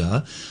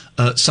producer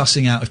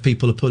sussing out if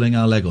people are pulling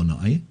our leg or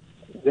not. Are you?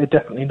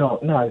 Definitely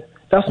not. No,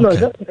 that's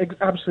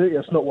absolutely.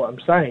 That's not what I'm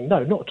saying.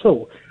 No, not at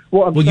all.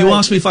 You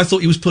asked me if I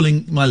thought he was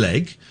pulling my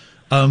leg,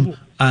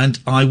 and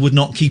I would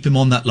not keep him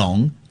on that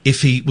long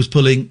if he was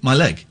pulling my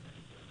leg.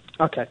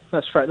 Okay,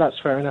 that's fair. That's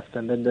fair enough.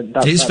 Then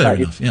it is fair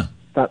enough. Yeah.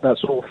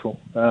 That's awful.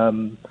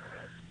 And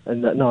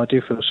no, I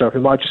do feel sorry for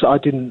him. I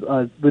didn't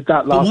with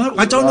that last.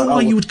 I don't know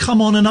why you would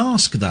come on and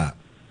ask that.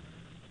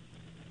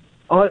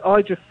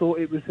 I just thought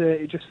it was.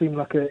 It just seemed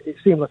like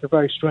a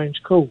very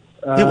strange call.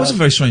 It was a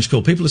very strange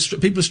call. People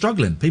are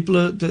struggling. People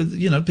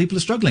are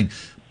struggling.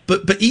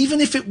 But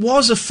even if it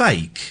was a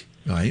fake,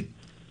 right?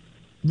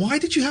 Why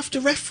did you have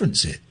to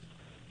reference it?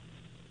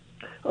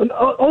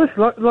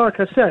 Honestly, like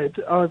I said,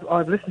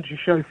 I've listened to your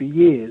show for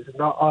years,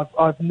 and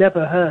I've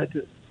never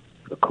heard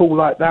a call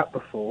like that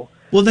before.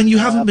 Well, then you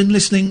haven't been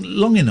listening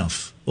long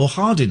enough or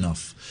hard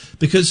enough,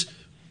 because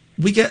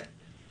we get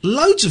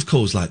loads of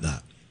calls like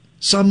that.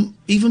 Some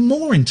even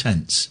more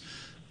intense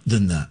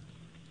than that.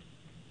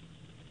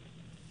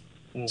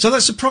 So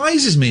that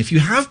surprises me, if you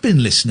have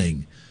been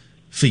listening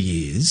for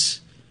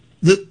years,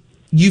 that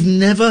you've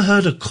never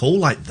heard a call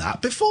like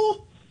that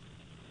before.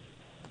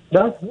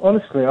 No,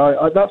 honestly,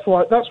 that's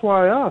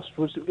why I asked.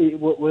 But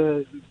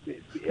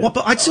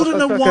I still don't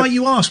know why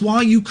you asked.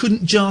 Why you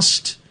couldn't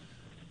just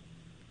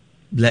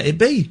let it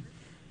be?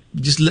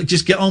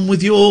 Just get on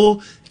with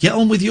your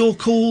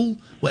call,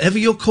 whatever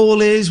your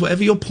call is,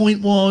 whatever your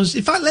point was.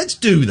 In fact, let's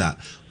do that.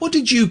 What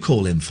did you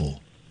call in for?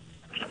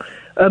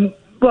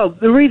 Well,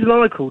 the reason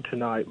I called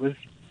tonight was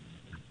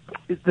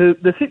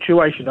the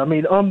situation. I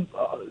mean,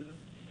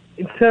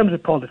 in terms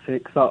of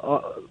politics,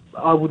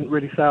 I wouldn't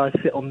really say I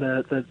sit on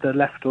the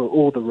left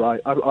or the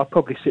right. I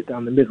probably sit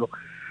down the middle.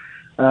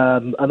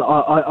 And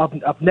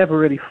I've never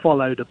really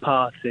followed a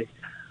party.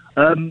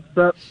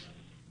 But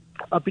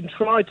I've been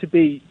trying to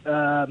be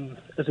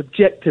as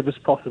objective as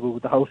possible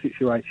with the whole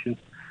situation.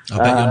 I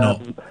bet you're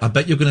not. I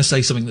bet you're going to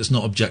say something that's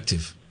not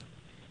objective.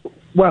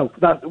 Well,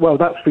 that's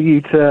for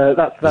you to.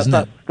 That's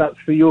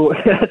for your.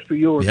 That's for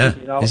your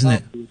opinion. Isn't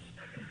it?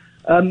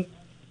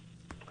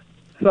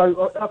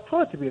 So I've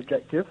tried to be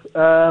objective,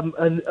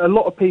 and a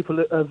lot of people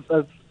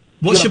have.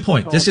 What's your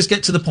point? Let's just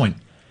get to the point.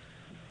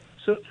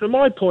 So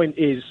my point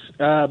is,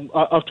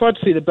 I've tried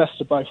to see the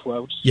best of both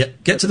worlds. Yeah,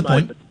 get to the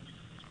point.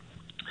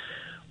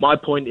 My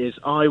point is,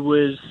 I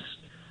thought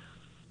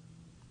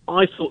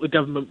the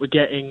government were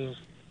getting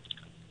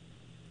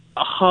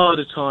a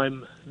harder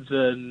time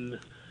than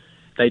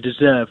they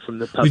deserve from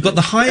the public. We've got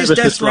the highest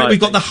death rate.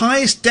 We've got the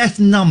highest death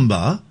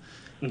number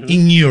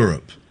in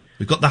Europe.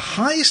 We've got the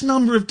highest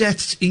number of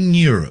deaths in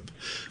Europe.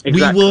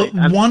 Exactly. We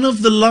were one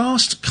of the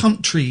last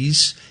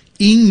countries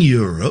in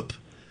Europe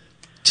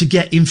to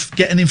get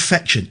an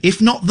infection, if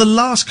not the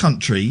last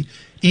country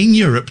in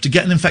Europe to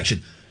get an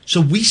infection. So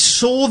we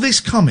saw this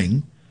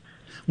coming.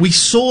 We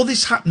saw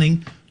this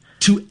happening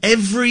to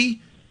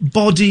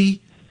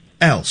everybody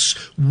else.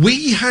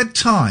 We had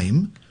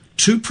time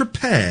to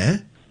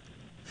prepare,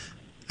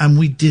 and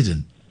we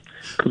didn't.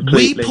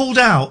 Completely. We pulled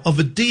out of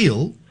a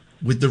deal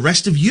with the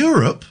rest of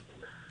Europe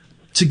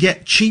to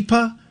get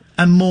cheaper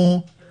and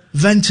more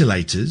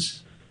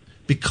ventilators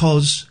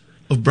because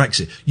of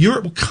Brexit.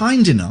 Europe were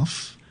kind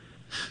enough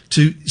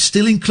to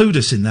still include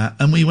us in that,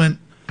 and we went,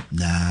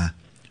 nah,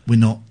 we're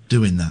not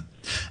doing that.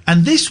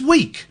 And this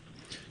week,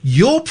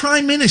 your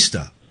Prime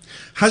Minister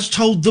has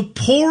told the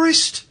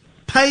poorest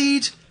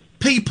paid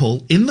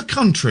people in the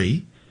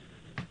country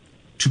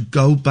to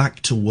go back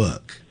to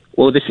work.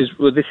 Well, this is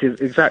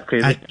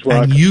exactly.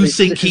 And you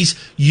think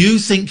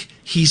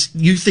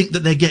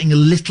that they're getting a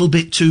little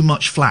bit too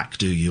much flack,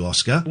 do you,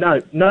 Oscar? No. I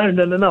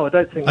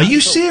don't think. Are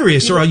you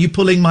serious, or are you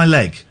pulling my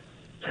leg?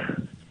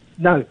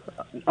 No,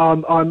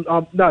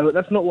 no,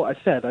 that's not what I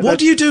said. What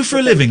do you do for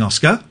a living,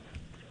 Oscar?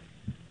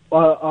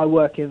 I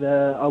work in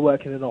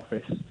an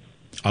office.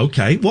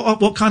 Okay,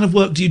 what kind of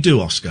work do you do,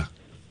 Oscar?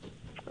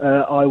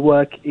 I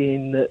work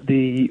in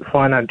the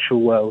financial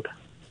world.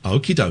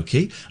 Okie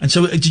dokie. And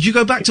so, did you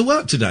go back to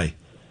work today?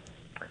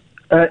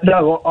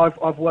 No,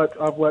 I've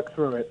worked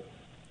through it.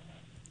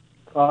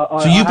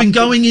 So you've been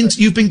going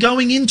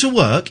into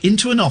work,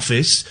 into an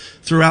office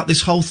throughout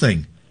this whole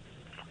thing.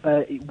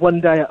 One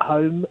day at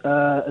home,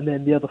 and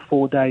then the other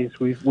 4 days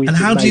we've. And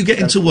how do you get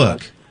into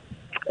work?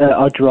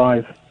 I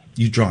drive.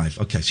 You drive.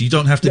 Okay, so you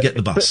don't have to get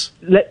the bus.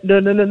 No.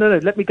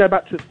 Let me go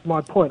back to my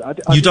point.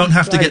 You don't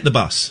have to get the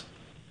bus.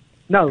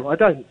 No, I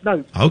don't.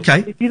 No.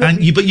 Okay,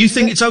 but you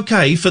think it's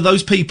okay for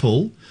those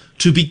people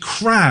to be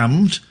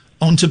crammed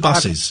onto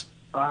buses?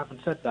 I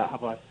haven't said that,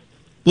 have I?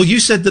 Well, you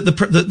said that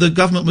the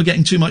government were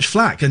getting too much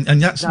flack, and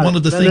that's one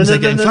of the things they're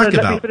getting flack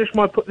about. Let me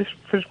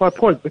finish my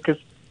point, because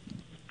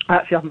I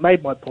actually haven't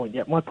made my point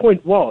yet. My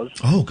point was...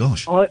 Oh,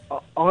 gosh.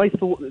 I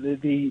thought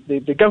that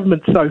the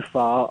government so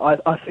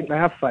far, I think they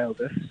have failed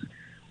us.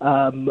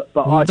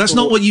 But that's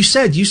not what you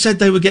said. You said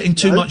they were getting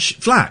too much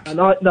flack. And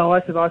I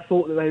said I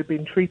thought that they had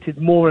been treated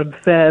more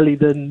unfairly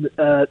than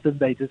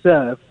they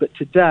deserve. But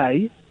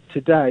today,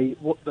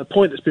 what the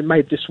point that's been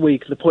made this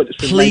week, the point that's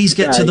been Please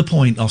made get to the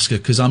point, Oscar,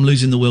 because I'm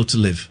losing the will to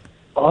live.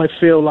 I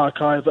feel like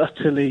I've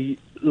utterly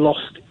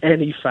lost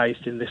any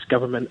faith in this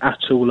government at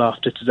all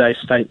after today's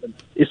statement.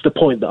 It's the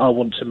point that I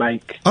want to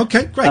make.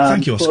 Okay, great.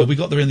 Thank you, Oscar. We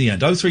got there in the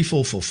end.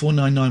 0344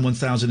 499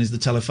 1000 is the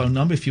telephone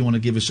number if you want to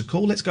give us a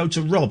call. Let's go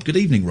to Rob. Good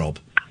evening, Rob.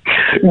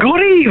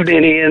 Good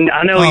evening, Ian.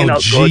 I know you're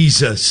not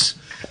Jesus.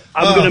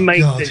 I'm going to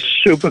make this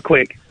super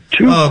quick.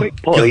 Two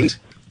quick points.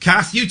 God.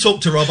 Kath, you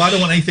talk to Rob. I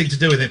don't want anything to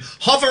do with him.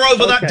 Hover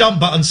over that dump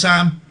button,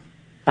 Sam.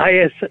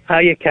 Hiya,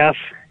 Kath.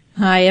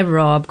 Hiya,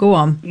 Rob. Go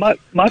on.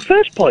 My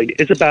first point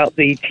is about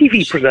the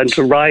TV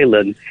presenter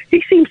Rylan.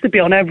 He seems to be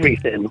on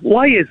everything.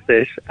 Why is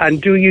this?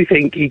 And do you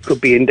think he could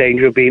be in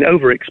danger of being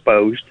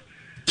overexposed?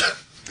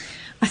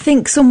 I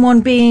think someone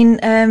being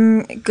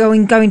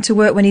going to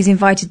work when he's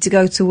invited to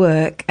go to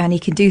work, and he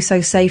can do so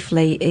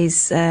safely,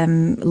 is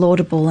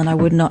laudable, and I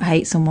would not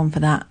hate someone for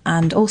that.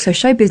 And also,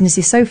 show business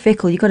is so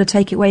fickle; you've got to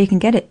take it where you can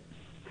get it.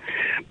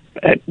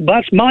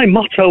 That's my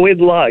motto in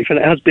life, and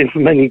it has been for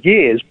many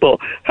years. But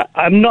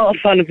I'm not a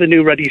fan of the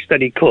new Ready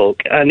Steady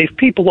Cook. And if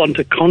people want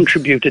to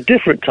contribute a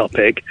different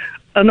topic,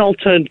 an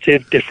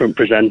alternative, different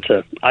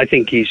presenter, I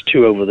think he's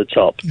too over the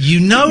top.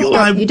 You don't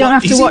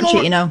have to watch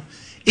it. You know.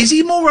 Is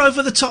he more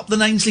over the top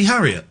than Ainsley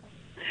Harriott?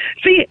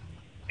 See,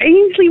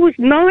 Ainsley was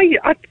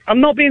nice. I'm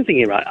not being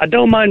thingy, right? I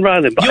don't mind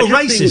Rylan, but you're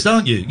racist,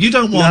 aren't you? You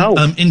don't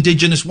want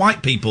indigenous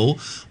white people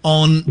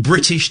on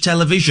British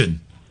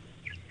television.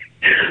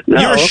 No.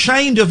 You're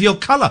ashamed of your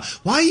colour.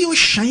 Why are you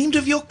ashamed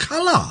of your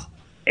colour?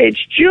 It's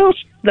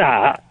just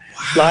that,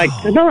 like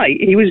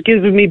tonight, he was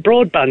giving me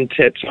broadband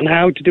tips on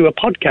how to do a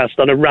podcast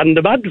on a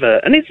random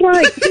advert, and it's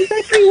like, he's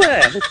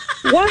everywhere.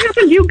 Why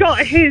haven't you got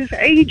his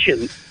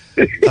agent?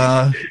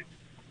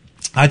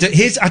 I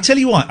tell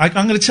you why.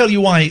 I'm going to tell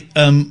you why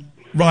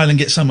Rylan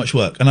gets so much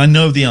work, and I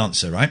know the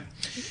answer, right?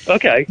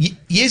 Okay.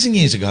 Years and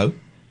years ago,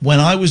 when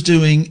I was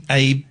doing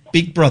a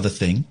Big Brother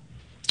thing...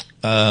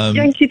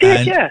 you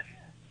did, yeah.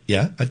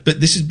 Yeah, but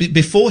this is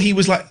before he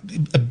was like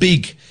a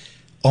big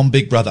on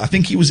Big Brother. I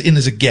think he was in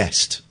as a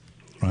guest,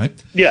 right?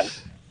 Yeah.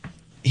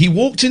 He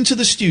walked into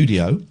the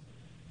studio,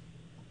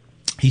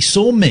 he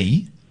saw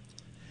me,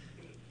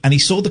 and he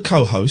saw the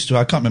co-host, who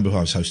I can't remember who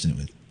I was hosting it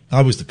with.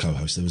 I was the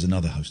co-host, there was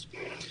another host.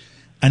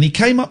 And he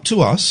came up to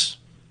us,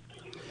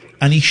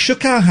 and he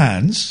shook our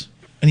hands,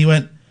 and he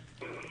went,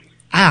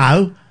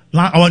 "Ow,"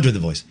 I won't do the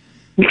voice.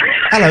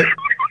 "Hello,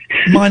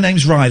 my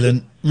name's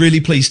Rylan,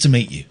 really pleased to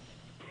meet you."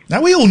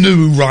 Now, we all knew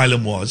who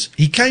Rylan was.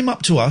 He came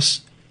up to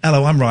us,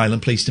 "Hello, I'm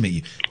Rylan, pleased to meet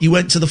you." He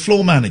went to the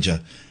floor manager,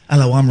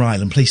 "Hello, I'm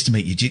Rylan, pleased to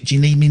meet you. Do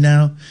you need me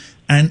now?"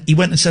 And he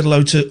went and said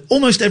hello to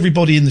almost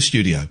everybody in the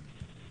studio.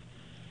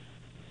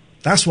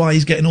 That's why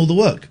he's getting all the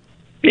work.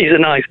 He's a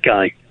nice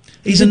guy.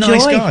 He's a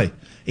nice guy.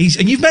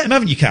 And you've met him,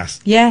 haven't you, Kath?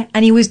 Yeah,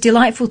 and he was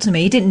delightful to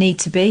me. He didn't need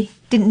to be.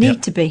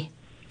 To be.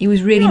 He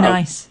was really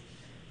nice.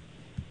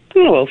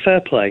 Oh, well,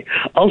 fair play.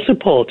 I'll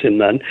support him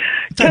then.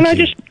 Can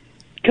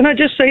I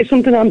just say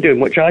something I'm doing,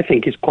 which I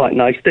think is quite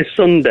nice this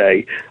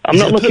Sunday? I'm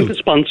not looking for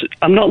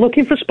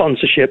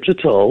sponsorships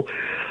at all.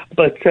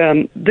 But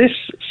this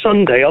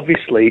Sunday,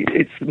 obviously,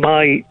 it's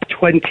my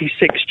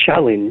 26th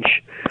challenge.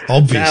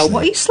 Obviously. Now,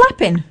 what are you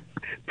slapping?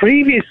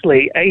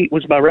 Previously, 8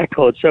 was my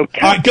record. So, all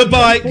right,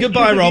 goodbye,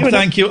 Rob.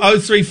 Thank you.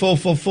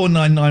 0344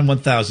 499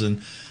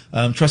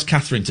 1000. Trust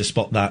Catherine to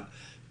spot that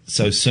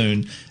so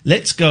soon.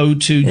 Let's go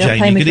to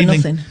Jamie. Good evening.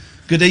 Nothing.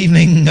 Good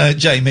evening,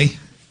 Jamie.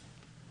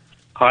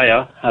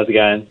 Hiya, how's it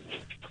going?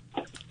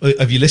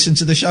 Have you listened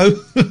to the show?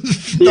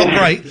 Not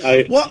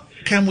great. What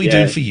can we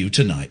do for you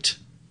tonight?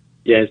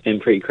 Yeah, it's been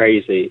pretty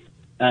crazy.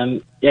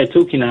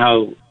 Talking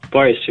how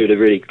Boris should have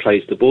really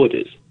closed the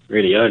borders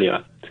really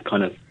earlier to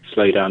kind of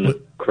slow down the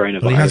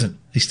coronavirus. Well, he hasn't.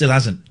 He still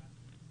hasn't.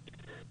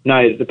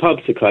 No, the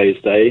pubs are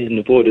closed though, and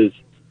the borders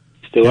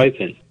still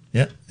open.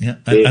 Yeah.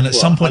 And at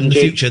some point in the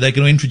future, they're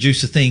going to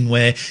introduce a thing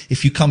where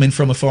if you come in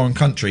from a foreign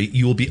country,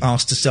 you will be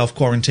asked to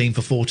self-quarantine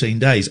for 14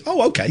 days.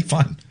 Oh, okay,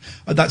 fine.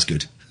 That's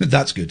good.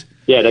 That's good.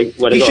 Yeah, they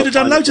should have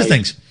done loads of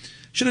things.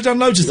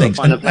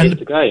 Find a place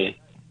to go.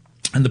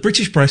 And the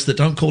British press that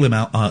don't call him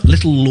out are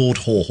little Lord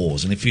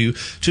Haw-Haws. And if you're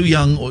too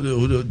young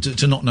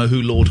to not know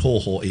who Lord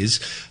Haw-Haw is,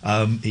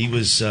 he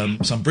was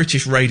some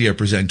British radio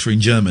presenter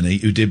in Germany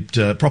who did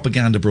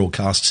propaganda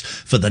broadcasts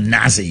for the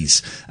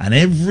Nazis. And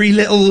every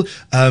little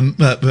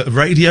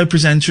radio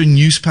presenter and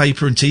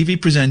newspaper and TV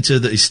presenter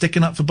that is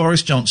sticking up for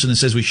Boris Johnson and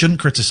says we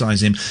shouldn't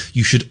criticise him,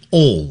 you should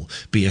all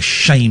be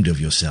ashamed of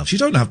yourselves. You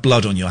don't have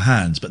blood on your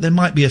hands, but there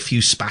might be a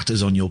few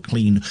spatters on your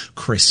clean,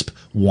 crisp,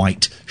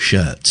 white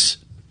shirts.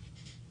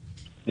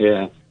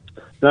 Yeah.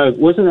 No,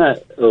 wasn't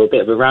that a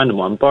bit of a random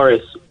one?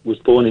 Boris was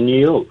born in New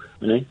York,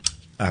 wasn't he?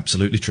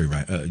 Absolutely true,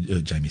 right,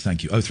 Jamie,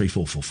 thank you.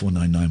 0344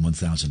 499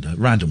 1000.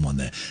 Random one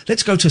there.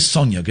 Let's go to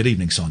Sonia. Good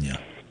evening, Sonia.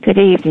 Good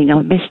evening.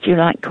 I missed you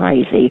like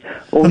crazy.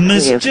 I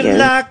missed you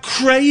like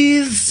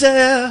crazy.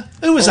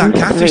 Who was that,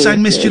 Kath, who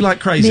sang Missed You Like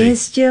Crazy?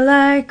 Missed you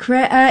like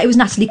crazy. It was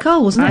Natalie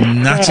Cole, wasn't it?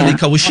 Natalie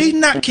Cole. Was she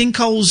Nat King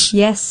Cole's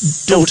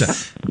daughter?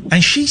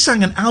 And she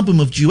sang an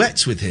album of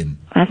duets with him.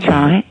 That's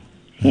right,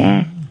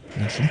 yeah.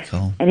 Natalie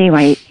Cole.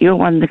 Anyway, you're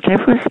one of the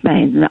cleverest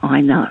men that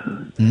I know.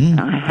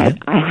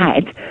 I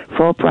had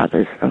 4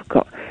 brothers. I've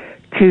got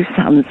 2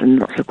 sons and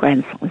lots of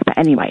grandsons. But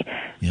anyway,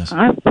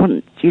 I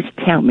want you to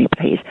tell me,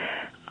 please.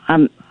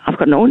 I've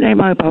got an ordinary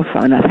mobile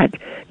phone. I've had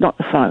not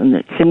the phone,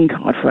 the SIM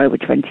card for over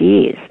 20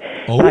 years.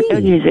 But I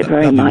don't use it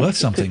very much. That might be worth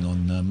something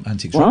on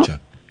Antiques Roadshow.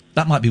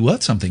 That might be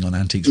worth something on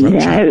Antiques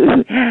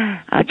Roadshow. No,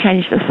 I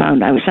changed the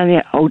phone. It's only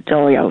an old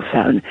Dorio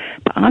phone.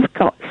 But I've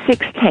got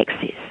 6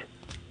 texts.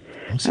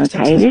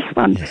 Okay, this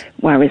one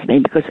worries me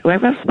because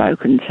whoever I've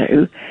spoken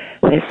to,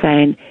 they're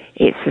saying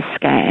it's a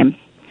scam.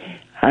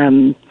 I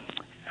don't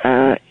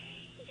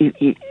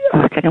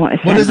know what it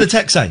says. What does the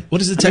text say? What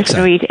does the text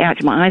say? Read it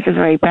out. My eyes are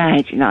very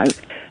bad, you know.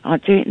 I'll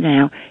do it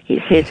now.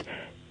 It says,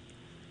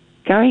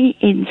 going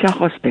into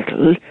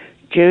hospital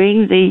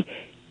during the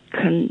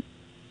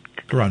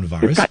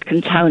coronavirus. I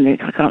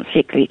can't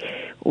sickly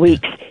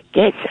weeks.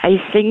 Get a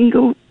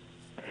single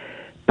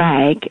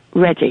bag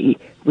ready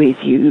with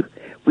you,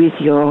 with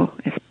your,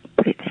 let's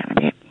put it down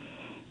a bit,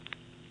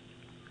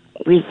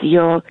 with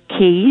your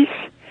keys.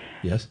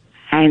 Yes.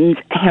 And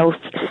health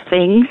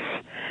things,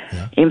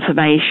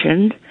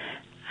 information,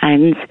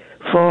 and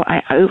for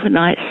an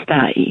overnight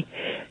stay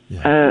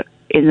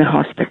in the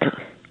hospital.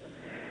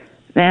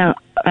 Now,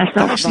 that's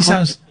not...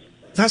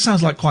 That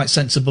sounds like quite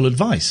sensible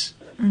advice.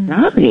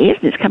 No, it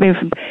isn't. It's coming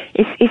from...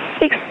 It's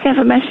 6,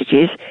 7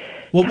 messages.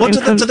 Well, what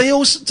do they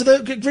also...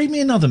 read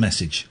me another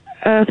message.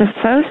 The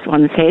first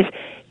one says,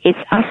 it's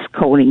us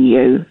calling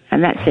you,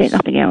 and that's it,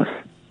 nothing else.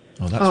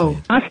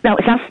 Oh, that's weird.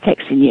 It's us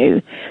texting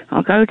you.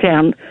 I'll go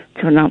down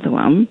to another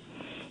one.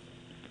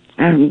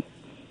 Where's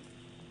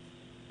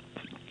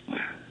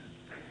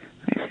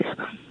this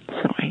one?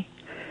 Sorry.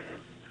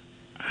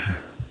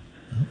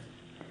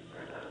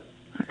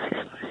 What's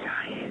this one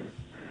say?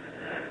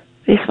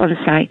 This one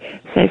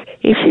says,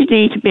 if you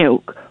need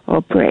milk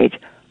or bread,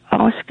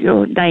 ask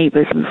your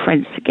neighbours and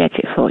friends to get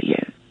it for you.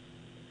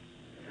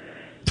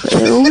 But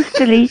they're all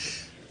silly.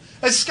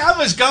 As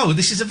scammers go,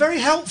 this is a very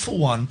helpful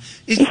one.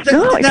 It's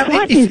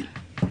frightening.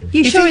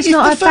 You sure it's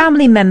not a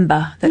family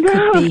member that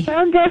could be? I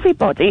found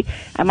everybody.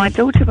 And my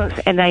daughter works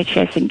at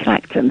NHS in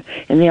Clacton,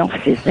 in the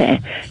offices there.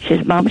 She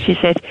says, Mum, she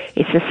said,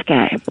 it's a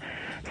scam.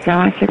 So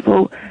I said,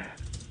 well,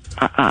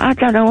 I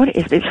don't know what it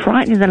is, but it's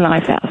frightening the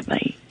life out of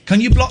me.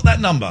 Can you block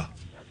that number?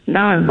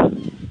 No.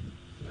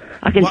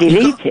 I can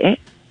delete it.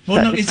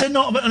 Well, no, is there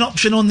not an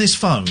option on this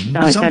phone?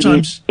 No, it's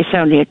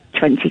only a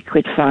 20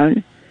 quid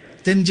phone.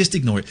 Then just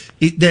ignore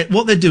it.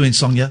 What they're doing,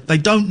 Sonia, they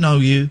don't know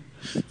you.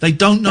 They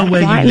don't know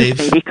where you live.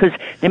 Because,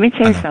 let me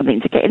tell you something,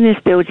 to get in this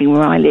building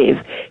where I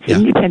live, it's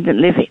independent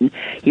living,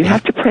 you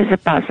have to press a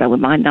buzzer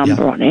with my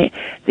number on it,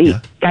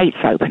 the gates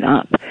open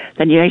up,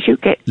 then as you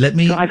get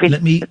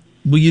driving...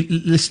 Will you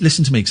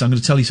listen to me, because I'm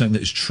going to tell you something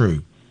that is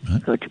true.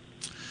 Right? Good.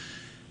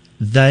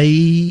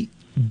 They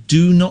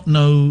do not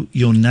know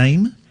your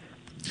name.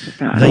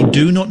 No. They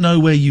do not know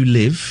where you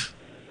live.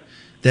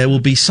 There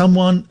will be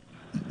someone...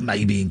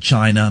 maybe in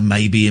China,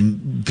 maybe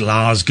in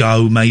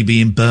Glasgow, maybe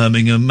in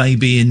Birmingham,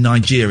 maybe in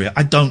Nigeria.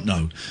 I don't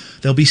know.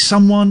 There'll be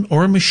someone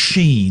or a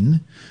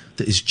machine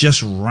that is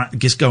just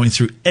going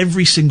through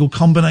every single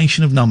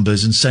combination of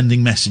numbers and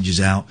sending messages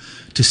out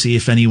to see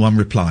if anyone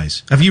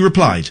replies. Have you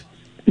replied?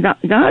 No,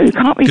 you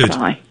can't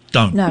reply. Good.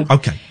 Don't. No.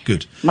 Okay,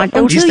 good.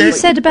 Until you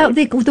said about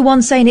the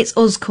one saying it's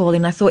us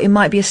calling, I thought it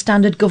might be a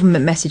standard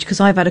government message, because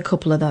I've had a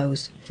couple of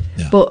those.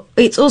 Yeah. But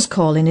it's us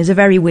calling is a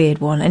very weird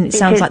one, and it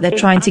sounds like they're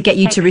trying to get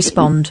you to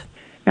respond.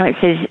 No, it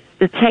says,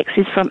 the text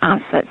is from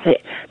us, that's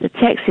it. The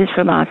text is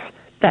from us,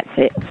 that's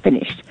it, it's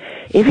finished.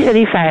 If it's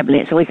any family,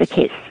 it's always a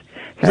kiss.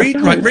 So read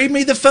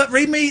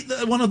me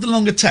one of the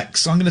longer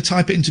texts. I'm going to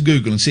type it into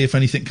Google and see if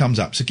anything comes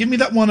up. So give me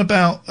that one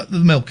about the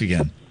milk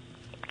again.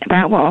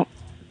 About what?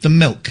 The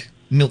milk.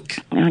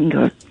 I'm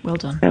good. Well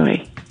done.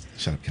 Sorry.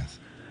 Shut up, Kath.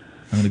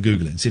 I'm going to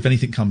Google it and see if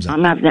anything comes up.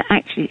 I'm having an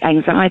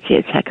anxiety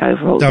attack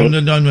over all this. No. We're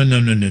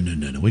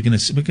going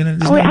to.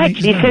 Oh, it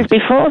actually says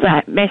before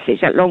that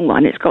message, that long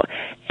one, it's got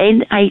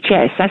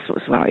NHS. That's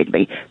what's worried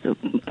me. The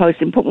most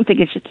important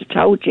thing is just to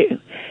told you.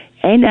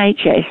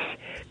 NHS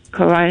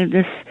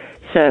Corona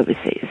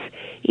Services.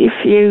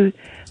 If you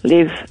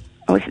live,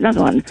 it's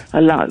another one,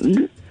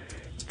 alone,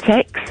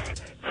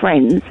 text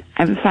friends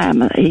and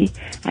family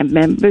and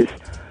members.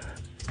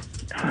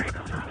 Oh, it's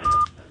gone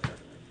off.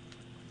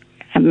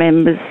 And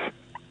members.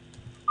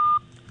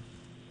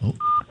 Oh.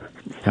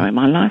 Sorry,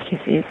 my life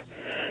this is.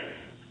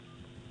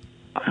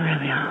 Oh, there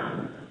we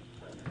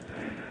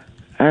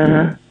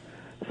are.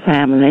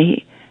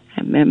 Family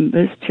and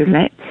members to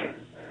let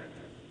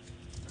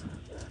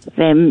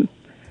them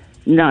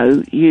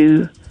know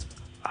you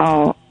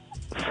are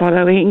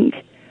following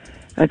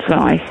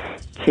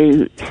advice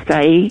to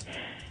stay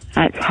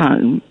at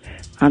home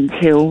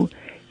until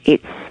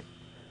it's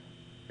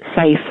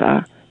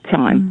safer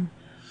time.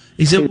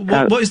 Is it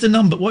what is the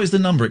number? What is the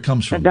number it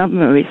comes from? The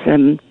number is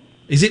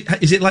Is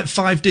it like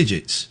 5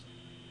 digits?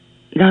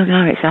 No,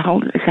 it's a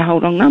whole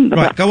long number.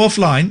 Right, go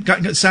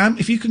offline. Sam,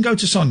 if you can go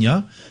to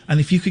Sonia, and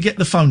if you could get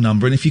the phone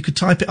number, and if you could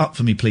type it up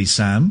for me, please,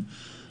 Sam,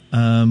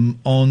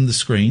 on the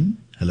screen.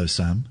 Hello,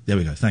 Sam. There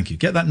we go. Thank you.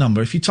 Get that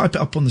number. If you type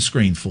it up on the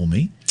screen for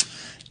me,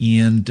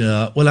 and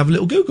we'll have a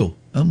little Google,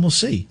 and we'll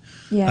see.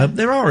 Yeah.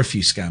 There are a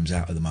few scams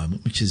out at the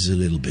moment, which is a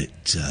little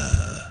bit...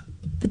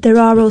 But there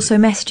are also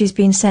messages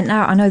being sent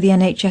out. I know the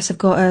NHS have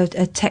got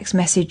a text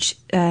message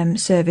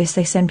service.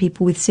 They send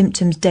people with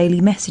symptoms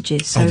daily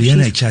messages. So the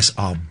NHS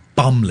are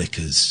bum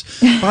lickers.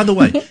 By the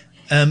way,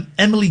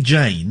 Emily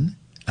Jane,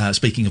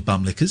 speaking of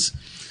bum lickers,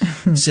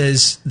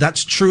 says,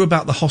 that's true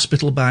about the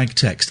hospital bag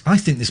text. I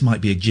think this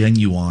might be a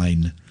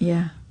genuine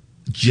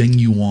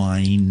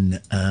genuine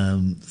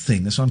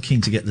thing. That's why I'm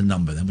keen to get the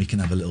number. Then we can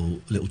have a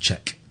little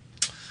check.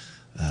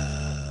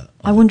 I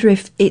wonder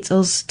if It's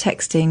Us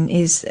texting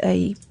is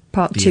a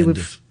part two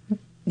of...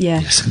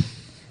 Yeah. Yes.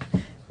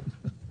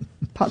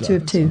 Part two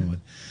of two.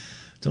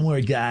 Don't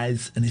worry,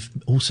 guys. And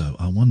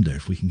I wonder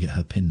if we can get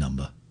her PIN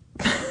number.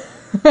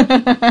 Do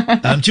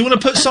you want to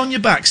put Sonia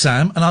back,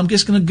 Sam? And I'm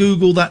just going to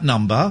Google that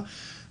number.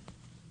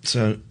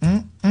 So,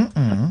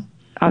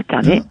 I've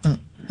done it.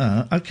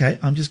 Okay,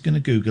 I'm just going to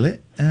Google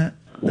it.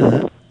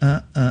 I'm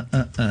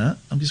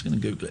just going to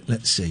Google it.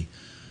 Let's see.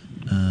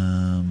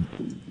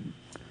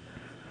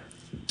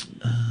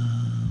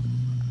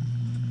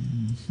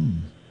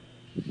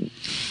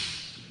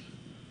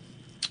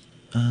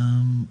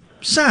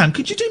 Sam,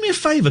 could you do me a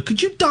favour?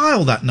 Could you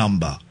dial that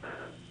number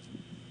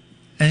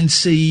and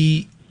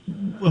see?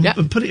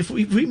 And put it. If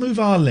we move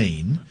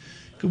Arlene,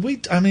 could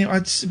we? I mean,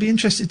 I'd be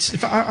interested.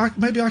 If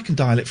maybe I can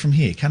dial it from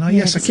here. Can I?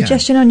 Yes, I can. The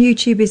suggestion on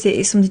YouTube is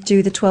it's something to do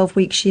with the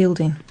 12-week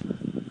shielding.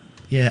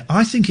 Yeah,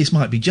 I think this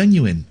might be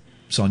genuine,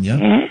 Sonia.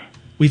 Yeah.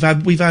 We've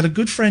had a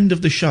good friend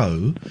of the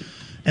show,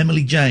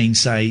 Emily Jane,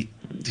 say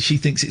she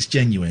thinks it's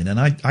genuine, and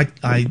I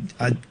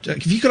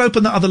if you could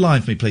open that other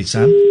line for me, please,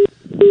 Sam.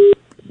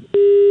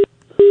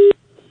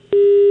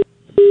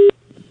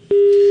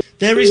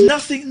 There is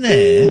nothing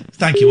there.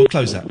 Thank you. We'll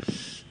close that.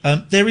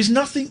 There is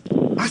nothing.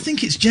 I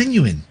think it's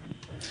genuine.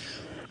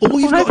 All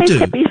you've got to do.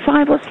 Sent me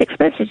 5 or 6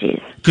 messages.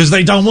 Because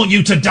they don't want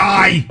you to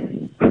die.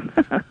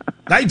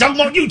 They don't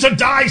want you to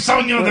die,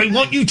 Sonia. They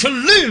want you to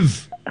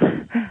live.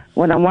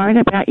 Well, I'm worried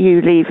about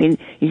you leaving.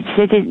 You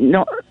said it's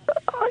not,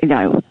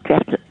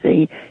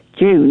 definitely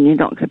June. You're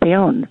not going to be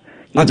on.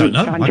 I don't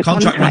know. My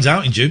contract runs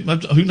out in June.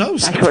 Who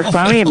knows? That's what's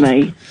worrying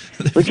me.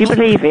 Would you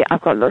believe it?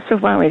 I've got lots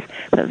of worries.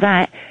 But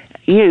I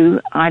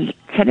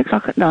 10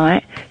 o'clock at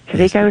night, till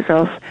he goes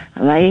off,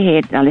 I lay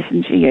here and I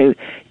listen to you,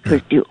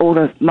 because you all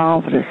are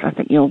marvellous. I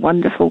think you're a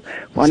wonderful,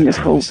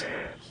 wonderful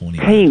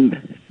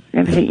team.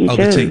 Everything you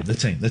do.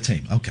 The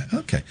team.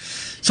 Okay.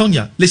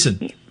 Sonia,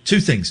 listen, 2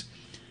 things.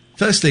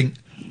 First thing,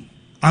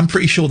 I'm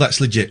pretty sure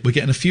that's legit. We're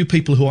getting a few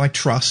people who I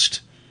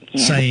trust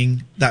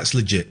saying that's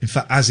legit. In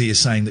fact, Azzy is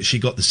saying that she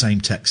got the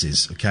same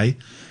texts, okay?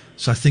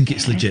 So I think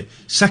it's legit.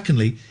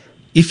 Secondly,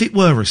 if it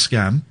were a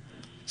scam,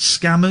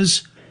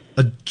 scammers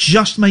are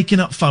just making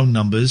up phone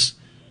numbers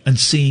and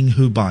seeing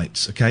who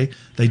bites, okay?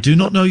 They do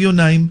not know your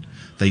name.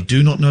 They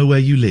do not know where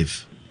you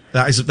live.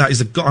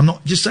 I'm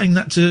not just saying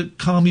that to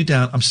calm you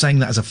down. I'm saying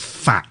that as a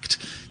fact.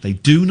 They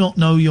do not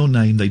know your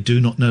name. They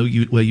do not know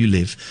where you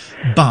live.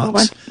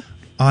 But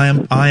I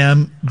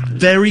am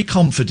very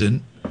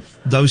confident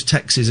those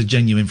texts are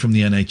genuine from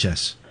the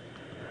NHS.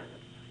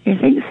 You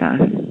think so?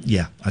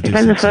 Yeah, I do.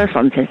 Then the first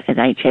one says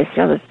NHS,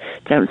 the others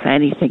don't say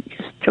anything,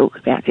 just talk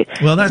about it.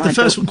 Well, that's the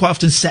first one quite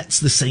often sets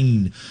the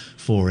scene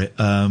for it.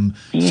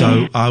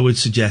 So I would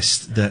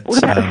suggest that... What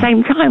about the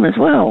same time as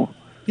well?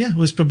 Yeah,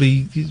 well, it would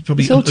be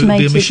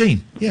a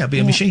machine. Yeah, it'd be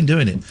a machine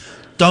doing it.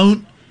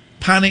 Don't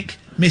panic,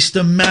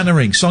 Mr.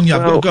 Mannering. Sonia,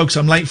 I've got to go because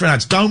I'm late for an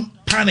ads. Don't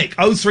panic.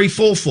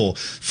 0344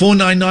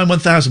 499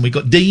 1000. We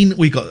got Dean,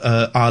 we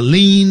got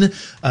Arlene,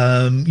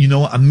 you know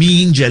what I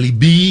mean, Jelly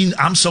Bean.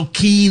 I'm so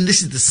keen.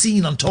 This is the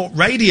scene on Talk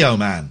Radio,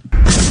 man.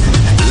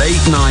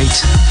 Late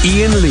night,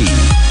 Iain Lee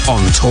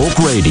on Talk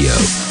Radio.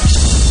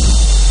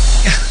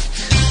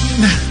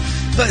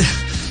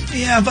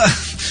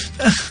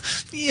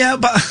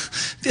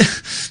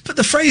 But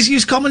the phrase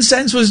 "use common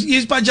sense" was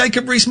used by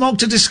Jacob Rees-Mogg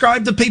to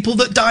describe the people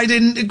that died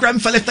in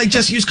Grenfell. If they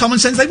just used common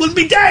sense, they wouldn't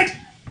be dead.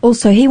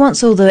 Also, he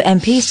wants all the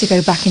MPs to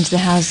go back into the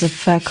House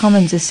of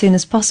Commons as soon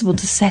as possible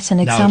to set an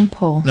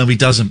example. No, he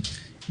doesn't.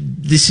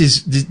 This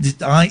is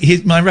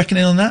here's my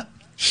reckoning on that.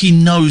 He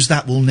knows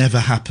that will never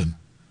happen.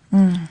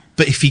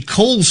 But if he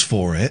calls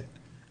for it,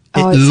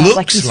 it looks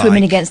like he's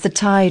swimming against the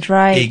tide,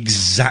 right?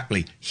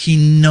 Exactly. He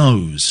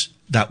knows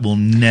that will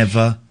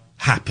never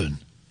happen.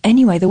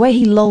 Anyway, the way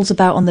he lolls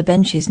about on the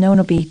benches, no one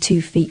will be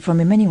 2 feet from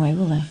him anyway,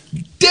 will they?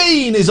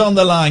 Dean is on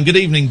the line. Good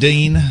evening,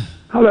 Dean.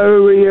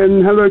 Hello,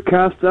 Ian. Hello,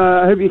 Cass.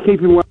 I hope you're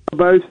keeping well,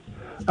 both.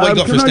 What you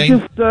got for us, Dean?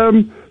 Can I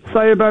just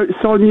say about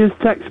Sonia's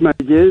text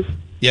messages?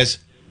 Yes.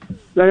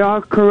 They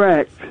are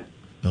correct.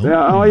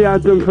 I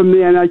had them from the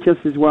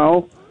NHS as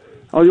well.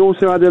 I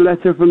also had a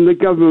letter from the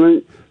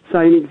government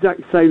saying the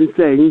exact same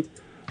thing,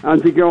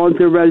 and to go on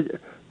to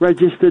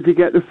register to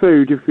get the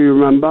food, if you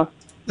remember.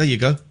 There you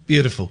go.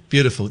 Beautiful,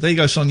 beautiful. There you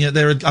go, Sonia.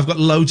 I've got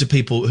loads of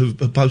people who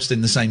are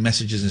posting the same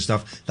messages and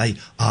stuff. They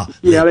are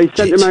Yeah, they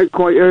sent them out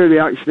quite early,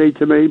 actually,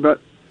 to me,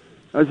 but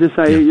as I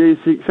say,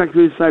 it's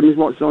exactly the same as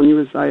what Sonia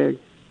was saying.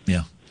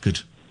 Yeah,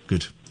 good.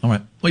 All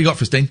right. What you got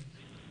for us, Dean?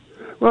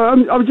 Well,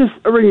 I'm just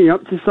ringing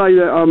up to say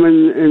that I'm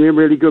in a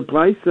really good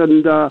place,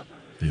 and I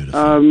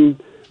know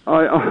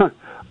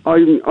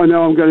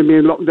I'm going to be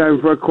in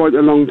lockdown for quite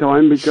a long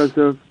time because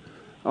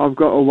I've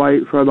got to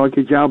wait for like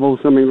a jab or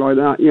something like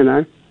that, you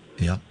know.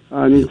 Yeah.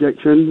 An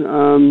injection,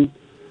 and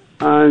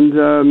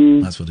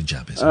that's what a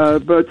jab is.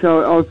 Okay. But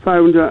I've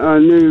found a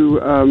new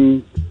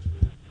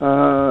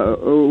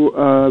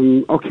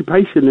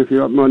occupation, if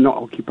you like. Well, not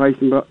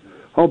occupation, but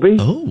hobby.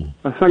 Oh.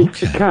 Thanks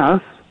to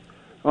Cass.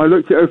 I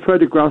looked at her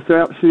photographs.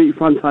 They're absolutely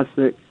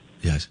fantastic.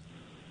 Yes.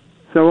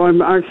 So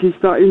I'm actually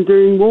starting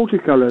doing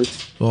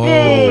watercolours. Oh,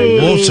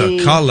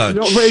 watercolour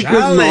Not very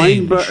good,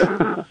 mine, but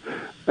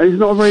it's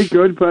not very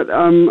good. But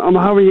I'm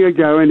having a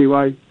go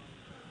anyway.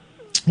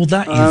 Well,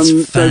 that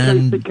is so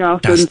thanks to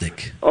Kath,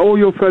 and all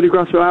your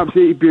photographs are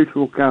absolutely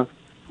beautiful, Kath.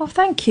 Well,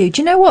 thank you.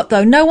 Do you know what,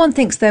 though? No one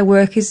thinks their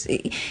work is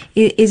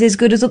as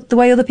good as the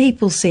way other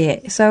people see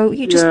it. So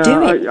you just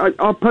do it.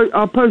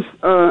 I'll post.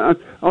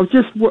 I've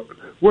just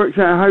worked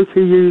out how to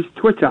use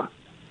Twitter.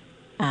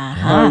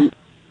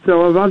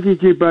 So I've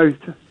added you both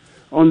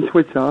on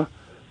Twitter.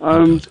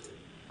 And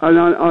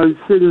as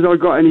soon as I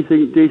got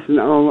anything decent,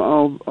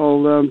 I'll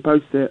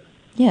post it.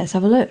 Yeah, let's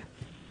have a look.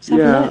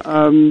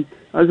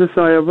 As I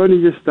say, I've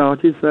only just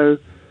started, so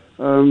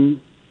I'm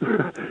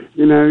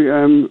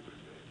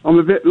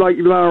a bit like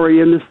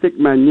Larry and the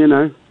Stickmen, you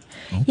know.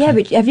 Okay. Yeah,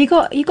 but have you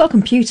got a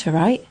computer,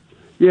 right?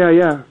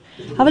 Yeah.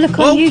 Have a look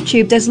on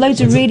YouTube. There's loads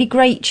of really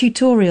great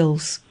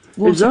tutorials,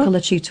 watercolour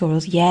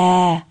tutorials.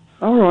 Yeah.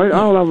 All right,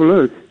 I'll have a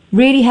look.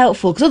 Really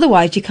helpful, because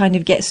otherwise you kind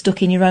of get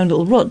stuck in your own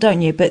little rut,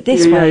 don't you? But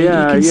this way you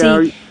can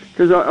see.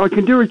 Because I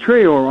can do a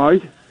tree, all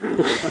right.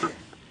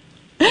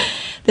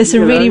 There's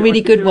some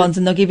really good ones,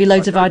 and they'll give you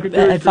loads of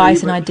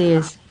advice and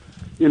ideas.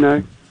 You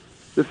know,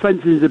 the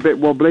fencing's a bit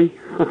wobbly.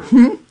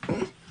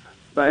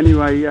 But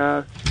anyway,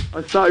 I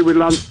started with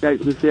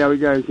landscapes and see how it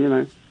goes, you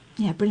know.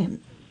 Yeah,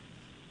 brilliant.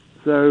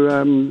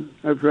 So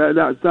hopefully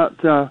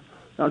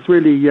that's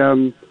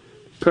really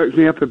perks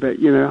me up a bit,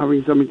 you know,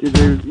 having something to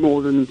do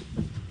more than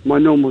my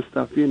normal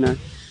stuff, you know.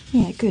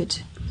 Yeah,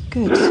 good.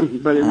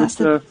 But it was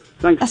thanks.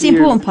 That's the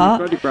important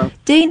part.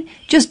 Dean,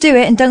 just do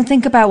it and don't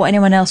think about what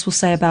anyone else will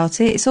say about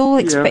it. It's all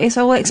it's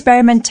all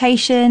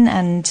experimentation,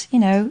 and you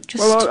know,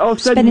 just. Well, I'll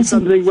send you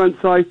something once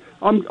I've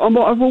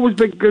always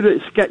been good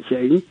at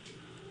sketching,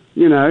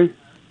 you know,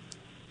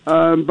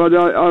 but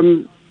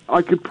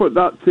I could put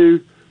that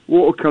to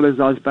watercolours,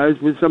 I suppose,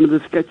 with some of the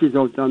sketches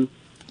I've done.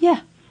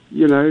 Yeah.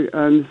 You know,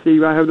 and see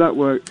how that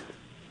works.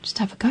 Just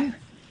have a go.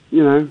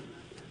 You know,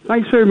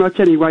 thanks very much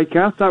anyway,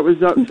 Kath. That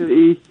was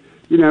absolutely,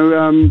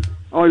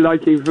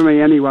 highlighting for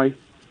me anyway.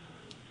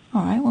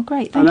 All right, well,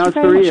 great. Thank you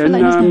very much for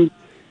letting us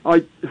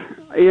know.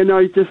 Ian,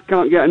 I just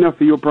can't get enough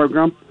of your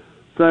programme.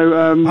 So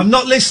I'm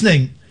not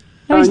listening.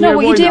 No, he's not.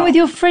 What are you doing with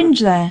your fringe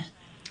there?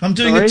 I'm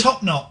doing a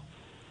top knot.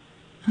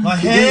 My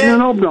hair. You're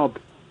an hobnob.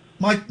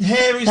 My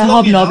hair is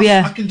long enough.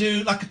 Yeah. I can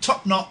do like a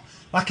top knot,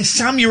 like a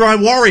samurai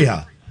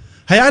warrior.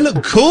 Hey, I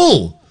look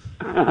cool.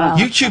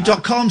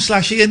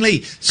 YouTube.com/Iain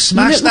Lee.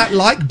 Smash that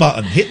like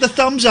button. Hit the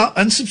thumbs up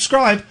and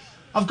subscribe.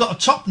 I've got a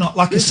top knot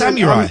like a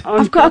samurai.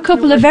 I've got a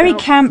couple of very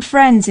camp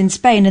friends in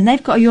Spain, and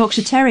they've got a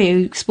Yorkshire Terrier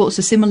who sports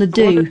a similar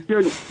do.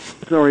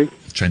 Sorry.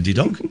 Trendy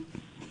dog.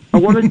 I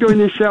want to join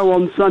the show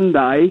on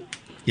Sunday.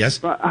 Yes.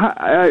 But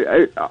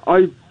I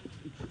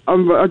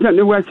don't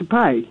know where to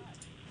pay.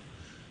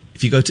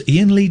 If you go to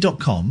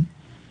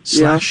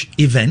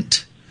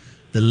iainlee.com/event,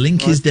 the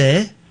link is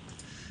there.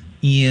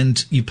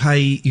 And you pay.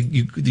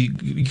 You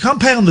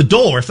can't pay on the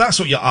door if that's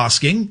what you're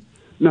asking.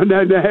 No.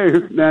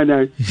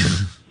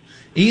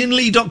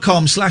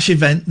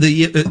 iainlee.com/event.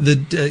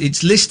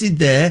 It's listed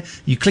there.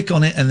 You click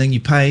on it and then you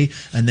pay,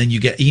 and then you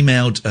get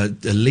emailed a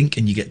link,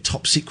 and you get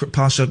top secret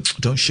password.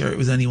 Don't share it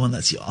with anyone.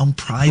 That's your own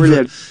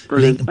private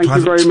link and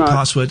private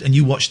password. And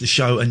you watch the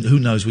show, and who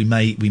knows, we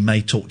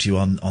may talk to you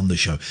on the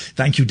show.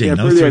 Thank you, Dean.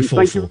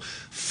 0344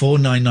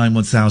 499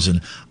 1000.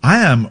 I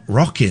am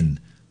rocking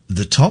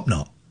the top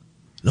knot.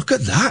 Look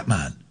at that,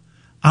 man.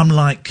 I'm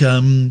like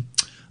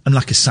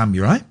a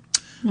samurai.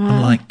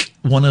 I'm like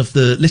one of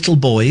the little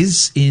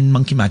boys in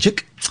Monkey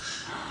Magic.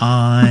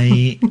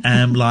 I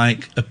am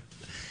like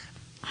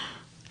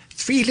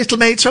three little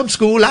mates from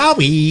school, are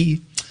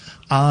we?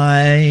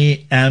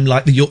 I am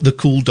like the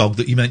cool dog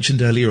that you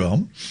mentioned earlier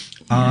on.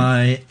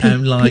 I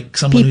am like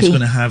someone who's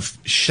going to have...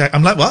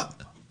 I'm like, what?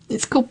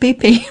 It's called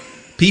Pee-Pee.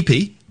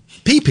 Pee-Pee?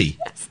 Pee-Pee?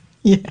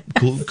 Yeah.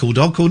 Cool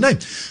dog, cool name.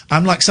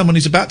 I'm like someone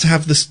who's about to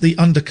have the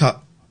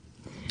undercut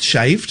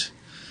shaved.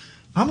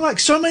 I'm like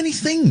so many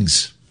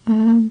things.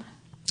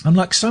 I'm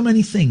like so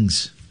many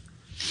things.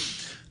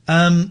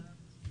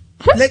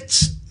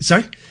 Let's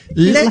like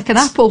an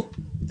apple.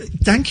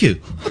 Thank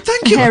you.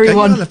 Thank you. A hairy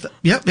one.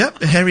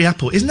 Yep, a hairy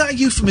apple. Isn't that a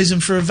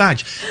euphemism for a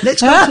vag?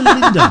 Let's go to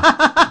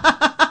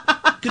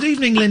Linda. Good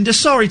evening, Linda.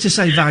 Sorry to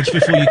say vag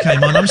before you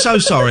came on. I'm so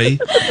sorry.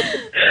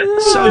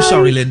 So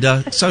sorry,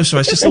 Linda. So sorry.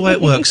 It's just the way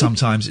it works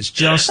sometimes. It's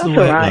just the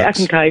way it works. I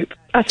can cope.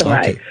 That's all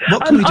right.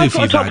 What can we do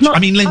for you, Vag? I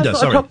mean, Linda,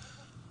 sorry.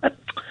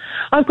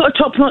 I've got a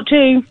top knot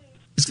too.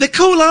 They're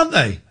cool, aren't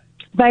they?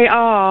 They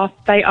are.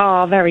 They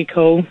are very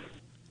cool.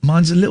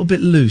 Mine's a little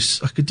bit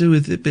loose. I could do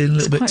with it being a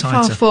little bit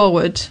tighter. Far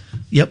forward.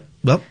 Yep.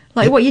 Well,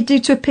 like what you do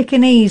to a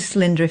Pekingese,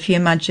 Linda, if you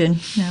imagine.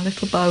 A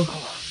little bow.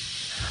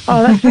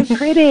 Oh, that's so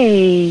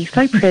pretty.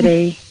 So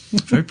pretty.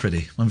 Very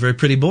pretty. I'm a very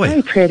pretty boy.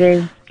 Very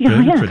pretty.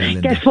 Very pretty,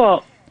 Linda. Guess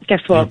what? I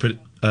don't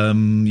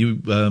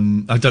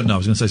know. I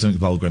was going to say something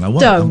vulgar, and I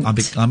won't.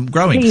 Don't. I'm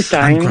growing. Please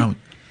don't. I'm growing.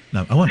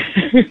 No, I won't.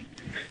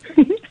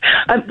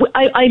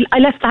 I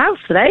left the house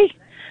today.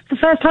 The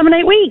first time in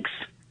 8 weeks.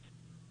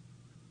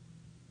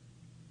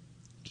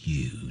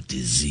 You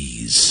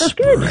disease That's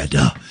good.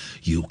 spreader.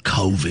 You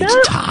COVID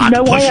No, tart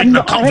no, I pushing am the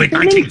not. I have been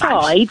COVID-19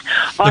 inside.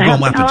 Go on,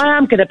 what happened? I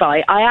am going to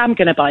bite. I am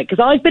going to bite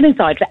because I've been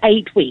inside for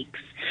 8 weeks.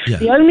 Yeah.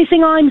 The only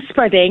thing I'm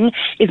spreading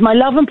is my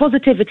love and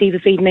positivity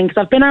this evening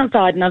because I've been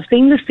outside and I've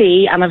seen the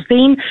sea and I've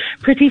seen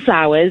pretty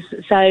flowers.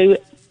 So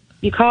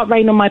you can't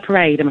rain on my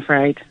parade, I'm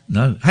afraid.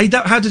 No. Hey,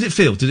 how did it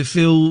feel? Did it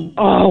feel...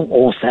 Oh,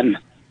 awesome.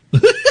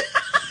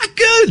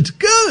 Good.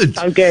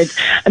 So good.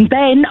 And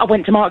then I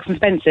went to Marks and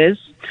Spencer's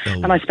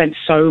and I spent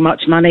so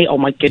much money. Oh,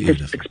 my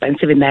goodness, it's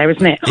expensive in there,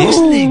 isn't it?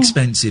 Isn't it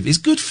expensive? It's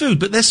good food,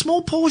 but they're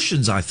small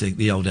portions, I think,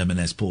 the old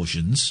M&S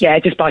portions. Yeah,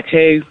 just buy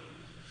 2.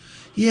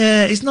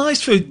 Yeah, it's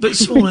nice food, but it's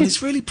small and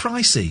it's really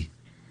pricey.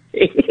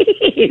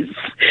 It is.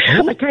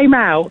 Oh. I came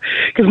out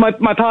because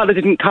my partner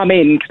didn't come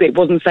in because it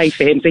wasn't safe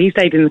for him, so he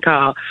stayed in the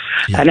car.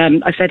 Yeah.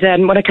 And I said,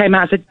 when I came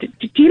out, I said, "Do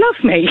you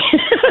love me?"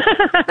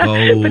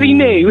 Oh. But he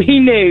knew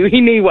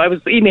what I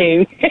was. He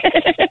knew.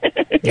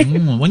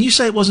 When you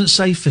say it wasn't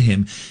safe for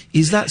him,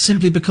 is that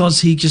simply because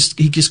he just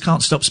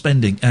can't stop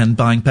spending and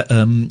buying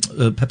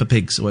Peppa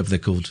Pigs or whatever they're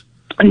called?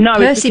 No,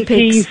 Percy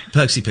Pigs.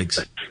 Percy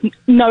Pigs.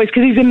 No, it's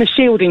because he's in the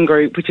shielding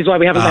group, which is why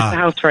we haven't left the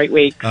house for 8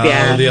 weeks. Oh,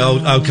 yeah. the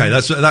old. Okay,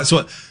 that's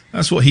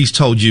what he's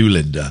told you,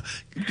 Linda.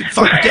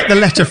 Get the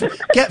letter.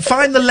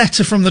 Find the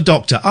letter from the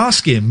doctor.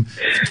 Ask him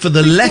for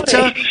the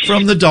letter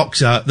from the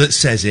doctor that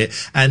says it,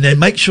 and then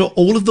make sure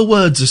all of the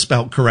words are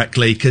spelt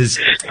correctly. Because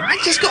I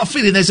just got a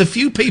feeling there's a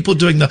few people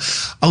doing the.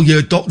 Oh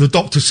yeah, the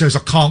doctor says I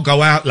can't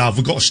go out, love.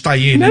 We've got to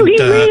stay in. No, he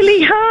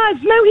really has.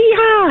 No, he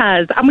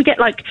has. And we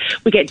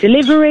get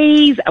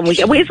deliveries, and we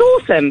get. Well, it's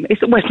awesome.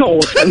 It's not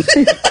awesome.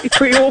 It's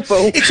pretty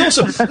awful. It's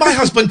awesome. My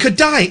husband could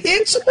die.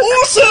 It's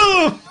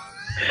awesome.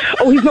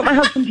 Oh, he's not my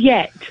husband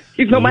yet.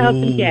 You've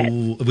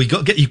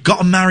got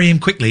to marry him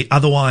quickly,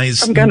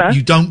 otherwise I'm gonna.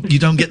 you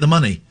don't get the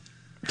money.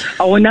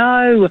 Oh, I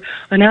know.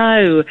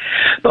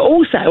 But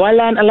also, I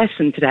learnt a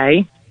lesson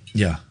today.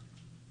 Yeah.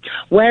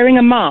 Wearing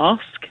a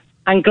mask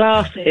and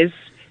glasses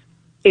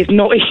is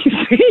not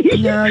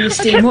easy. No, you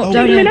steam up,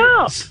 don't you?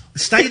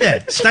 Stay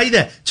there.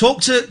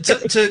 Talk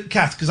to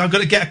Kath, because I've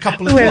got to get a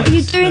couple of... What are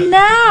you doing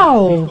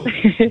now?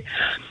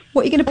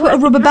 What are you going to put a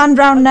rubber band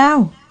round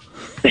now?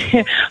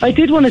 I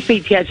did want to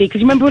speak to you, actually, because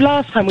you remember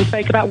last time we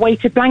spoke about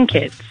weighted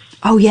blankets?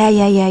 Oh, yeah.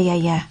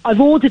 I've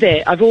ordered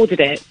it.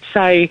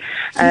 So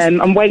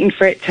I'm waiting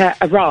for it to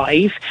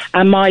arrive,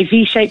 and my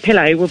V-shaped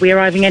pillow will be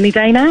arriving any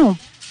day now.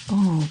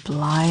 Oh,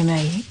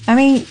 blimey. I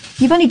mean,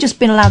 you've only just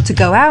been allowed to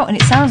go out, and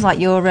it sounds like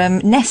you're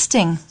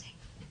nesting.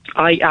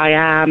 I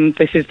am.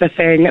 This is the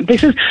thing.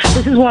 This is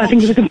why I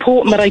think it was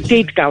important that I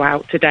did go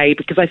out today,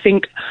 because I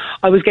think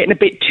I was getting a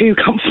bit too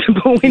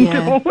comfortable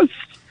indoors.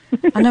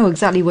 I know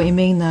exactly what you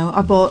mean, though.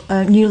 I bought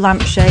new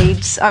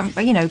lampshades.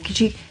 Could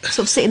you sort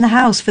of sit in the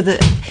house for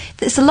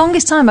it's the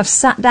longest time I've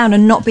sat down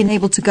and not been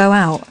able to go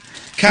out.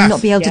 Kath, and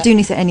not be able to do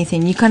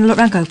anything. You kind of look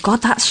around and go,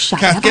 God, that's shy.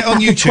 Kath, I've get had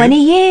on that for YouTube.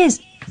 20 years.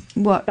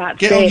 What?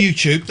 Get on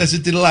YouTube. There's a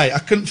delay. I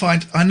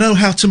know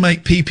how to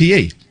make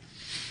PPE,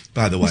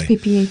 by the way. What's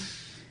PPE?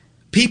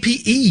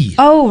 PPE.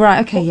 Oh, right,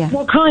 okay, yeah.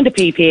 What kind of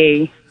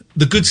PPE?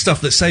 The good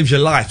stuff that saves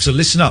your life. So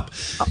listen up.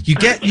 You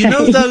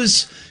know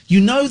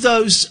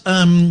those,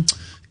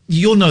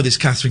 you'll know this,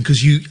 Catherine,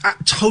 because you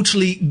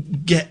totally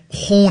get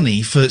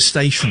horny for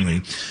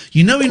stationery.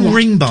 You know, in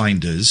ring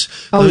binders,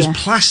 those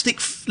plastic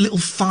little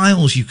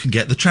files you can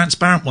get, the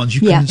transparent ones,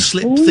 you can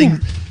slip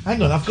things.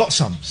 Hang on, I've got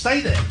some.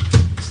 Stay there.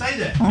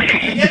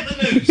 Okay. Forget the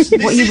news.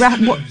 What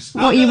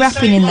are you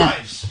wrapping in there?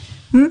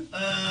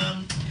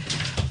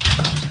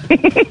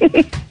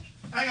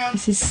 Hang on.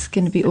 This is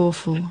going to be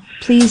awful.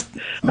 Please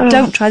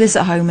don't try this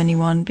at home,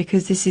 anyone,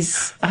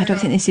 because I don't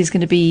think this is going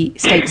to be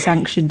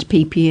state-sanctioned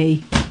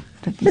PPE. I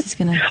don't think this is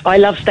going to... I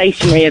love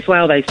stationery as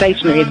well, though.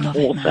 Stationery is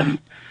awesome.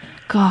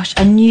 Gosh,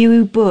 a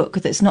new book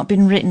that's not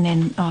been written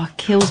in...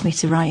 kills me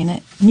to write in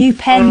it. New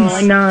pens. Oh,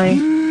 I know.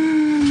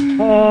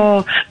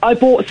 Oh, I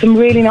bought some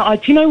really nice...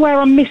 Do you know where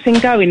I'm missing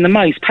going the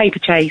most? Paper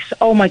Chase.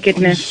 Oh, my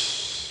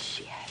goodness.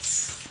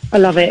 Yes. I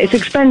love it. It's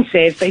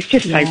expensive, but it's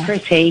just so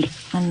pretty.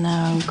 I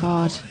know,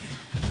 God.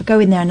 I go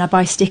in there and I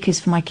buy stickers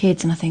for my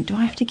kids and I think, do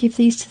I have to give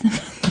these to them?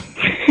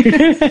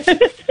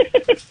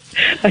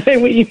 I know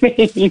what you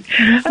mean.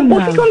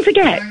 What's he gone to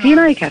get? Do you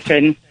know,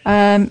 Catherine?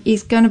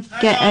 He's going to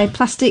get a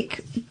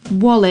plastic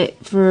wallet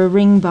for a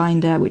ring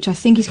binder, which I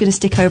think he's going to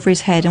stick over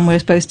his head, and we're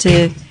supposed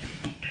to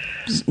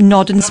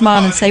nod and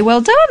smile and say,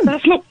 well done.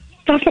 That's not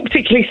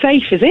particularly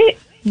safe, is it?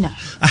 No.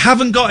 I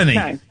haven't got any.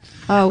 No.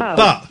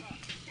 But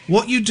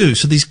what you do,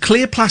 so these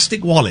clear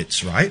plastic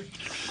wallets, right?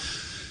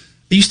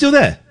 Are you still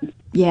there?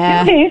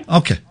 Yeah.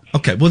 Okay.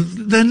 Well,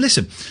 then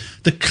listen.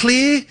 The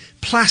clear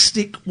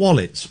plastic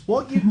wallets.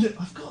 What you do...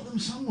 I've got them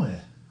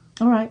somewhere.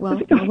 All right, well,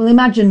 I will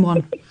imagine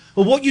one.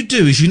 Well, what you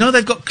do is,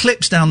 they've got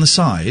clips down the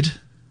side.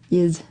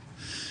 Yes.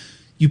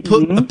 You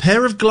put a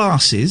pair of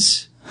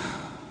glasses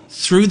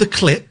through the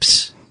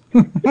clips.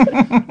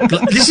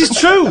 This is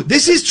true.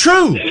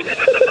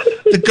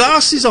 The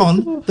glasses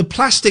on, the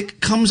plastic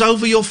comes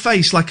over your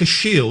face like a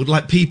shield,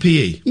 like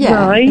PPE.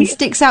 Yeah, and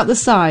sticks out the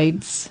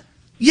sides.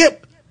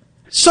 Yep.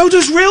 So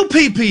does real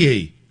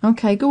PPE.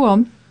 Okay, go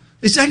on.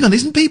 Hang on,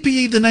 isn't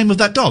PPE the name of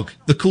that dog?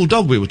 The cool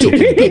dog we were talking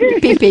about?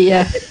 PP,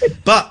 yeah.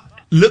 But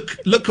look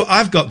what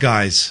I've got,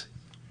 guys.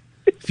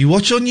 If you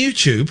watch on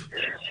YouTube,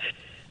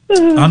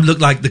 I look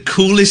like the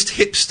coolest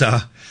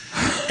hipster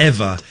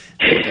ever.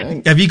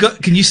 Have you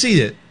got? Can you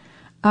see it?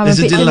 I'm There's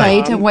a bit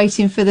delay. delayed. I'm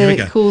waiting for Here we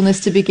the go. coolness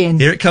to begin.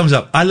 Here it comes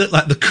up. I look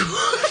like the cool.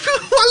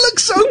 I look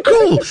so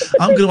cool.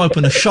 I'm going to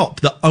open a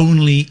shop that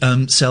only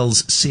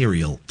sells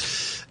cereal.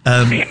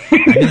 Hang on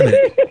a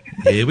minute.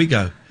 Here we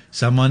go.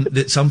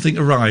 Something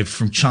arrived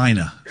from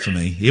China for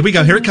me. Here we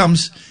go. Here it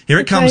comes. Here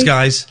it comes,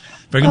 guys.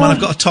 Bearing in mind,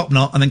 I've got a top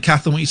knot, and then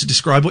Kath, I want you to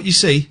describe what you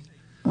see.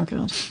 Oh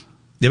God.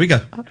 There we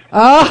go.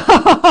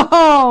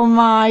 Oh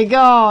my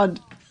God.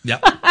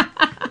 Yep.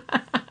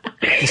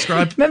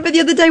 Describe. Remember the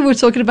other day we were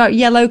talking about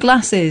yellow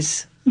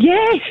glasses?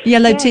 Yes.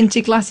 Yellow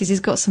tinted glasses. He's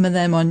got some of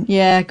them on.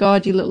 Yeah,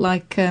 God, you look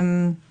like,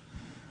 well,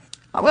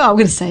 I'm going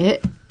to say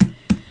it.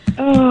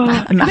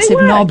 Oh, a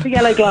massive knob. For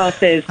yellow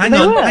glasses. Hang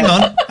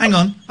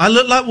on. I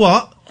look like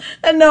what?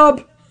 A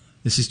knob.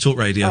 This is Talk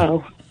Radio.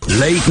 Oh.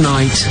 Late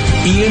night,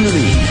 Iain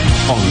Lee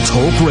on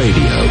Talk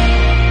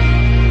Radio.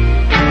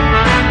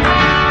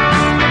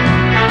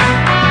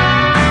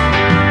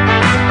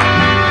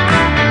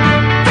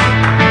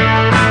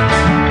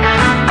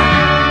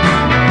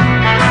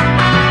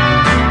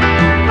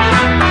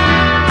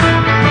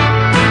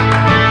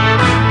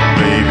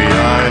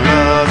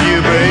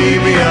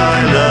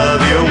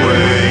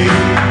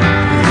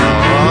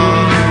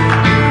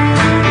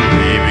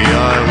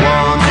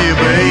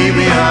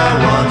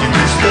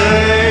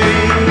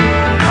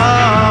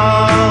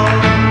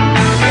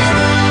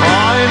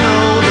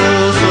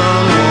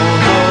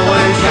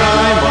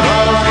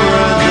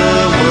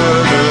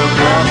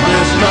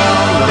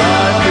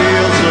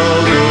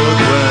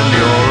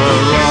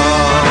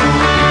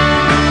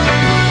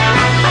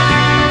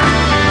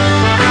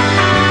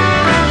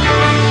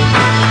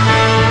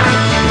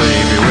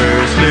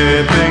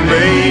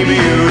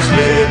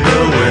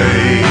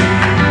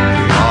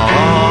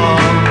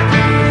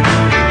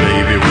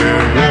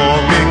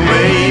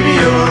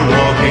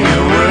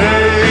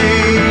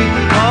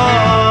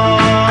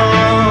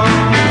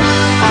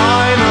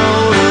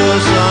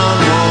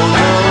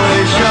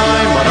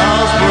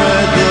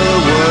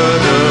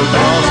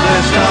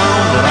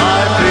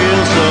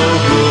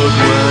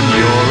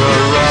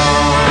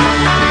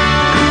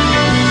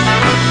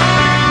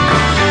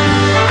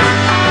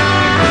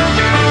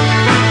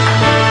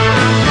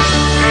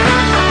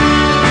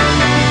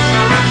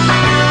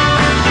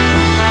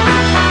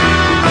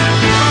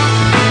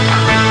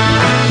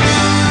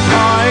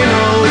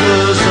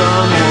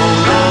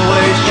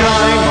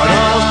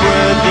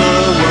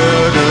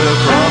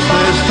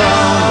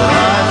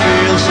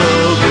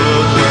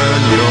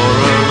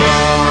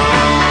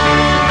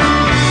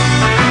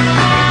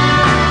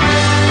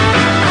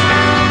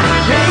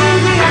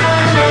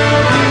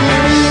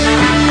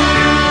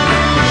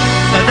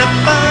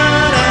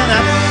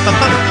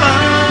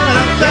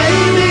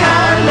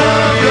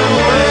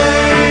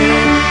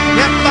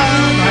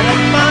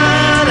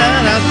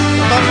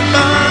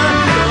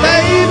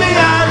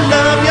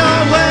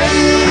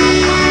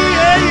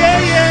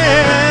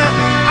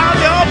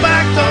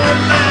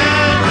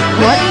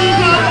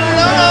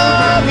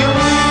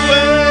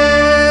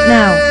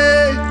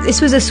 This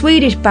was a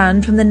Swedish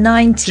band from the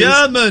 90s.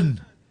 German.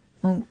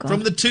 Oh, God. From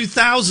the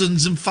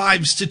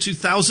 2005s to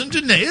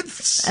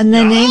 2008s. And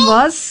their name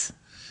was?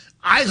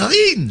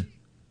 Irene.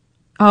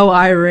 Oh,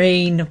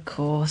 Irene, of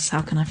course.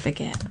 How can I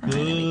forget? Right,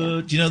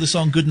 do you know the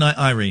song Goodnight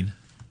Irene?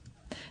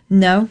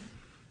 No.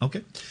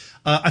 Okay.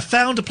 I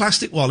found a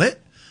plastic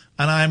wallet,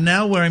 and I am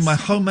now wearing my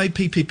homemade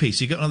PPP.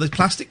 So you get one of those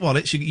plastic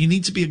wallets. You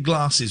need to be a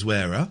glasses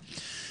wearer,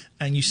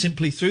 and you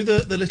simply, through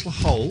the little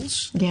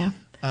holes... Yeah.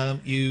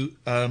 I'm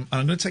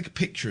going to take a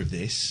picture of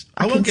this.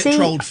 I won't get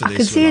trolled for this. I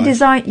can see a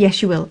design.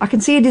 Yes, you will. I can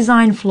see a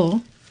design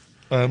flaw.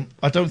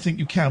 I don't think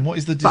you can. What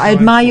is the design? But I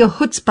admire your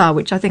chutzpah,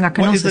 which I think I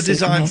can. What also is the see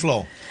from design here.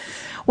 flaw?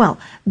 Well,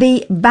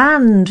 the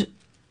band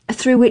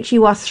through which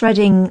you are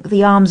threading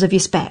the arms of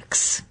your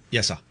specs.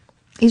 Yes, sir.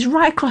 Is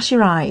right across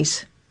your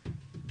eyes.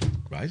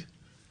 Right.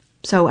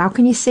 So how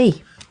can you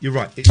see? You're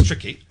right. It's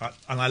tricky,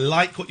 and I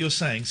like what you're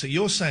saying. So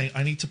you're saying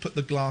I need to put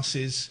the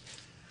glasses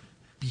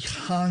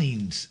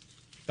behind.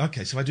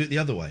 Okay, so I do it the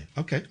other way.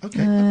 Okay.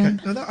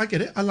 No, I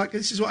get it. I like.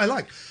 This is what I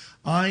like.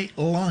 I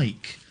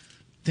like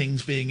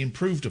things being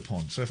improved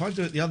upon. So if I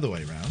do it the other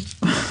way round,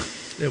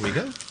 there we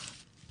go.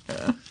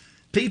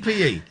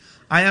 PPE.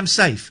 I am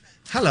safe.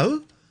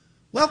 Hello.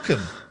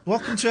 Welcome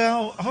to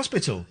our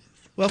hospital.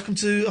 Welcome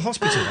to a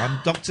hospital.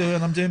 I'm doctor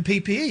and I'm doing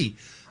PPE.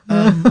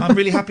 I'm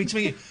really happy to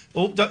meet you.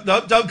 Oh,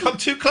 don't come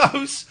too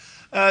close.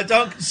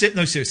 No,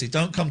 seriously,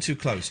 don't come too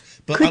close.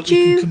 But we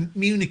can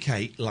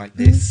communicate like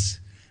this.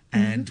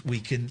 And we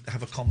can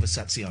have a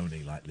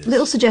conversazione like this.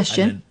 Little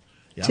suggestion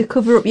to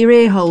cover up your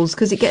ear holes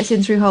because it gets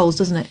in through holes,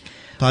 doesn't it?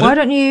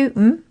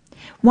 Pardon?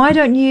 Why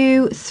don't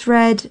you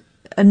thread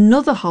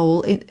another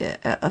hole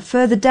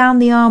further down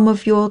the arm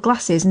of your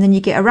glasses, and then you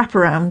get a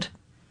wraparound?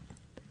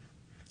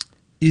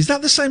 Is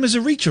that the same as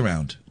a reach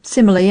around?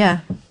 Similar,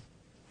 yeah.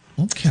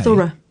 Okay.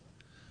 Thorough.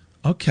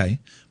 Okay.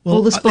 Well,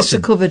 All the spots are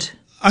covered.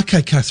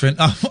 Okay, Catherine.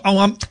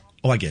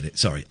 I get it.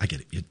 Sorry, I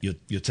get it.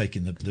 You're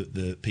taking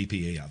the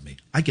PPE out of me.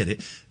 I get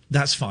it.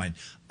 That's fine.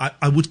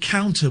 I would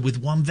counter with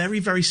one very,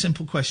 very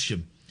simple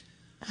question.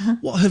 Uh-huh.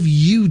 What have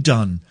you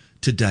done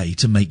today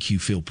to make you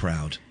feel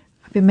proud?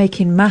 I've been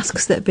making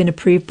masks that have been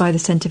approved by the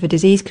Centre for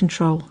Disease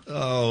Control.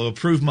 Oh,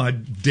 approve my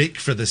dick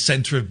for the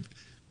Centre of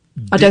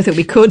I don't think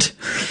we could.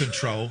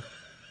 Control.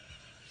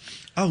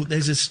 Oh,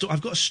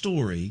 I've got a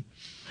story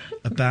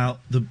about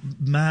the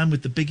man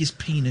with the biggest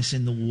penis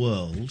in the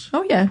world.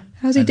 Oh, yeah.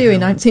 How's he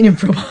doing? I haven't seen him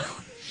for a while.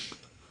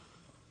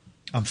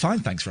 I'm fine,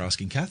 thanks for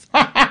asking, Kath.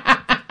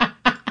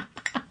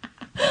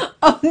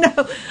 Oh, no.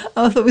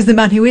 Oh, I thought it was the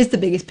man who is the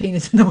biggest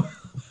penis in the world.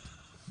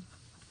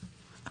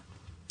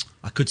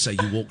 I could say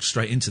you walked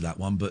straight into that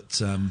one,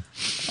 but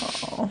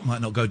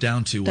might not go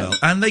down too well.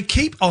 And they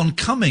keep on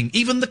coming.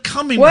 Even the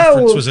coming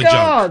reference was a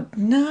joke.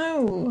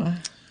 No.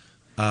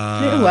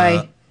 Put it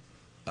away.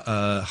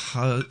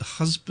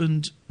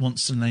 Husband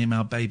wants to name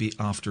our baby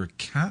after a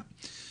cat.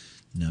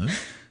 No.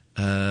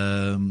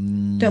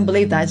 Don't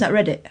believe that. Is that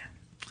Reddit?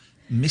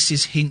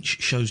 Mrs.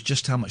 Hinch shows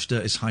just how much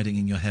dirt is hiding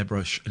in your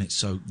hairbrush, and it's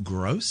so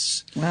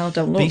gross. Well,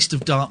 don't look. Beast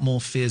of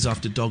Dartmoor fears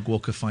after dog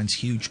walker finds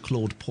huge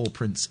clawed paw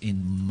prints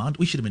in mud.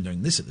 We should have been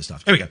doing this at the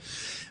start. Here we go.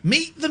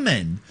 Meet the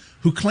men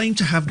who claim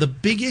to have the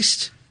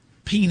biggest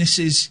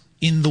penises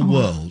in the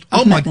world.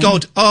 Oh, my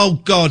God. Oh,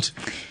 God.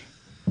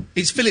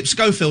 It's Philip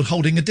Schofield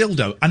holding a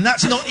dildo, and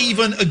that's not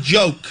even a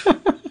joke.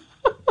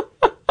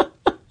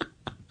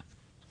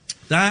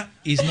 That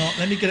is not...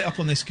 Let me get it up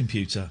on this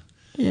computer.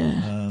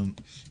 Yeah.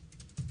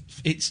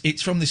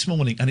 It's from this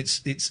morning, and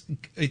it's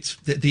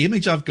the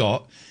image I've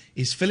got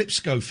is Philip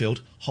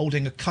Schofield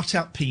holding a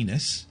cutout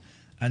penis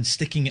and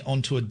sticking it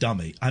onto a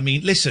dummy. I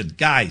mean, listen,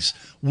 guys,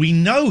 we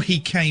know he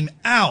came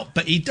out,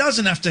 but he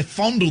doesn't have to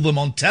fondle them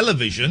on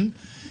television.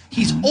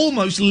 He's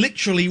almost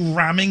literally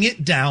ramming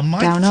it down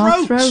my throat. Down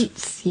our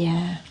throats,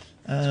 yeah.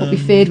 That's what we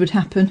feared would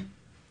happen.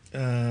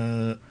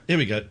 Here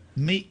we go.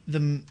 Meet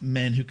the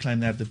men who claim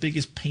they have the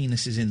biggest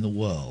penises in the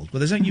world. Well,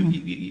 there's only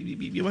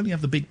you only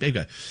have the big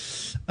bigger.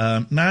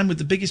 Man with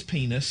the biggest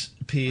penis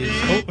appears.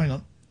 Oh,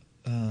 hang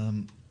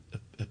on.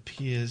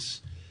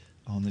 Appears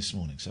on this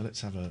morning. So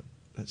let's have a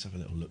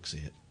little look. See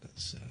it.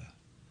 Let's.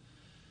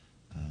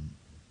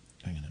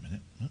 Hang on a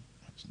minute. No,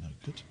 that's no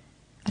good.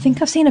 I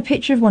think I've seen a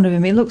picture of one of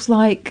him. It looks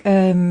like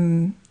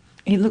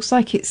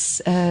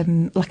it's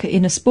like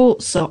in a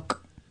sports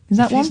sock. Is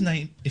that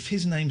one? If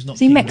his name's not Is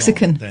he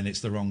Mexican? Then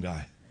it's the wrong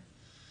guy.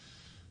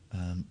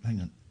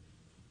 Hang on.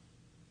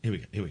 Here we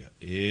go.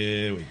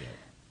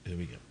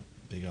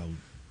 Big old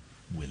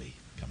Willie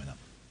coming up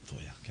for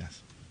you,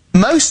 Kath.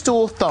 Most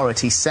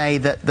authorities say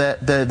that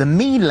the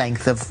mean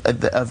length of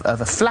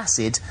a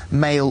flaccid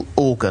male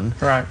organ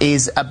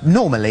is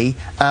normally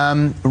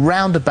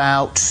round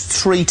about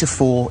 3 to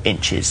 4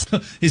 inches.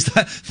 Is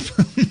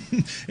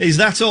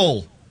that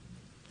all?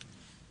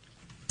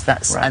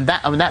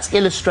 That's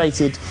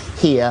illustrated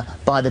here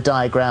by the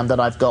diagram that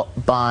I've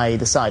got by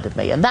the side of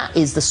me, and that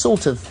is the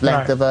sort of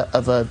length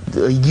of a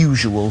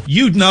usual.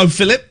 You'd know,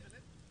 Philip.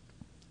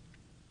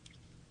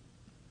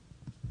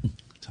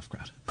 Tough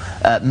crowd.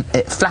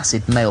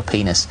 Flaccid male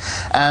penis.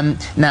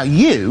 Now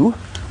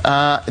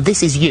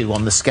this is you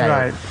on the scale.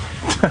 Right.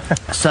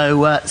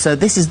 So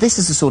this is the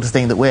sort of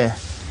thing that we're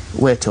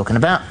talking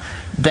about.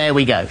 There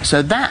we go.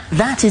 So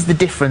that is the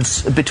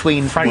difference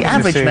between the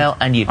average male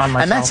and you.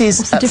 And that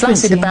is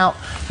flaccid about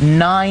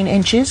 9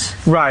 inches.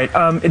 Right.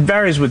 It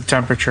varies with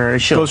temperature.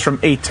 It goes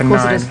from 8 to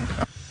 9.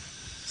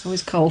 It's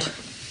always cold.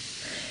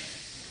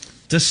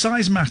 Does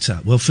size matter?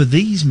 Well, for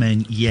these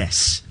men,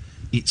 yes,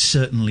 it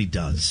certainly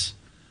does.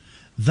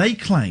 They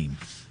claim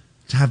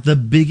to have the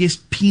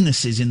biggest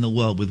penises in the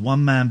world, with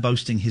one man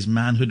boasting his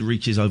manhood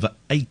reaches over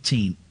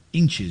 18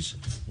 inches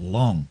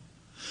long.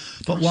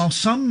 But while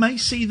some may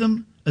see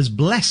them as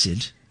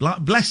blessed, they've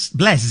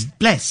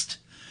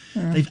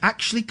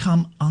actually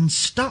come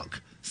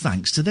unstuck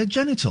thanks to their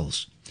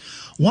genitals.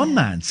 One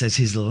man says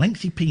his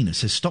lengthy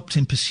penis has stopped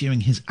him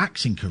pursuing his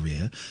acting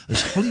career,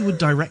 as Hollywood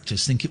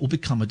directors think it will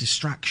become a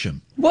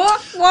distraction.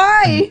 What?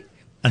 Why?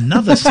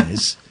 Another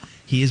says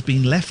he has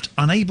been left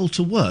unable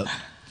to work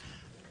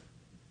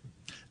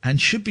and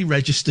should be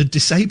registered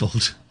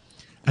disabled,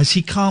 as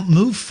he can't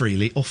move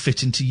freely or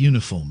fit into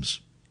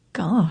uniforms.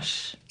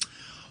 Gosh.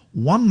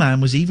 One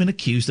man was even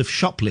accused of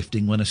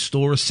shoplifting when a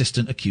store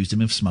assistant accused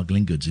him of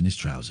smuggling goods in his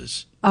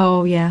trousers.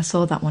 Oh, yeah, I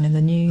saw that one in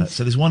the news.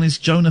 So there's one is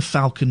Jonah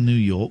Falcon, New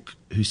York,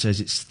 who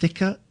says it's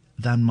thicker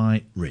than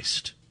my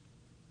wrist.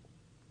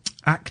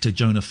 Actor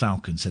Jonah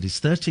Falcon said his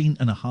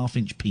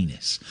 13.5-inch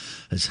penis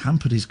has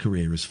hampered his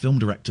career, as film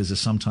directors are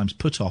sometimes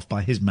put off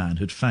by his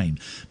manhood fame,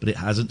 but it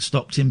hasn't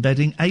stopped him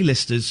bedding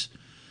A-listers.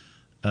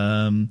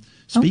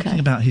 Speaking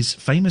about his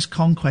famous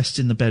conquests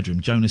in the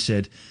bedroom, Jonah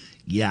said,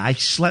 "Yeah, I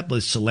slept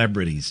with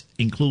celebrities,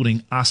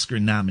 including Oscar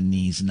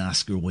nominees and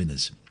Oscar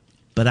winners.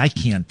 But I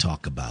can't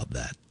talk about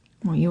that."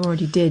 Well, you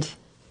already did.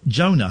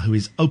 Jonah, who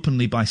is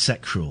openly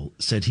bisexual,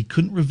 said he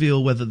couldn't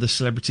reveal whether the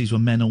celebrities were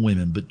men or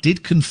women, but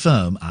did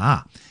confirm,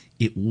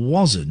 it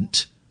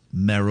wasn't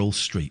Meryl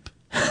Streep.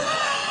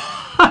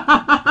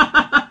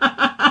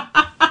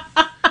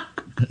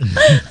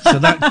 So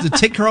that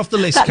tick her off the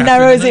list. That Catherine,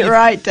 narrows it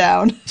right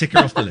down. Tick her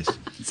off the list.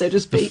 So to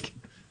speak.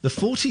 The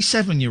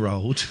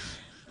 47-year-old...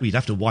 We'd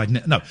have to widen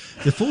it. No.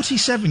 The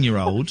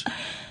 47-year-old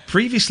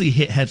previously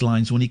hit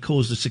headlines when he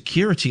caused a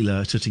security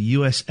alert at a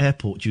US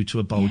airport due to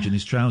a bulge in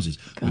his trousers.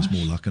 It's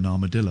more like an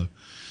armadillo.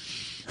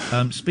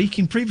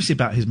 Speaking previously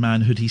about his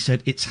manhood, he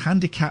said, "It's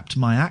handicapped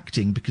my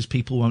acting because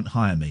people won't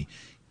hire me.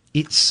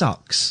 It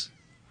sucks."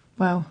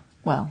 Well,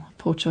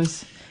 poor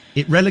choice.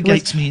 It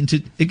relegates me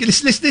into...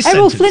 Listen this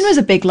Errol sentence. Flynn was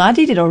a big lad.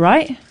 He did all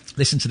right.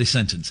 Listen to this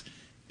sentence.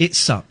 It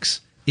sucks.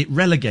 It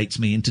relegates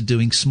me into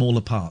doing smaller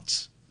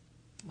parts.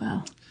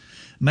 Well...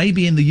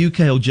 Maybe in the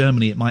UK or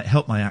Germany it might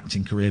help my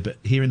acting career, but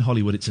here in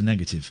Hollywood it's a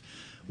negative.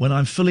 When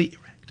I'm fully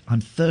erect, I'm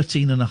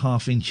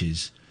 13.5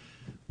 inches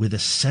with a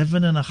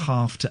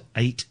 7.5 to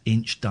 8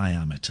 inch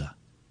diameter.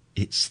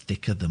 It's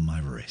thicker than my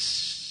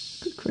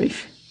wrist. Good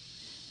grief.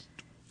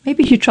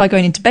 Maybe you should try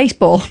going into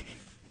baseball.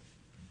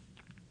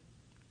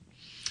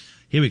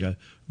 Here we go.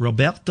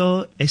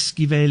 Roberto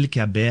Esquivel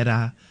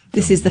Cabrera.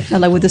 This is the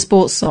fellow with the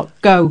sports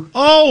sock. Go.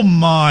 Oh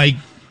my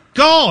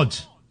God!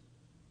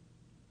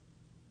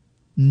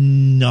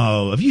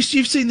 No.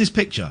 You've seen this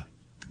picture?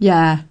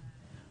 Yeah.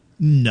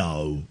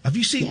 No. Have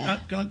you seen... Yeah.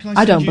 Can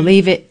I don't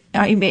believe it.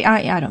 I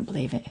don't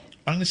believe it.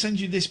 I'm going to send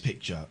you this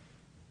picture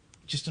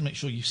just to make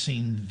sure you've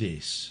seen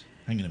this.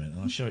 Hang on a minute.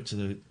 I'll show it to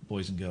the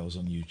boys and girls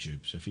on YouTube.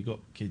 So if you've got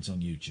kids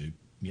on YouTube...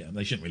 Yeah,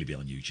 they shouldn't really be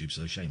on YouTube,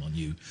 so shame on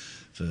you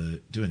for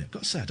doing it. I've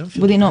got to say, I don't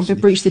feel... Will he not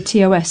breach the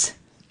TOS?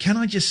 Can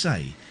I just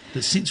say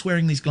that since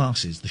wearing these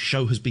glasses, the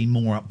show has been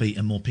more upbeat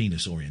and more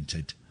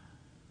penis-oriented?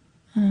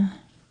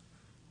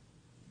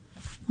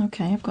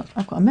 Okay, I've got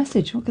a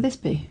message. What could this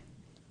be?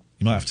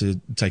 You might have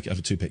to take it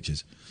over 2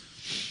 pictures.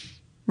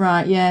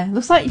 Right, yeah.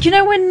 Looks like... Do you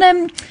know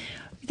when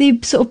they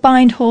sort of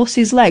bind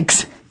horses'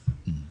 legs?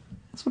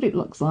 That's what it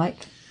looks like.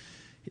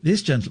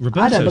 This gentleman...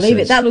 Roberto I don't believe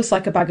says, it. That looks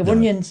like a bag of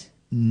onions.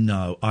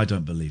 No, I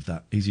don't believe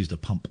that. He's used a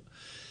pump.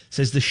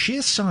 Says the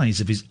sheer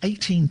size of his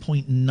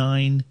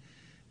 18.9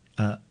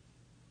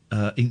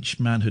 inch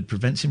manhood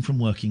prevents him from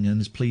working and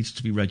is pleased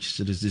to be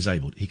registered as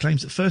disabled. He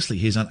claims that firstly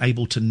he is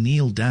unable to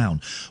kneel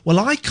down. Well,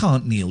 I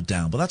can't kneel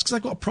down, but that's because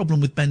I've got a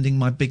problem with bending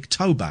my big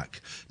toe back.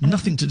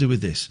 Nothing to do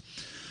with this.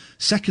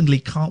 Secondly,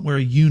 can't wear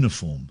a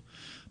uniform.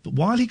 But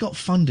while he got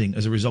funding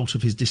as a result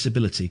of his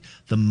disability,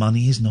 the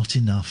money is not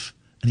enough,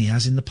 and he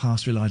has in the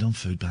past relied on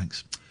food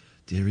banks.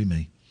 Dearie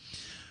me.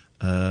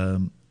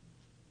 I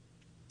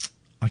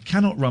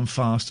cannot run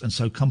fast, and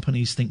so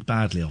companies think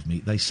badly of me.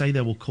 They say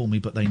they will call me,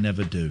 but they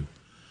never do.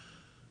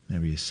 There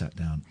he is, sat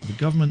down. The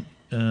government,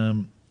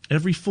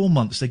 every 4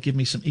 months, they give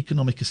me some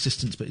economic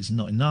assistance, but it's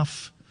not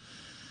enough.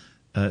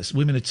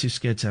 Women are too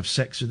scared to have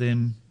sex with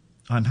him.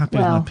 I'm happy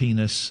with my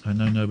penis. I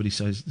know nobody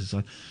says this.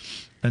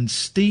 And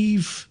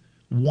Steve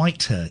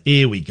Whitehair,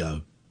 here we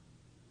go.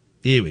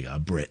 Here we go, a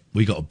Brit.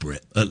 We got a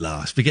Brit at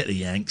last. Forget the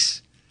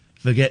Yanks.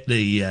 Forget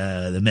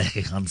the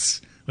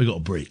Mexicans. We got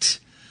a Brit.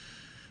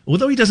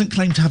 Although he doesn't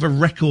claim to have a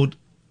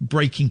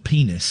record-breaking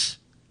penis,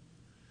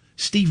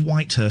 Steve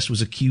Whitehurst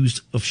was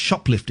accused of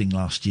shoplifting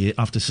last year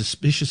after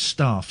suspicious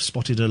staff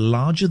spotted a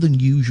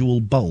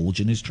larger-than-usual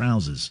bulge in his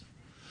trousers.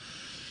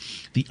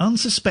 The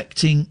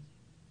unsuspecting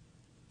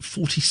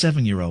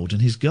 47-year-old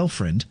and his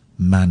girlfriend,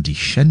 Mandy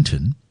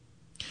Shenton,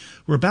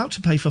 were about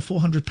to pay for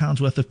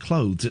 £400 worth of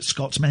clothes at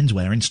Scott's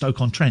Menswear in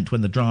Stoke-on-Trent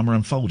when the drama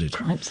unfolded.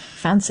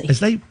 Fancy. As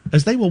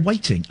they were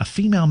waiting, a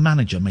female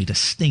manager made a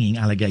stinging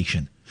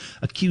allegation,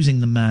 accusing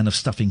the man of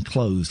stuffing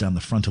clothes down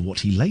the front of what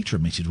he later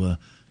admitted were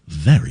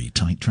very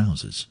tight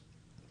trousers.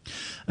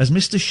 As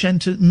Ms.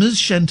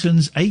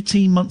 Shenton's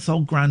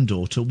 18-month-old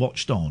granddaughter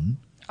watched on,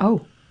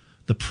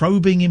 the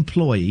probing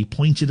employee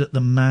pointed at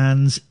the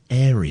man's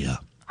area.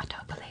 I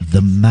don't believe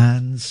the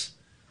man's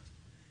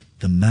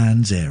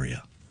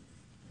area.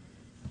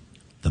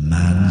 The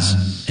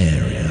man's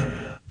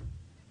area.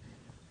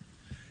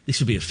 This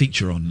will be a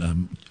feature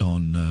on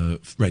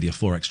Radio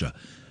 4 Extra.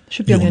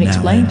 Should be on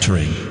Unexplained.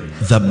 Entering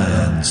the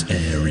man's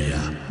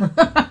area.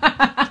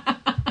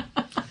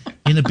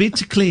 In a bid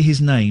to clear his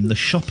name, the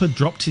shopper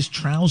dropped his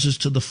trousers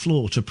to the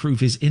floor to prove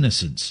his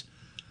innocence.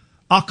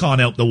 I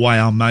can't help the way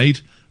I'm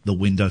made, the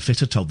window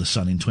fitter told The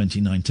Sun in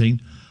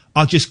 2019.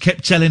 I just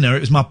kept telling her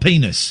it was my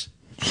penis.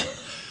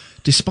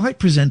 Despite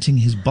presenting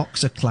his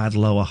boxer-clad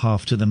lower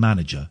half to the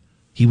manager,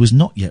 he was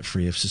not yet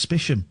free of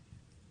suspicion.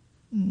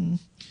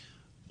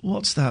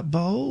 What's that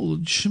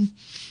bulge?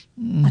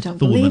 I don't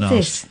believe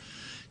this.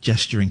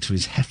 Gesturing to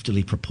his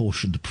heftily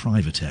proportioned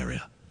private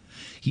area.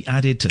 He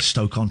added to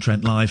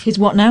Stoke-on-Trent Live... His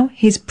what now?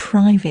 His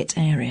private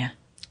area.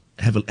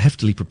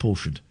 Heftily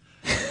proportioned.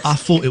 I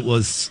thought it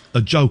was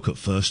a joke at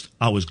first.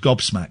 I was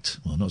gobsmacked.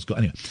 Well, not as good.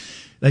 Anyway,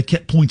 they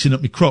kept pointing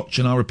at me crotch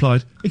and I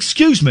replied,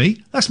 "Excuse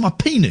me, that's my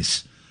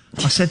penis."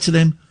 I said to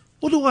them,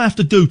 "What do I have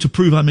to do to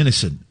prove I'm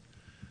innocent?"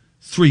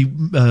 3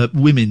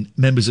 women,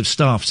 members of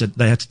staff, said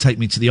they had to take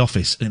me to the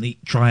office and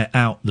try it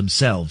out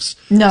themselves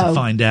to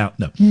find out.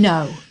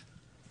 No.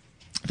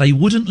 They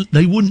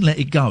wouldn't let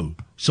it go.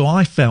 So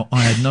I felt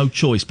I had no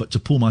choice but to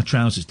pull my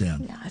trousers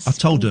down. I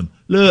told them,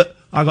 look,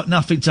 I got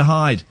nothing to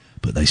hide.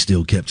 But they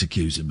still kept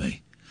accusing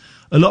me.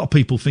 A lot of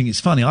people think it's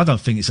funny. I don't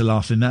think it's a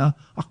laughing matter.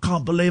 I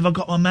can't believe I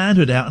got my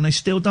manhood out and they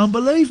still don't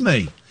believe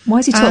me. Why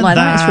is he talking like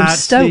that? It's from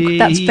Stoke.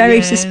 That's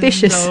very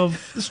suspicious. End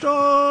of the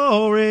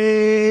story.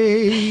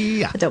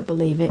 I don't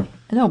believe it.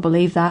 I don't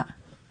believe that.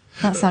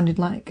 That sounded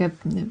like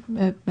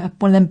one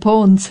of them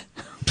pawns.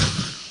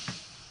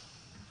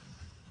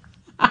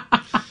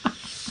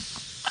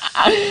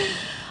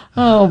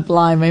 Oh,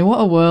 blimey,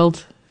 what a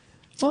world.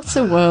 What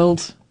a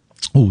world.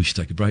 Oh, we should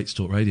take a break to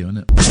Talk Radio, isn't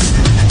it?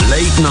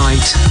 Late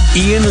night,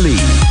 Iain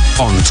Lee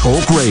on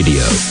Talk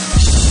Radio.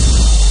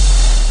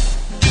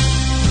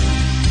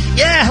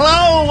 Yeah,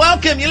 hello,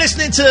 welcome. You're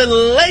listening to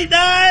Late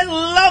Night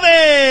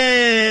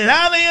Lovin'.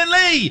 I'm Iain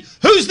Lee.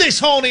 Who's this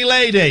horny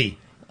lady?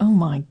 Oh,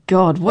 my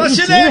God, What's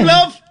your name,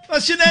 love?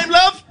 What's your name,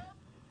 love?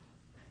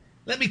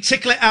 Let me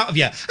tickle it out of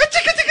you. Tickle,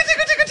 tickle,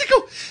 tickle, tickle,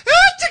 tickle.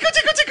 Tickle,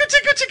 tickle, tickle,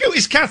 tickle, tickle.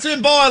 It's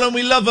Catherine Boyle and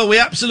we love her. We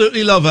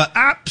absolutely love her.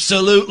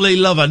 Absolutely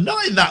love her.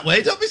 Not in that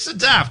way. Don't be so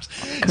daft.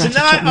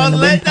 Tonight on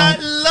Late Night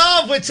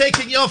Love, we're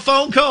taking your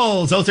phone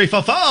calls.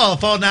 0344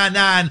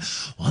 499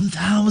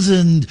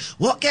 1000.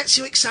 What gets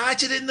you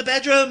excited in the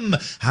bedroom?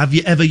 Have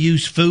you ever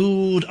used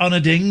food on a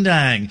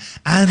ding-dang?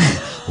 And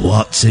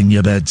what's in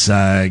your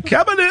bedside?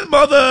 Come on in,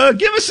 mother.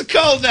 Give us a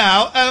call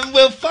now and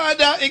we'll find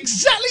out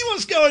exactly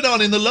what's going on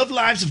in the love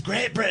lives of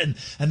Great Britain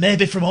and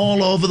maybe from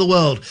all over the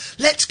world.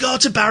 Let's go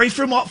to Barry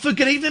from Watford.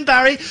 Good evening,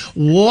 Barry.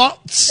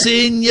 What's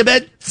in your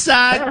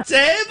bedside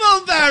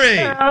table, Barry?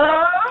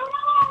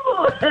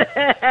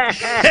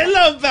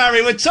 Hello,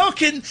 Barry. We're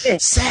talking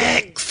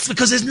sex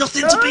because there's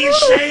nothing to be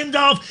ashamed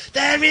of.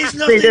 There is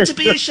nothing to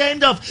be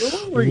ashamed of.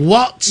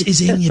 What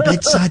is in your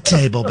bedside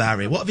table,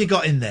 Barry? What have you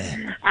got in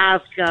there?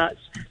 I've got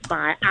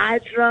my eye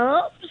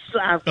drops.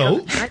 I've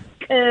got my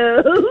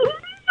comb.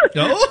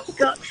 I've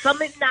got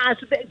something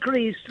nice, a bit of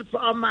grease to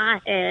put on my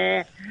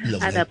hair.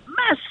 Lovely. And a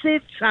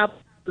massive tub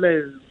of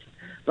blues.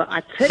 But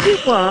I tell you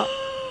what,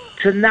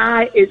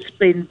 tonight it's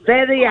been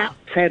very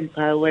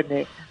up-tempo, isn't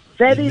it?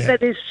 Very,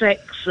 very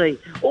sexy.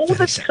 All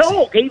the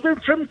talk, even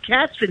from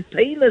Catherine,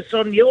 penis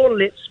on your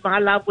lips, my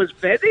love, was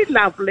very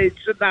lovely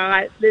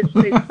tonight,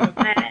 listening to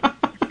that.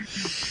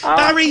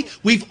 Barry,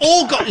 we've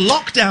all got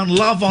lockdown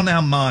love on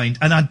our mind,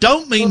 and I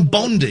don't mean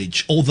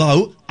bondage,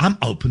 although I'm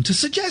open to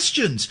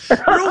suggestions.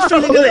 We're all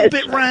feeling a little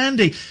bit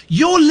randy.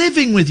 You're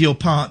living with your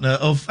partner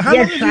of... How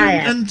long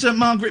have you and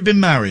Margaret been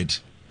married?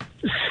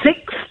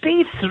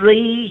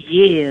 63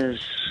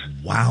 years.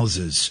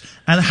 Wowzers.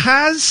 And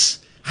has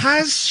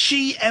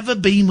she ever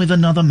been with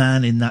another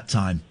man in that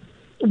time?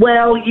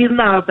 Well, you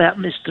know about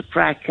Mr.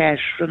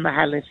 Prakash from the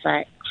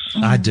Halifax.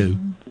 I do.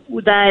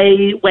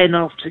 They went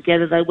off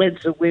together. They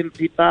went to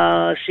Wimpy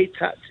Bar. She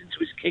tucked into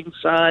his king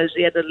size.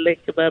 He had a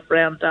lick of her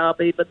brown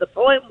derby. But the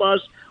point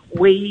was,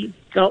 we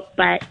got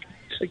back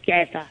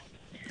together.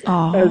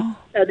 And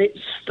it's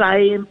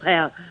staying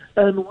power.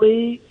 And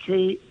we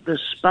keep the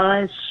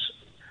spice,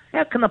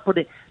 how can I put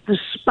it? The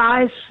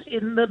spice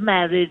in the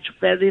marriage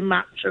very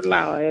much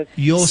alive.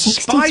 Your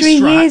 63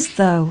 years,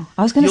 though.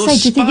 I was going to say,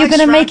 do you think you're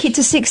going to make it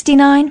to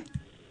 69?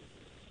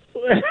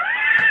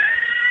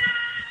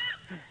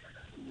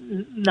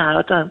 No,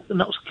 I don't. I'm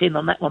not so keen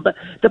on that one. But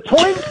the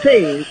point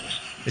is...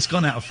 It's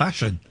gone out of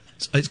fashion.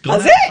 It's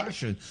gone out of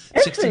fashion.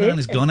 69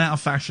 has gone out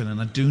of fashion, and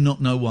I do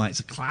not know why.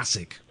 It's a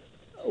classic.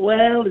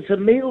 Well, it's a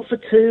meal for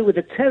two with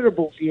a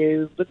terrible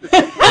view, but the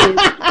thing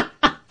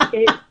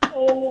is,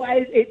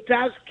 it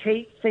does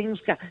keep things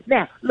going.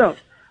 Now, look,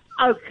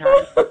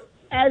 okay,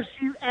 as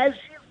you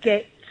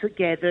get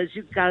together, as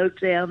you go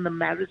down the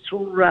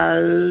marital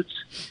road,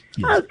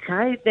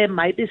 okay, there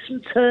may be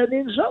some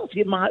turnings off.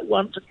 You might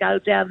want to go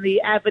down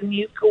the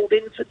avenue called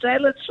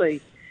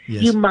infidelity.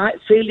 Yes. You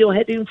might feel you're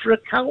heading for a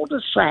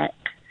cul-de-sac.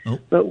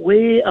 But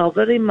we are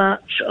very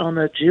much on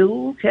a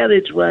dual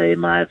carriageway,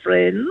 my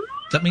friend.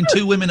 Does that mean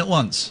two women at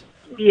once?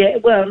 Yeah,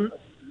 well,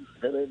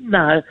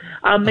 no.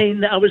 I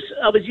mean, I was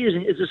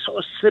using it as a sort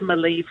of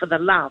simile for the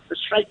love, the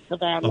strength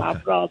of our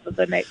love, rather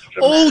than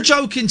extra. All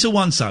joking to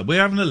one side. We're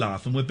having a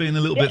laugh and we're being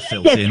a little bit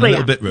filthy and a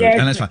little bit rude,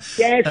 and that's fine.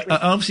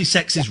 Obviously,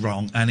 sex is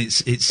wrong and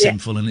it's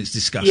sinful and it's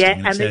disgusting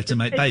and it's there to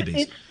make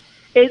babies.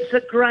 It's a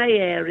grey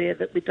area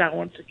that we don't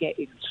want to get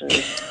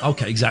into.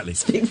 Okay, exactly.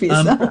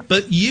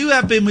 But you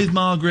have been with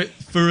Margaret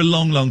for a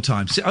long, long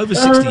time. Over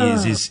 60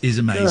 years is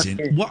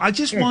amazing. What I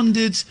just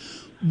wondered,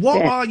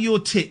 what are your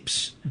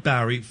tips,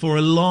 Barry, for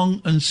a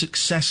long and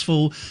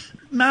successful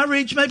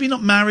marriage? Maybe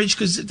not marriage,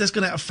 because that's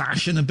gone out of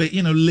fashion a bit,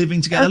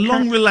 living together. A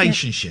long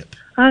relationship.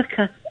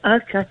 Okay.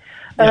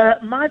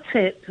 My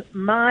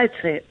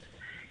tip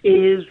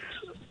is...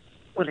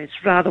 Well, it's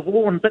rather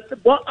worn, but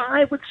what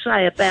I would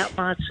say about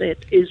my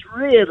tip is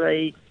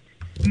really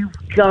you've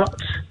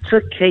got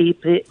to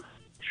keep it,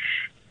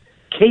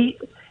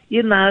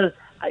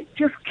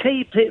 just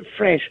keep it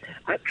fresh.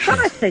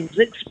 Try things,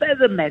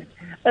 experiment.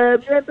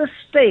 Remember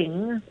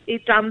Sting?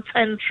 He'd done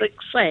tantric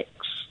sex.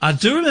 I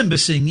do remember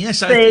Sting, yes.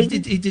 He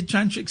did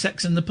tantric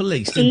sex in the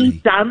police, didn't he?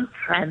 He'd done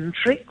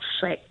tantric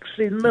sex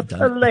in the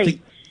police.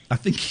 I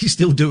think he's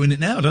still doing it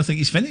now. I don't think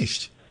he's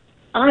finished.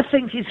 I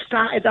think he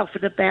started off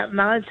at about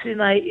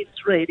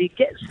 1983. He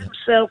gets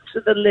himself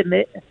to the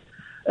limit,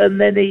 and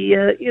then he,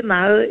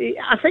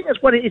 I think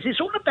that's what it is.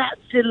 It's all about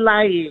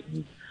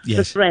delaying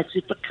the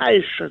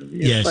gratification,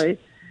 you see.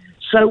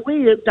 So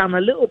we have done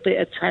a little bit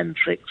of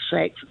tantric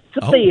sex.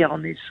 To be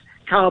honest,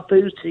 Car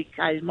Booty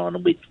came on,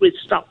 and we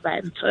stopped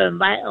that and turned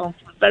that on.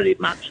 Very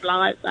much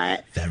like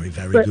that. Very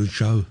good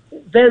show.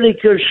 Very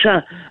good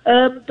show.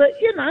 But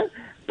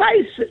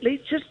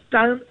basically, just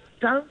don't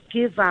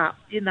give up.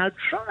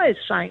 Try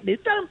something new.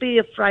 Don't be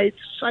afraid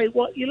to say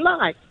what you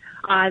like.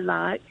 I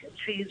like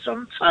cheese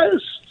on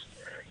toast.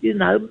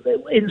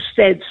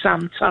 Instead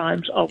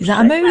sometimes of. Is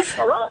that a move? That's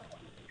all right.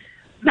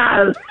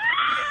 No.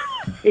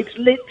 It's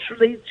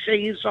literally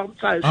cheese on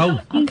toast. Oh,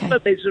 okay.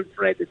 Euphemism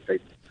for anything.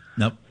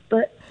 Nope.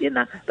 But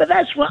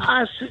that's what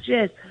I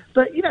suggest.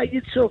 But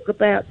you talk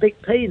about big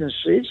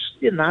penises.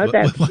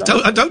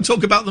 I don't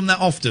talk about them that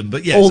often,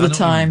 but yes, all the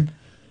time.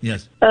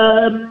 Yes.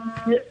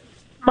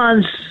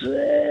 Mine's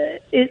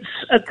it's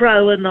a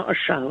grower, not a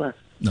shower.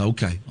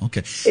 Okay.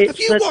 Have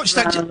you watched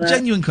that?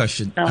 Genuine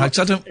question. I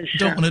don't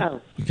want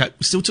to. Okay,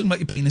 we're still talking about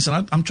your penis,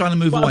 and I'm trying to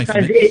move away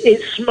from it.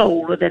 It's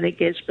smaller, then it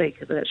gets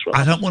bigger. That's what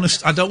I don't want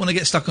to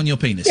get stuck on your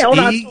penis. Yeah,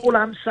 all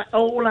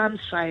I'm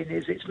saying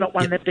is it's not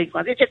one of the big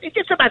ones.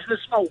 Just imagine a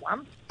small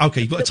one.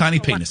 Okay, you've got a tiny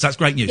penis. That's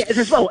great news. Yeah, it's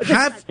a small. It's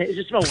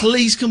a small one.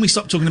 Please, can we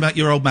stop talking about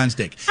your old man's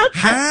dick?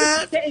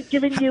 Okay,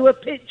 giving you a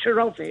picture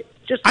of it.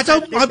 I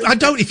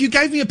don't. If you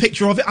gave me a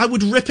picture of it, I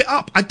would rip it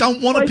up. I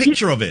don't want a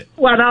picture of it.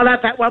 Well, I'll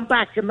have that one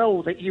back and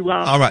all that you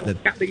are. All right then.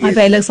 I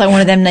bet it looks like one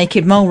of them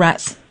naked mole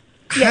rats.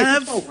 Yeah,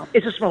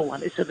 it's a small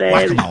one. It's a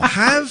very.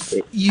 Have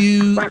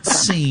you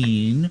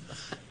seen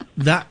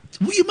that?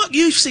 Well,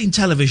 you've seen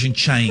television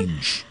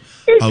change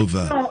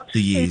over the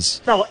years.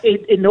 It's not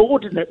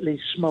inordinately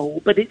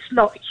small, but it's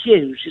not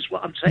huge, is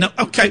what I'm saying. No,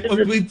 okay.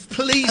 Well,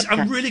 please, okay.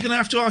 I'm really going to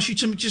have to ask you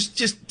to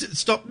just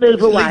stop.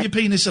 Move away. Leave your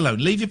penis alone.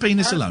 Leave your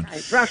penis alone.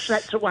 Brush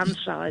that to one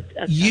side.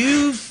 Okay.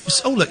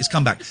 Look, it's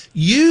come back.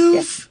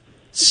 You've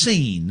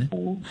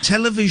seen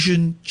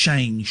television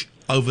change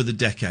over the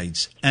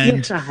decades, and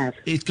yes, I have.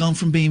 It's gone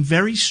from being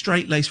very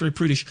straight-laced, very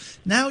prudish.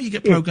 Now you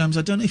get programs.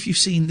 I don't know if you've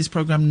seen this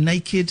program,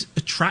 Naked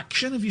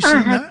Attraction. Have you seen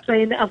that? I have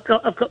seen it. I've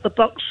got the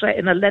box set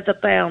in a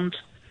leather-bound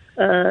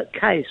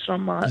case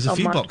on my. There's a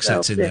few box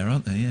sets in there,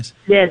 aren't there? Yes.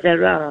 Yeah,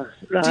 there are.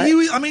 Right.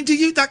 Do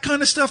you that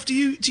kind of stuff? Do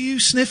you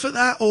sniff at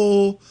that,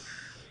 or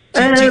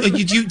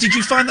did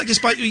you find that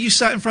just by you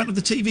sat in front of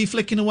the TV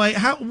flicking away?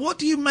 What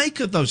do you make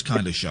of those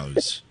kind of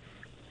shows?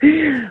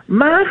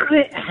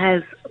 Margaret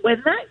has,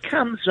 when that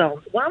comes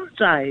on, one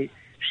day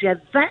she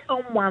had that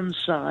on one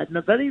side and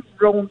a very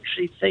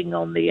raunchy thing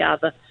on the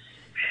other.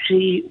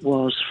 She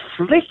was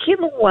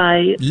flicking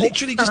away.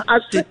 Literally just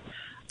did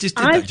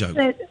that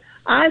joke.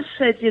 I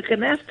said, you're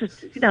going to have to,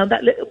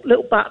 that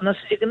little button, I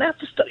said, you're going to have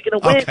to stop, you're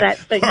going to wear that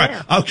thing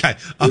out. Okay.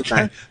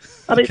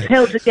 It's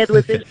held together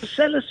with this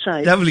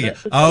sellotape.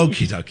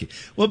 Okie dokie.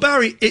 Well,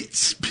 Barry,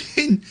 it's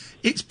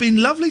been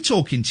lovely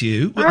talking to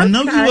you. Okay. I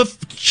know you were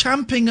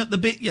champing at the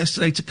bit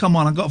yesterday to come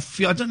on. I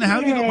don't know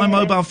how you got my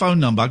mobile phone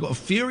number. I got a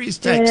furious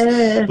text.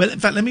 Yeah. Well, in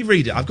fact, let me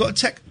read it. I've got a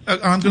text.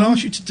 I'm going to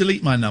ask you to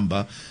delete my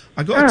number.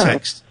 I got a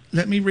text.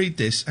 Let me read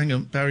this. Hang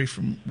on, Barry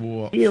from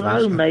Watford. You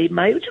owe me,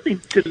 mate. What do you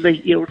mean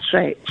delete your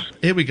text?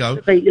 Here we go.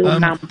 Delete your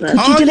number.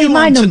 Could you delete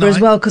my number as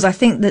well? Because I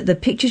think that the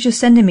pictures you're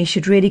sending me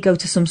should really go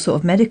to some sort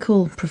of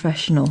medical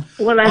professional.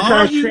 Well, as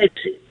I said,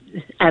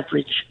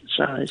 average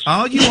size.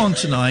 Are you on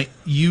tonight,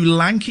 you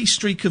lanky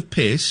streak of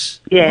piss?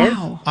 Yeah.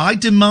 Wow. I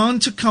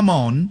demand to come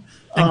on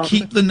and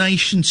keep the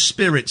nation's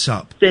spirits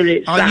up.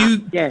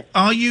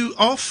 Are you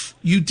off?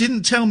 You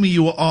didn't tell me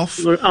you were off.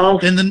 You were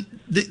off. Then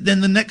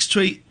the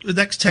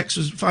next text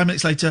was 5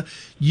 minutes later.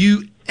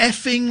 You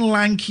effing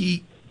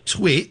lanky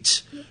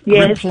twit.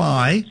 Yes.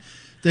 Reply.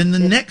 Then the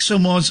next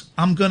one was,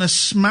 I'm going to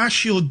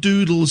smash your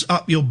doodles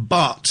up your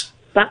butt.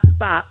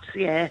 But,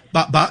 yeah.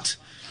 But.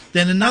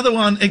 Then another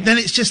one. Then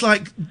it's just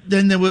like.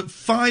 Then there were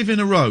 5 in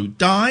a row.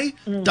 Die.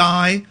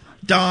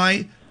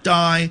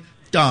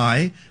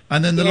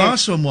 And then the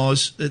last one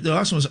was.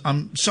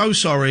 I'm so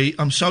sorry.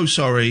 I'm so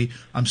sorry.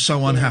 I'm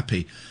so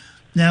unhappy.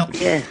 Now,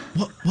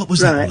 what was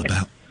that all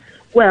about?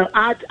 Well,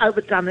 I'd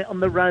overdone it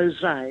on the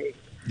rosé.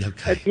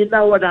 Okay. And you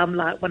know what I'm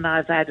like when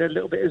I've had a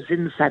little bit of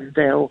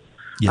Zinfandel.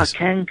 Yes. I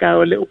can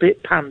go a little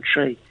bit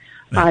punchy.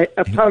 I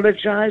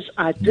apologise.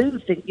 I do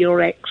think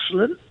you're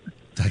excellent.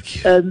 Thank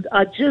you. And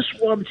I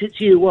just wanted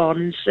you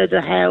on instead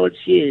of Howard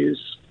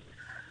Hughes.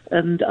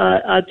 And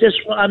I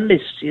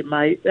missed you,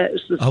 mate.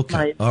 That's the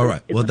okay. All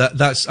right. Well,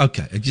 that's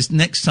okay. Just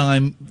next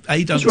time,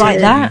 don't just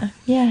write that.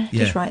 Yeah.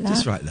 Just write that. Yeah.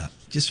 Just like that.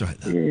 Just like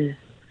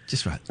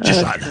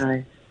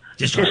that.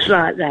 Just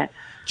like that.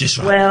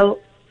 Well,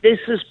 this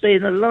has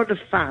been a lot of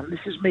fun. This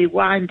is me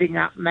winding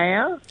up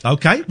now.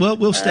 Okay, well,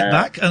 we'll step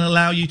back and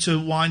allow you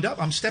to wind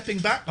up. I'm stepping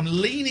back. I'm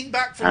leaning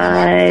back from the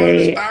microphone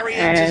as Barry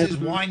enters his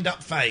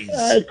wind-up phase.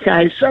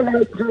 Okay, so,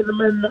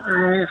 gentlemen,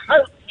 I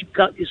hope you've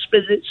got your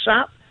spirits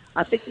up.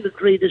 I think you'll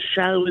agree the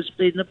show has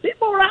been a bit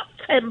more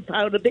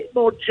up-tempo and a bit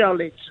more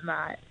jolly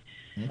tonight.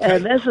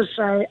 And as I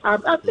say,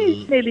 I'm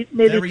nearly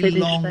Very finished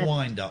long now.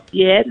 wind-up.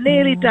 Yeah,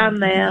 nearly done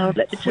now.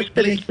 Let me just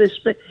finish this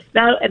bit.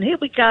 No, and here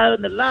we go.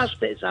 And the last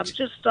bit is I'm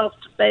just off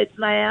to bed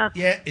now.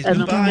 Yeah, it's and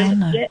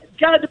goodbye.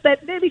 Go to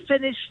bed. Nearly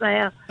finished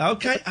now.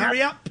 Okay,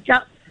 hurry up. Go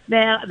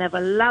now and have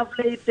a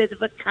lovely bit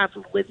of a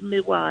cuddle with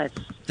my wife.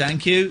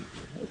 Thank you.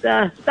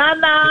 Night.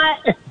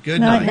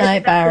 Good night.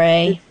 Night,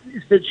 Barry.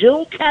 It's the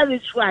dual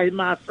carriageway,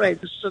 my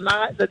friends,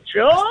 tonight. The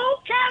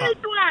dual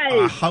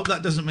carriageway. I hope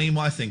that doesn't mean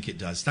what I think it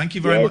does. Thank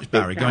you very much,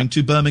 Barry. Going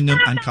to Birmingham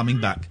and coming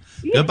back.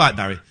 Goodbye,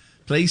 Barry.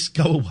 Please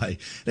go away.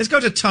 Let's go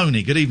to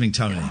Tony. Good evening,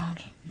 Tony.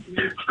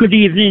 Good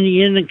evening,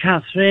 Ian and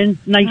Catherine.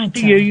 Nice to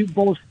hear you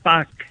both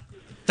back.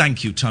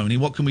 Thank you, Tony.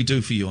 What can we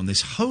do for you on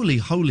this holy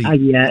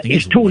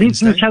It's Tony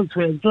from South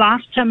Wales.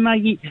 Last time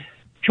I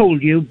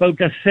told you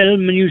about a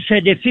film and you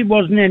said if it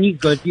wasn't any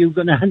good you were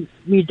going to hunt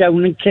me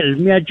down and kill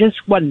me. I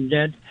just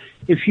wondered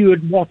if you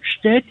had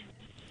watched it.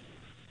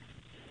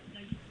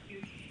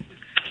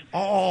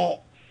 Oh.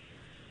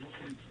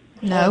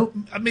 No.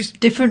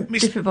 Different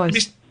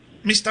voice.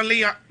 Mr.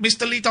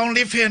 Lee don't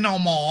live here no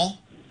more.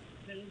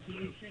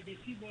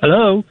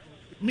 Hello?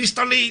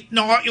 Mr. Lee,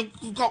 no, you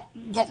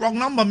got wrong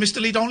number.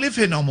 Mr. Lee don't live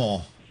here no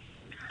more.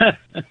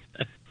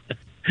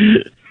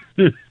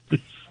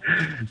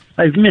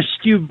 I've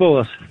missed you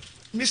both.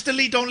 Mr.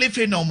 Lee don't live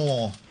here no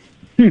more.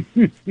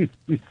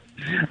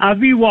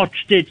 Have you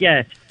watched it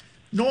yet?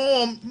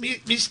 No, who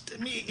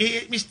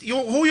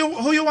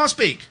you want to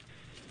speak?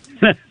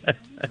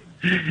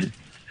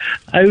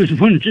 I was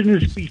wanting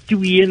to speak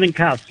to Ian and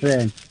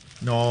Catherine.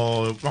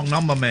 No, wrong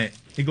number, mate.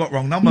 You got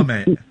wrong number,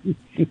 mate.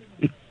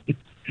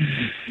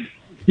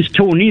 It's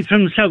Tony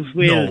from South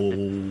Wales.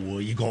 No,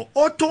 you got...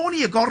 Oh, Tony,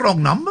 you got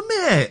wrong number,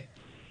 mate.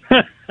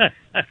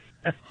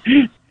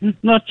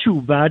 Not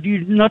too bad.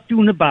 You're not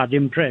doing a bad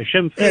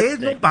impression. Hey,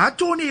 not bad,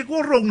 Tony. You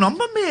got wrong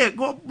number, mate.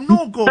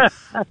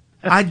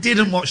 I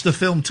didn't watch the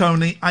film,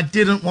 Tony. I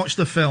didn't watch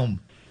the film.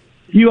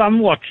 You haven't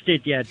watched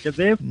it yet, have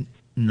you?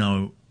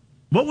 No.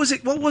 What was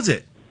it?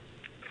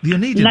 The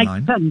Oneida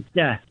Night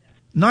Pumper.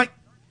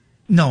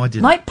 No, I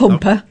didn't. Night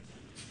Pumper?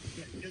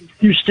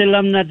 You still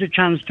haven't had a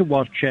chance to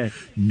watch it?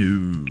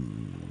 No.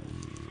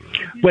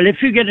 Well,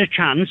 if you get a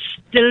chance,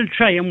 still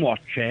try and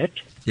watch it.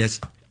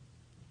 Yes.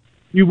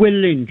 You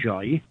will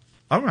enjoy.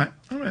 All right.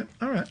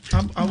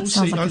 I will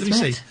see. Let me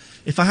see.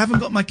 If I haven't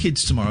got my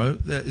kids tomorrow,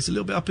 it's a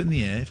little bit up in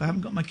the air. If I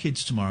haven't got my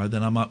kids tomorrow,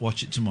 then I might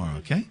watch it tomorrow,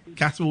 okay?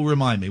 Catherine will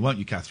remind me, won't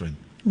you, Catherine?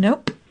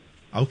 Nope.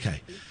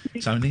 Okay.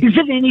 Tony? Is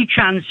there any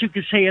chance you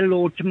could say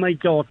hello to my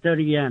daughter,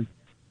 Ian?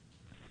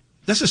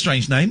 That's a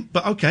strange name,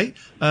 but okay.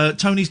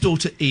 Tony's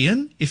daughter,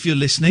 Ian, if you're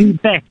listening.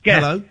 Becca.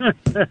 Hello.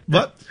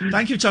 What?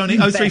 Thank you, Tony.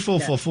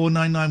 0344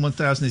 499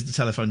 1000 is the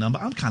telephone number.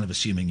 I'm kind of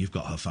assuming you've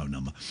got her phone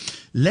number.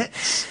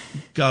 Let's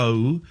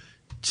go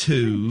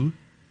to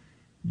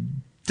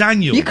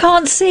Daniel. You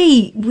can't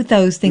see with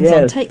those things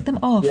on. Take them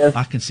off. Yes.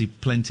 I can see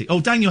plenty.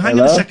 Oh, Daniel, hang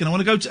on a second. I want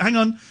to go to... Hang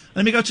on.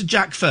 Let me go to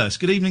Jack first.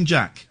 Good evening,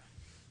 Jack.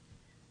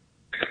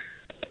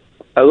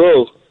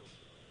 Hello.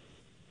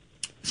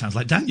 Sounds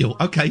like Daniel.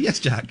 Okay, yes,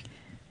 Jack.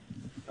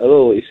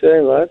 Hello, what are you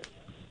saying, lad?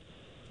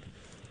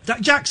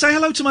 Jack, say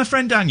hello to my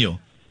friend Daniel.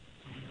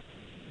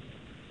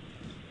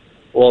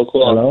 Well,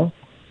 go on. Hello?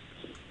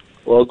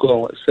 Well, go on,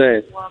 what's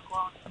saying?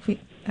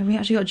 Have we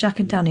actually got Jack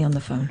and Danny on the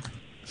phone?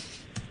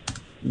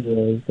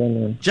 Yeah,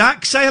 Danny.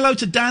 Jack, say hello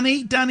to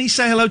Danny. Danny,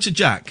 say hello to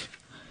Jack.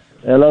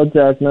 Hello,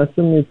 Jack. Nice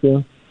to meet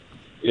you.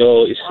 Yo,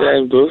 what you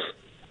saying, bruv?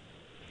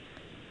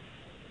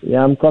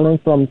 Yeah, I'm calling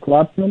from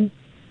Clapham.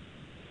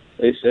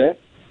 What you say?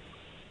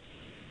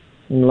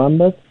 In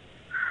Lambeth.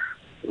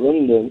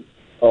 London.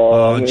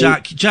 Oh,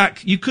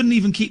 Jack, you couldn't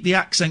even keep the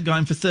accent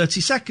going for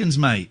 30 seconds,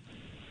 mate.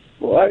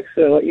 What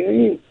accent? What you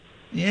mean?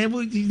 Yeah,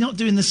 well, you're not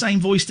doing the same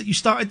voice that you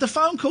started the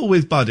phone call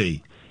with,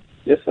 buddy.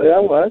 Yes, I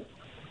am, man.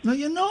 No,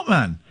 you're not,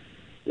 man.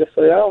 Yes,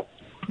 I am.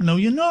 No,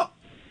 you're not.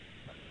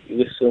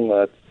 Listen,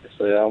 lad. Yes,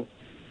 I am.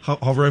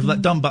 Hover over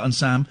that dumb button,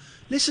 Sam.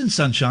 Listen,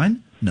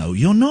 sunshine. No,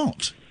 you're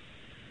not.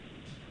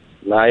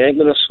 Nah, I ain't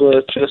gonna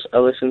swear. Just I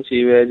listened to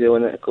your radio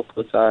in it a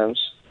couple of times.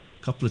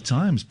 Couple of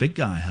times, big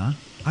guy, huh?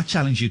 I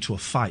challenge you to a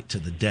fight to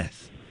the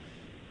death.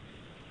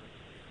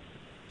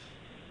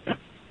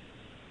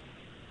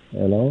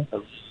 Hello?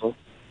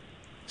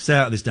 Stay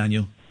out of this,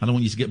 Daniel. I don't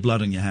want you to get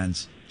blood on your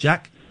hands.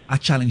 Jack, I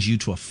challenge you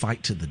to a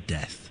fight to the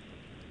death.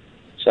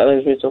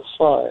 Challenge me to a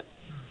fight?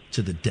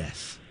 To the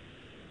death.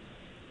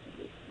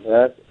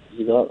 Yeah,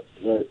 you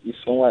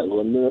sound like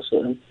London or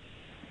something.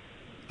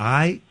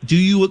 Do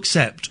you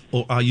accept,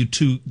 or are you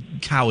too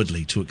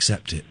cowardly to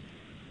accept it?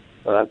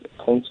 Well,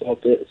 I'll come to my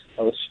bits.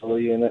 I'll show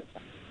you in it.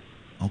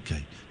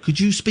 Okay. Could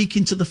you speak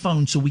into the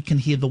phone so we can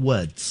hear the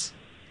words?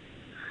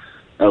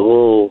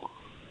 Hello.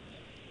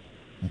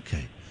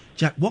 Okay.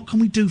 Jack, what can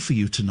we do for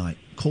you tonight?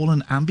 Call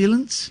an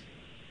ambulance?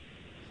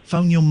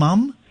 Phone your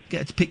mum? Get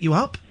her to pick you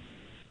up?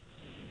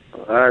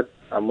 Lad,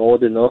 I'm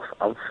old enough.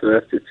 I'm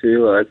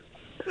 32, lad.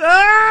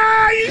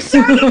 Ah! You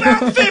sound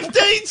about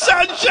 15,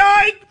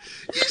 sunshine!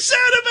 You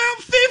sound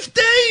about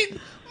 15!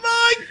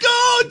 My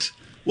God!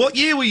 What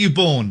year were you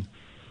born?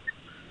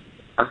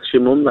 Ask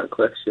your mum that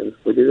question.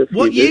 We did a few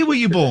What year bits. were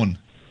you born?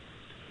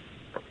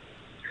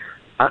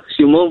 Ask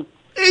your mum.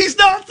 He's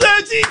not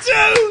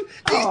 32!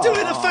 He's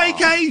doing a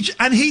fake age,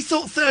 and he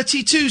thought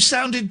 32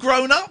 sounded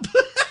grown up.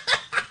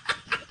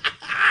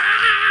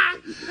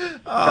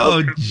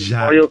 Oh,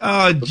 Jack.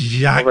 Oh,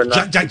 Jack.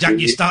 Jack,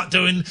 you start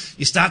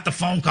the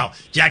phone call.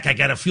 Jack, I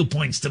got a few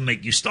points to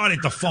make. You started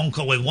the phone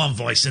call with one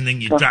voice, and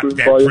then you dropped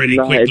that pretty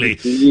quickly.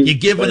 You're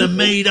giving a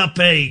made-up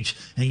age,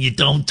 and you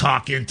don't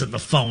talk into the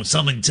phone.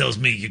 Something tells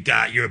me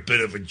you're a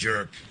bit of a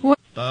jerk. What?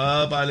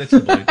 Bye, little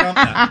boy. Come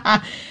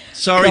now.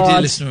 Sorry, God.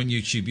 dear listener on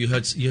YouTube. You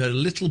heard a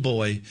little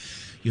boy.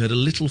 You heard a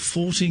little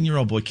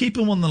 14-year-old boy. Keep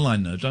him on the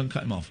line, though. Don't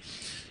cut him off.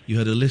 You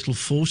heard a little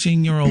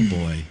 14-year-old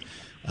boy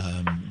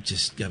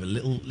just have a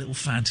little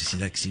fantasy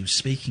there because he was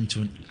speaking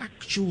to an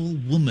actual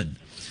woman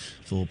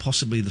for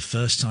possibly the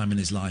first time in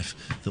his life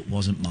that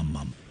wasn't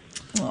mum.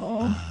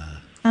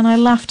 And I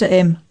laughed at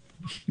him.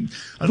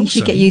 You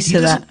should get used to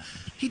that.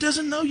 He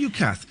doesn't know you,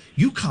 Kath.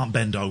 You can't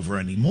bend over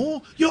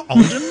anymore. You're old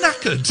and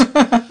knackered.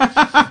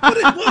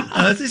 What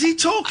on earth is he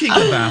talking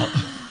about?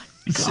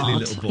 Silly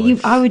little boy.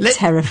 I would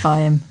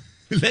terrify him.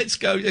 Let's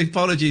go.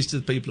 Apologies to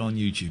the people on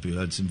YouTube who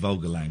heard some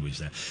vulgar language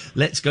there.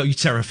 Let's go. You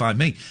terrified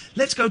me.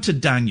 Let's go to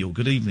Daniel.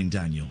 Good evening,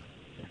 Daniel.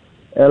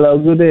 Hello,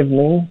 good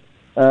evening.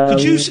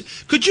 Could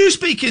you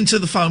speak into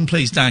the phone,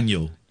 please,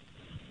 Daniel?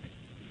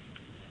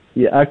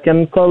 Yeah, I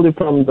can call you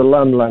from the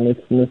landline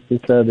if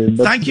necessary.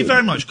 But Thank you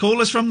very much. Call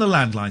us from the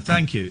landline.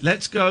 Thank you.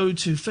 Let's go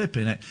to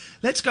flipping it.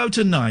 Let's go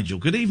to Nigel.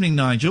 Good evening,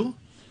 Nigel.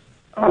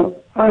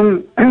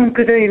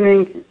 Good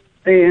evening,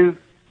 Ian.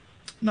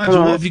 Nigel,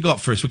 what have you got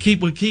for us? We're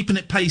keeping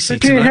it pacey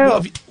Could you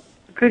tonight.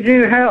 Could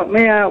you help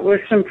me out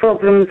with some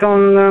problems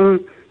on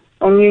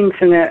the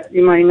internet?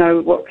 You may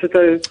know what to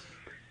do.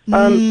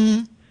 Not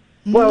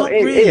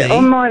really.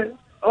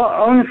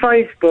 On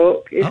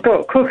Facebook, it's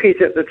got cookies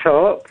at the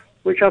top,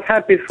 which I've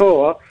had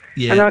before,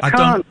 Yeah, and I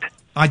can't.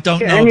 I don't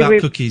get know any about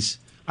cookies.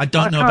 I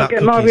don't know about I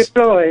cookies. can't get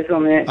my replies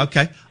on it.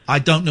 Okay, I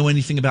don't know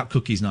anything about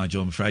cookies,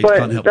 Nigel. I'm afraid But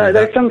can't help you with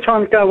they that.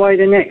 sometimes go away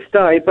the next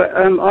day, but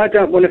I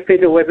don't want to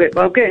fiddle with it.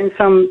 But I'm getting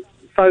some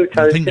photos.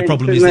 I think the sent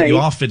problem to is that me. you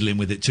are fiddling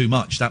with it too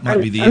much. That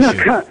might be the And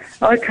issue.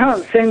 I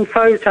can't send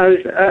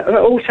photos.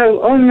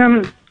 Also,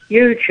 on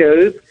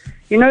YouTube,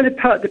 you know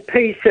the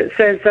piece that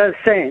says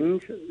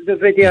send the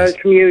videos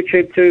from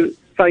YouTube to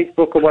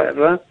Facebook or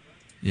whatever?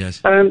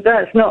 Yes.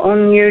 That's not on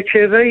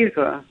YouTube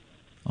either.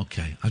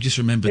 Okay, I just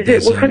remembered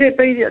Could it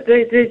be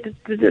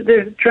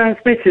the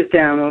transmitter's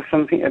down or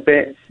something a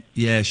bit?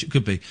 Yeah, it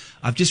could be.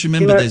 I've just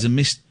remembered You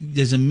know-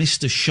 there's a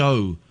Mr.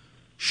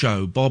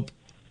 Show, Bob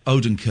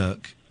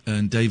Odenkirk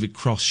and David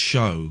Cross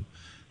show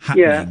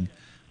happening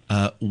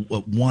at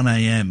 1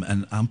 a.m.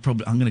 and I'm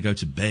going to go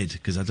to bed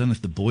because I don't know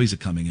if the boys are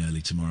coming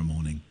early tomorrow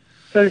morning.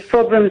 There's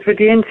problems with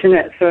the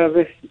internet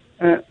service.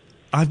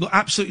 I've got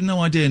absolutely no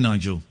idea,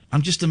 Nigel.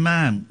 I'm just a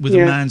man with a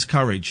Yeah. man's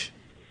courage.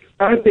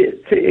 I hope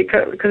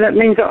because that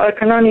means that I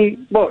can only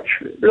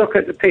look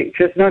at the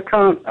pictures, and I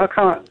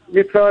can't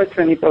reply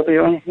to anybody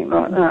or anything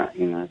like that.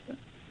 You know.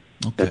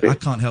 Okay, I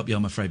can't help you,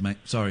 I'm afraid, mate.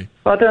 Sorry.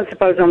 I don't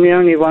suppose I'm the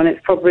only one.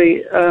 It's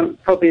probably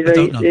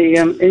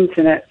the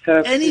internet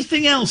service.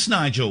 Anything else,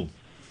 Nigel?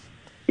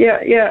 Yeah.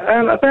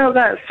 About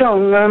that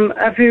song,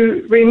 have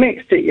you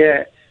remixed it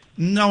yet?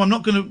 No, I'm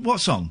not going to. What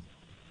song?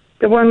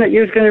 The one that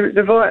you was going to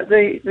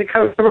the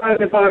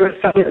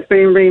coronavirus song that's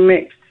been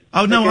remixed.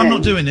 Oh, no, I'm again.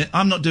 not doing it.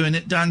 I'm not doing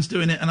it. Dan's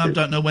doing it, and I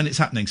don't know when it's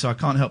happening, so I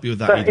can't help you with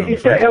that But either. I'm he's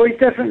afraid.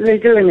 definitely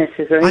doing this,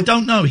 is he? I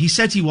don't know. He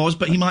said he was,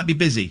 but he might be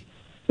busy.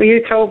 Well,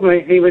 you told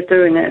me he was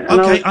doing it. And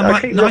Okay,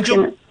 I keep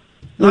looking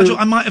Nigel,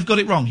 I might have got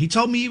it wrong. He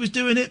told me he was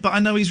doing it, but I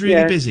know he's really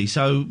Yeah. busy.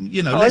 So,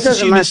 you know, Oh, let's it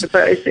doesn't assume matter,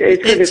 but it's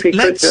good if he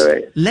could do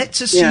it.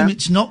 Let's assume Yeah.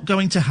 it's not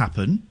going to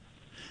happen,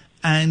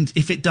 and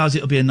if it does,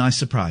 it'll be a nice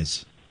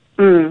surprise.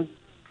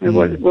 It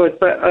would,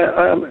 but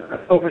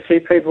obviously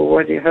people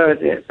already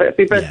heard it. But it'd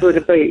be better with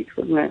a beat,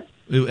 wouldn't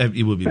it?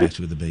 It would be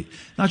better with a beat.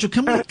 Nigel,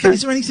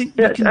 is there anything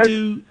we can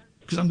do?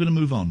 Because I'm going to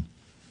move on.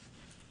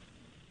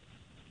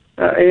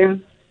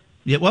 Ian?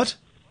 Yeah, what?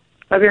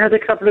 Have you had a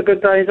couple of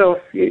good days off?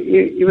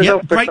 You was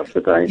off for a couple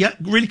of days. Yeah,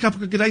 really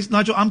couple of good days.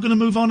 Nigel, I'm going to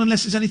move on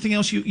unless there's anything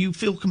else you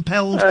feel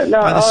compelled No,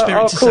 by the spirit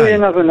I'll to call say. you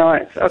another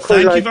night. I'll call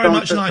Thank you later very on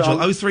much, for Nigel. some.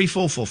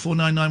 0344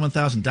 499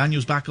 1000.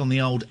 Daniel's back on the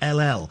old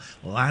LL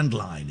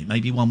landline. It may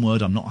be one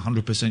word, I'm not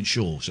 100%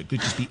 sure, so it could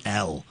just be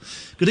L.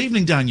 Good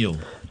evening, Daniel.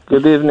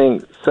 Good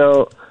evening.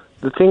 So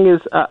the thing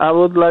is, I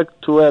would like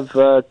to have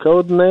a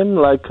code name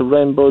like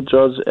Rainbow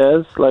George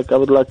S. Like I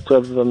would like to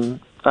have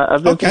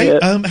Okay,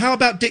 how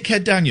about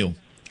Dickhead Daniel?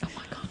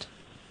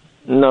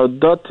 No,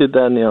 Dotty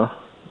Daniel.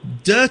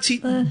 Dutty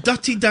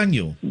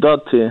Daniel.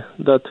 Dotty.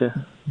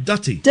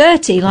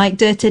 Dirty, like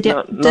Dirty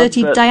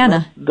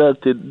Diana.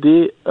 Dirty.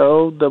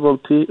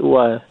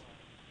 DOTTY.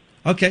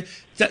 Okay,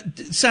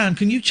 Sam,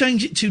 can you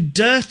change it to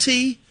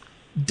Dirty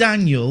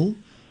Daniel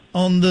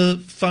on the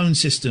phone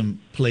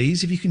system,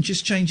 please? If you can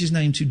just change his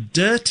name to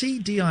Dirty,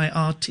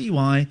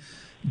 DIRTY,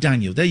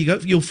 Daniel. There you go.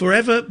 You'll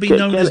forever be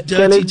known as Dirty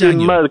Can it Daniel.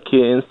 be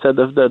Murky instead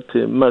of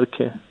Dirty?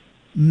 Murky.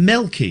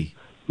 Melky.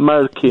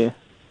 Murky.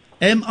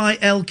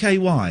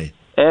 Milky.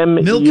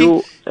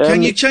 M-U...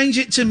 Can you change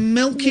it to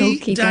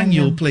Milky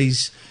Daniel,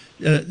 please,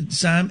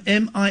 Sam?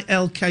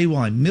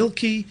 M-I-L-K-Y.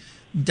 Milky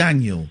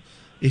Daniel,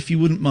 if you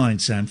wouldn't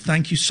mind, Sam.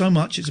 Thank you so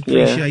much. It's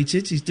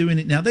appreciated. He's doing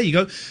it now. There you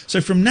go.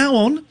 So from now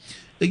on,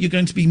 you're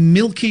going to be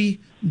Milky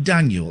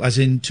Daniel, as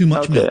in too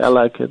much milk. I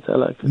like it.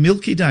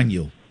 Milky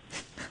Daniel.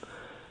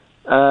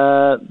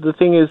 The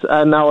thing is,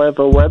 I now have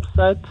a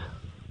website.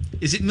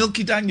 Is it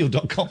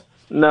milkydaniel.com?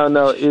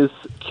 No, it's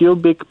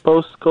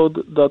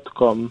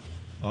cubicpostcode.com.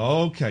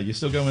 Okay, you're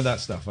still going with that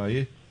stuff, are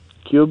you?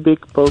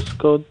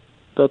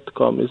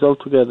 cubicpostcode.com. It's all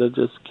together,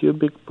 just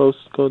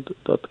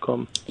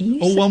cubicpostcode.com.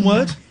 All one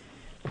word?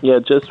 Yeah,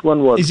 just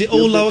one word. Is it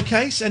all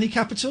lowercase? Any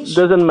capitals?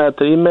 Doesn't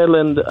matter. Email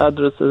and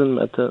address doesn't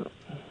matter.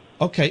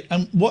 Okay,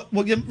 and what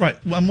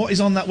and what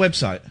is on that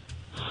website?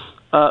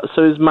 So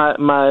it's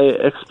my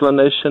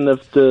explanation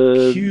of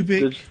the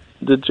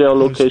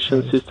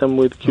geolocation system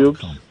with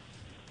cubes.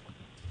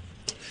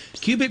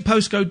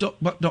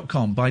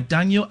 Cubicpostcode.com by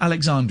Daniel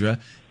Alexandra,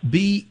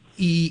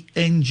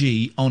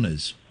 B-E-N-G,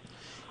 Honours.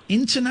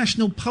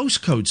 International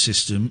postcode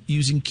system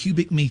using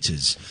cubic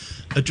meters,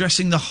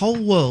 addressing the whole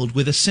world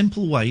with a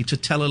simple way to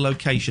tell a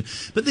location.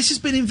 But this has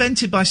been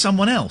invented by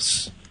someone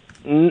else.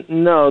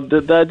 No,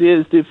 the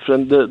idea is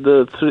different.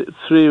 The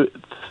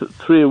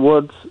three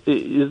words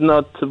is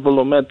not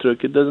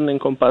volumetric. It doesn't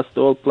encompass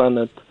the whole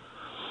planet.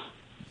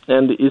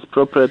 And it's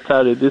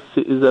proprietary. This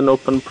is an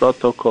open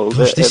protocol.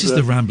 Gosh, this is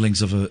the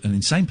ramblings of an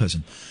insane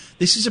person.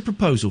 This is a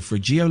proposal for a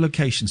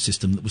geolocation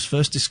system that was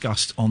first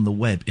discussed on the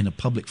web in a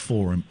public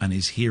forum and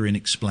is herein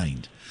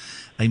explained.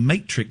 A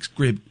matrix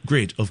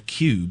grid of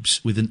cubes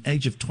with an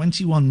edge of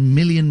 21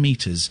 million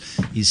metres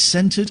is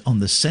centred on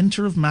the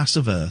centre of mass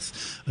of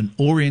Earth and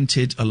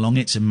oriented along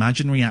its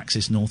imaginary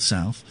axis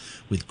north-south,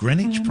 with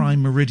Greenwich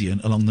Prime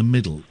Meridian along the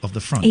middle of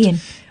the front. Ian,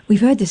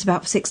 we've heard this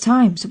about 6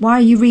 times. Why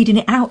are you reading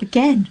it out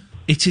again?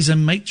 It is a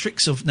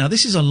matrix of... Now,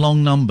 this is a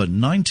long number,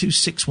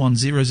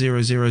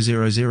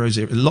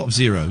 9261000000, a lot of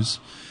zeros.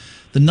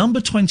 The number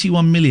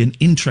 21 million,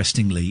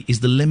 interestingly,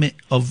 is the limit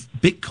of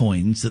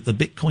bitcoins that the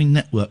Bitcoin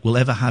network will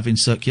ever have in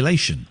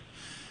circulation.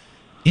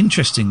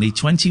 Interestingly,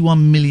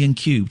 21 million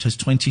cubed has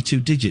 22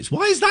 digits.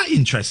 Why is that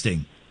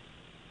interesting?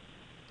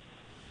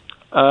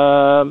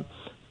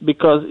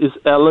 Because it's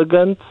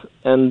elegant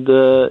and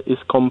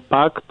it's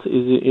compact,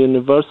 it's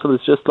universal.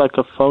 It's just like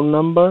a phone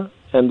number.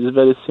 And it's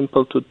very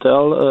simple to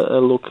tell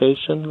a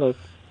location.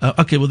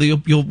 Okay, well, your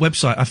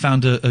website, I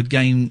found a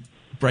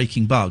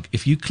game-breaking bug.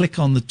 If you click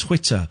on the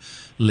Twitter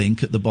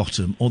link at the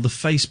bottom, or the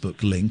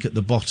Facebook link at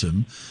the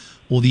bottom,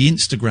 or the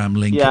Instagram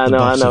link at the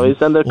bottom, I know.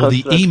 It's under or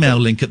the email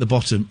link at the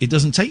bottom, it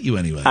doesn't take you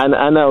anywhere.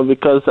 I know,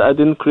 because I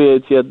didn't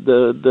create yet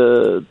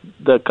the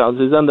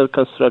account. It's under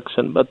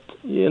construction, but,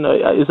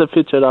 it's a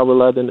feature I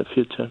will add in the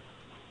future.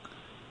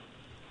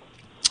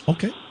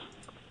 Okay.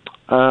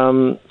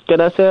 Can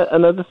I say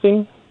another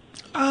thing?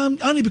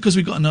 Only because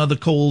we've got another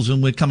calls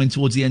and we're coming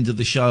towards the end of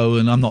the show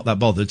and I'm not that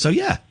bothered, so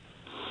yeah.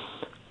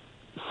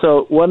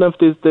 So one of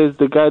these days,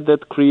 the guy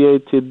that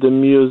created the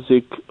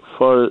music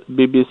for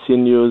BBC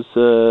News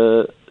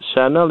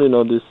channel,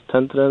 this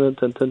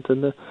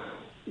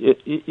he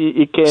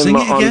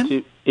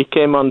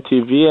came on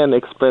TV and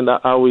explained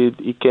how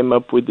he came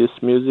up with this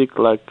music,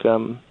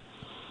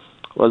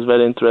 was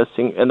very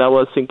interesting. And I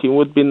was thinking it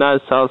would be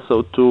nice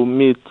also to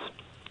meet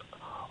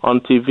on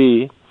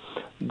TV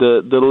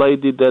the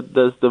lady that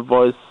does the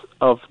voice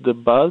of the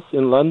bus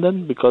in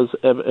London, because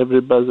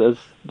every bus has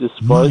this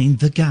voice. Mind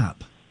the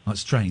Gap.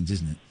 That's trains,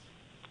 isn't it?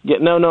 Yeah,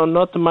 no,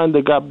 not Mind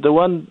the Gap. The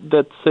one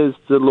that says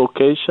the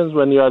locations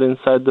when you are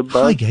inside the bus.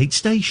 Highgate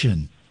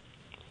Station.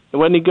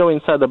 When you go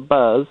inside the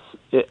bus...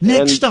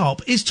 Next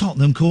stop is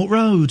Tottenham Court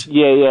Road.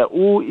 Yeah.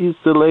 Who is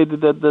the lady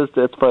that does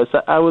that voice?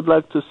 I would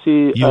like to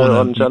see her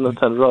on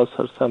Jonathan Ross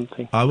or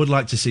something. I would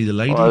like to see the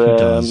lady who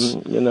does.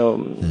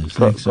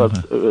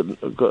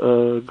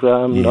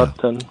 Graham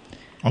Norton.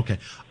 Okay.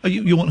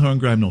 You want her on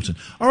Graham Norton.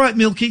 All right,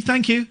 Milky,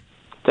 thank you.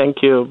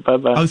 Thank you.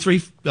 Bye-bye.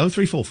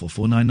 0344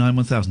 499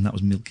 1000. That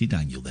was Milky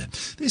Daniel there.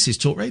 This is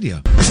Talk Radio.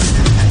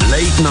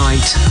 Late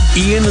night,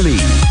 Iain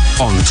Lee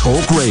on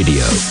Talk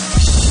Radio.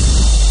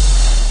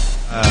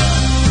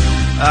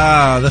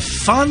 The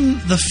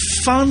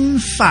fun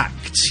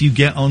facts you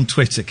get on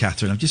Twitter,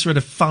 Catherine. I've just read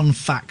a fun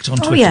fact on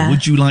Twitter. Yeah.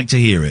 Would you like to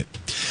hear it?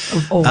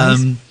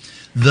 Always.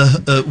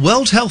 The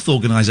World Health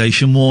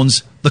Organization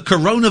warns the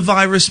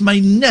coronavirus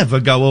may never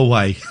go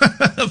away.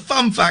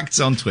 Fun facts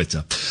on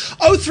Twitter.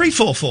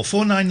 0344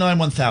 499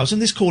 1000.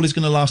 This call is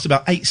going to last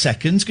about 8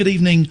 seconds. Good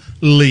evening,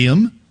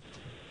 Liam.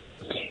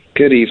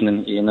 Good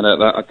evening, Ian.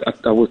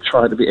 I will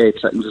try to be 8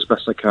 seconds as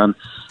best I can.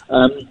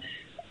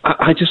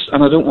 I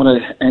don't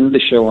want to end the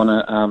show on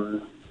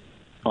a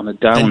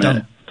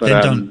downer.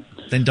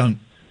 Then don't.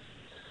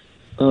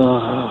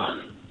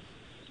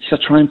 Should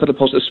I try and put a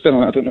positive spin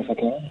on it? I don't know if I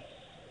can.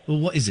 Well,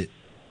 what is it?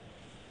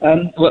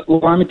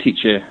 Well, I'm a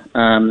teacher.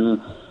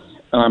 I'm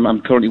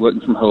currently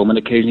working from home and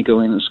occasionally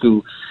going into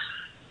school.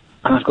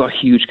 And I've got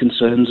huge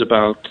concerns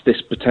about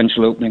this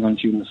potential opening on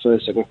June the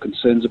 1st. I've got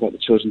concerns about the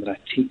children that I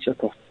teach. I've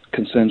got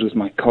concerns with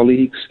my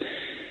colleagues.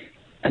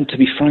 And to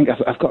be frank,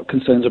 I've got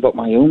concerns about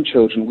my own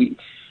children.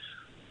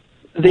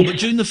 But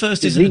June the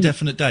 1st isn't a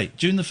definite date.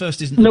 June the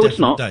 1st isn't a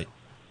definite date.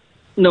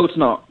 No, it's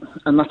not.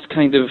 And that's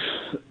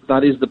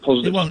that is the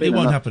positive. It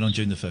won't happen on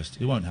June the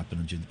 1st. It won't happen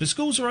on June. But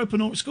schools are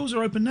open. Schools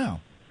are open now.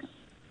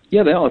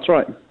 Yeah, they are. That's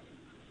right.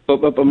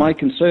 But my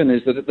concern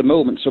is that at the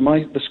moment, the school I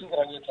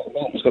work at the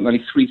moment has got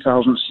nearly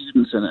 3,000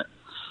 students in it,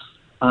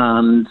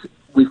 and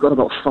we've got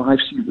about 5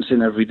 students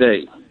in every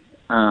day.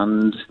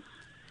 And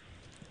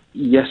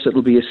yes,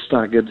 it'll be a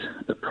staggered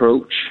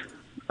approach,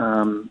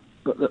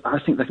 but I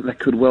think that there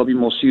could well be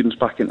more students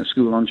back into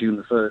school on June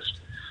the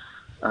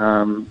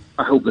 1st.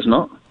 I hope there's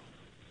not,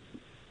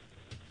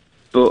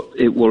 but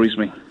it worries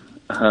me.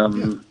 I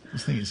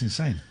think it's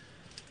insane.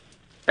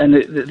 And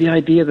the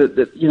idea that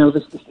this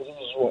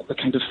is what the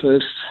kind of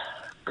first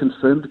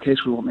confirmed the case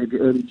for maybe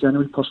early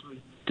January, possibly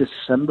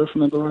December, if I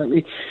remember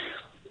rightly.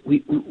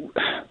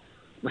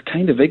 We're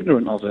kind of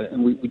ignorant of it,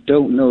 and we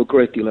don't know a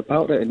great deal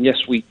about it. And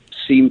yes, we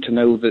seem to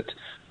know that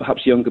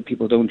perhaps younger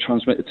people don't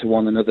transmit it to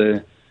one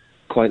another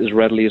quite as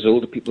readily as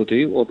older people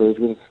do, or those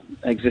with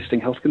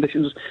existing health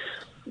conditions.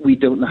 We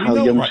don't know how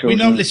young children...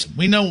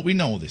 We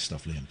know all this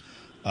stuff, Liam.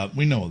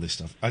 We know all this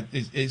stuff.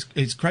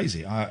 It's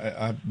crazy.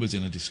 I was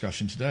in a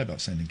discussion today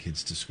about sending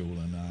kids to school,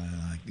 and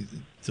I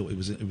thought it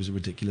was a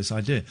ridiculous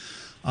idea.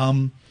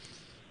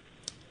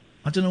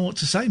 I don't know what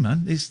to say,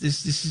 man. This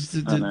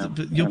is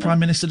your Prime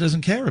Minister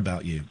doesn't care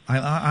about you.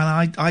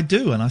 I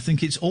do, and I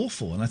think it's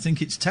awful, and I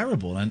think it's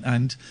terrible,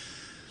 and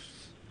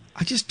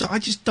I just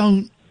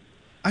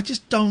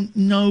don't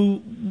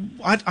know.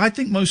 I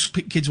think most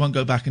kids won't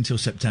go back until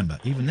September.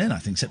 Even then, I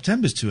think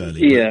September's too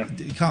early. Yeah,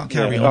 you can't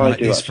carry on like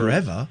this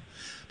forever.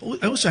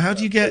 But also, how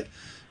do you get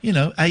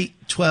 8,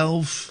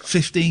 12,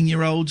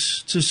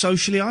 15-year-olds to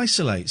socially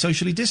isolate,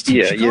 socially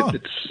distance? Yeah,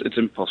 it's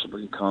impossible.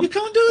 You can't. You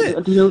can't do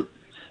it.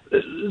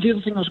 The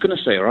other thing I was going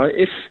to say, right?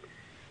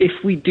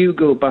 If we do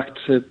go back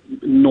to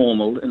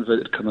normal,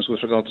 inverted commas,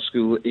 with regard to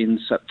school in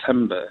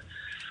September,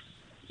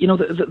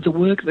 the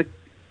work that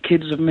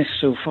kids have missed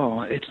so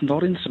far, it's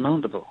not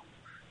insurmountable.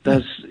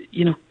 There's,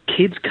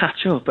 kids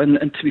catch up, and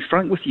to be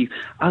frank with you,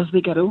 as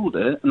they get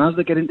older and as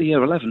they get into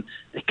year 11,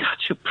 they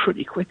catch up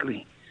pretty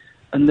quickly.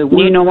 And the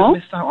work they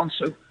missed out on.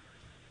 So,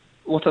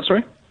 what's that?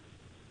 Sorry.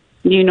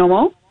 New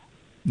normal.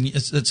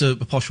 That's a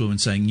posh woman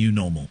saying new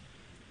normal.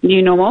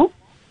 New normal.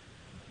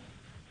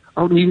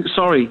 Oh,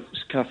 sorry,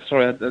 Kath.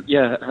 Sorry,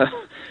 yeah.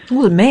 It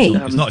wasn't me.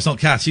 It's not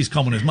Kath. She's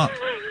common as much.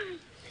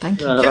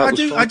 Thank you.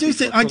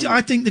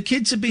 I think the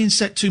kids are being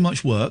set too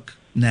much work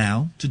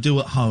now to do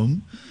at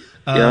home.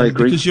 I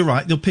agree. Because you're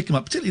right, they'll pick them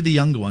up, particularly the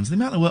younger ones. The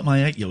amount of work my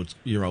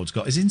 8-year-old's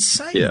got is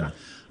insane. Yeah.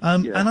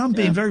 And I'm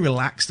being very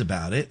relaxed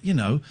about it,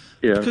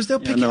 because they'll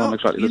pick it up.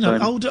 Exactly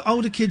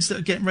older kids that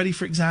are getting ready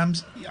for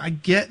exams. I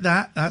get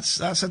that. That's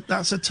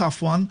a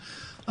tough one.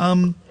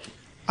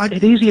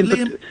 It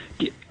is,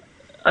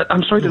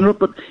 I'm sorry to interrupt,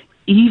 but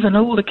even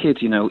older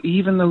kids,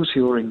 even those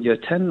who are in year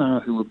 10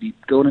 now, who will be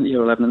going into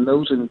year 11, and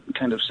those in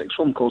kind of sixth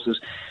form courses,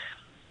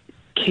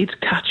 kids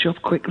catch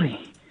up quickly.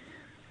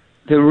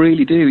 They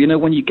really do.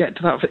 When you get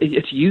to that,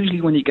 it's usually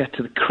when you get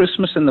to the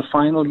Christmas in the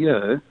final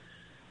year,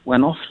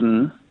 when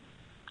often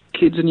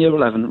kids in year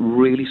 11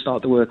 really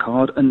start to work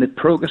hard, and the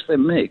progress they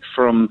make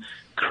from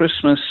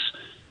Christmas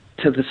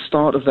to the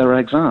start of their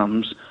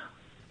exams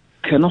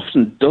can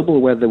often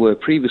double where they were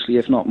previously,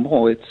 if not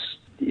more.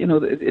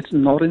 It's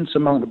not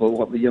insurmountable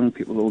what the young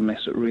people will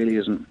miss. It really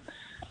isn't.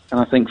 And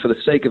I think for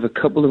the sake of a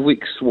couple of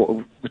weeks,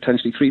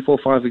 potentially 3, 4,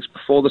 5 weeks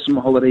before the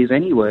summer holidays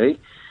anyway,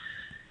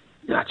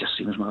 that just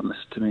seems madness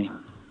to me.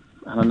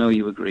 And I know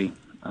you agree.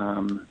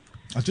 I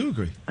do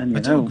agree. And I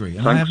do agree.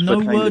 And I have no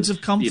words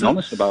of comfort. Being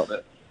honest about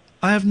it.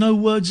 I have no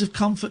words of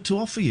comfort to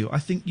offer you. I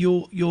think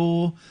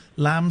you're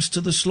lambs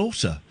to the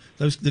slaughter.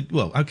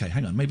 Okay,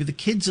 hang on. Maybe the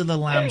kids are the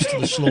lambs to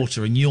the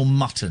slaughter, and you're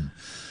mutton.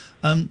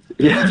 Either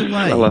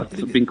way, well,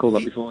 I've been called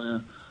that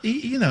before.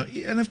 Yeah.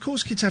 And of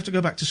course, kids have to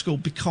go back to school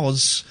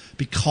because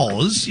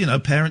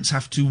parents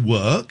have to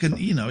work, and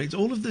it's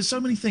all of there's so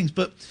many things.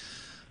 But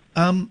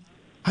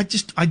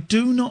I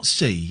do not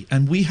see,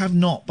 and we have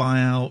not,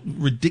 by our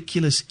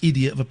ridiculous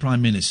idiot of a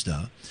Prime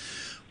Minister,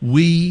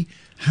 we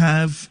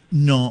have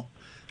not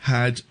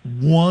had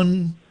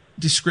one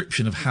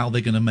description of how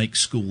they're going to make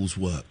schools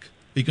work.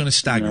 You're going to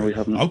stagger it.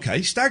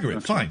 Okay, stagger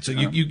it. Fine. So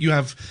you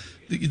have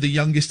the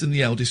youngest and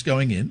the eldest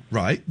going in,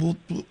 right? Well,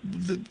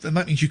 then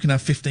that means you can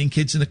have 15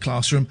 kids in a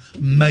classroom,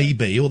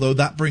 maybe, although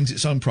that brings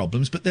its own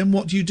problems. But then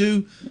what do you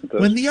do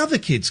when the other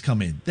kids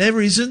come in?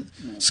 There isn't.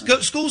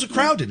 Schools are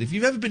crowded. If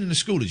you've ever been in a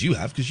school, as you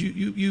have, because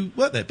you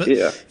work there, but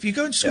if you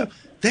go into school,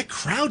 they're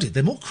crowded.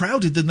 They're more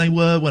crowded than they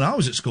were when I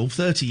was at school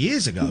 30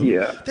 years ago.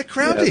 Yeah. They're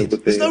crowded.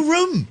 There's no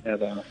room. Yeah,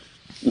 they are.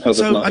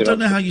 So I don't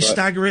know how you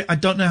stagger it. I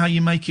don't know how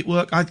you make it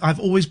work. I've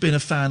always been a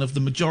fan of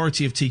the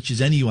majority of teachers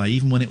anyway,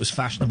 even when it was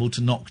fashionable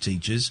to knock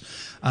teachers.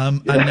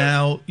 And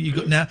now you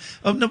got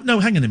Oh no!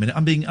 Hang on a minute.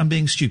 I'm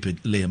being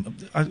stupid, Liam.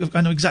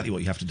 I know exactly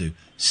what you have to do.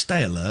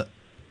 Stay alert.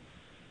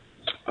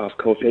 Of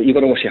course, you've got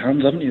to wash your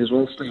hands, haven't you, as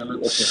well? Stay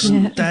alert. Wash your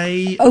hands.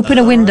 Stay. Open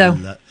a window.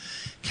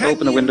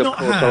 Open a window. Of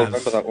course, I'll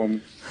remember that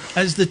one.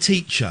 as the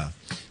teacher,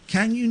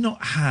 can you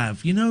not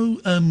have,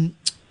 when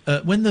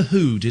The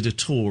Who did a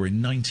tour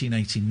in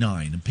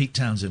 1989 and Pete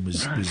Townsend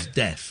was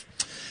deaf,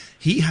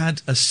 he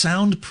had a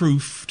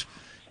soundproofed,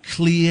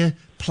 clear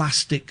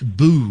plastic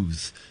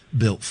booth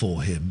built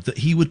for him that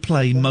he would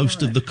play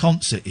most of the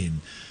concert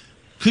in.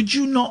 Could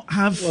you not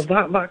have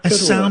a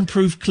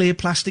soundproof, clear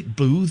plastic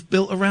booth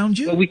built around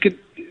you? Well, we could.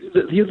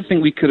 The other thing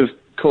we could, of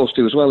course,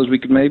 do as well is we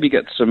could maybe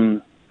get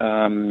some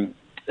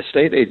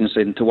estate agents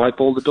in to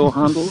wipe all the door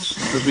handles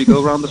as we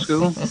go around the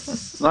school.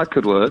 That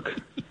could work.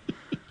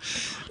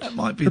 That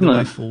might be the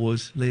way forward,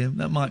 Liam.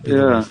 That might be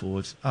the way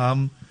forward.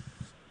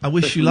 I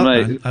wish you luck,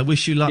 man. I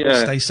wish you luck.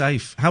 Stay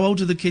safe. How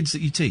old are the kids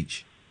that you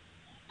teach?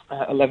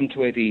 11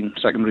 to 18,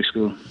 secondary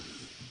school.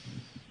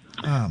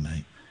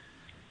 Mate.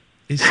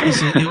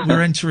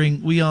 We're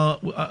entering. We are.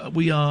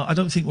 I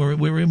don't think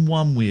we're in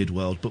one weird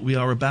world, but we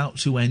are about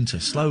to enter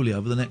slowly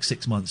over the next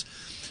 6 months.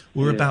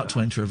 We're about to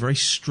enter a very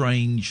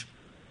strange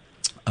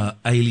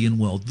alien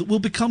world that will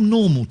become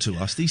normal to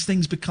us. These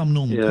things become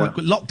normal.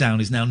 Lockdown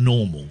is now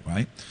normal,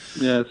 right?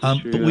 Yeah,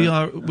 that's true, but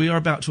we are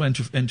about to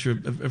enter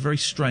a very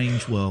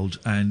strange world,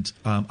 and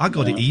I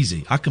got it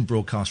easy. I can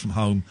broadcast from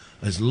home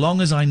as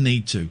long as I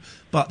need to,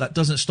 but that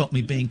doesn't stop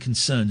me being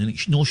concerned,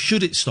 and nor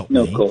should it stop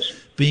me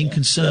being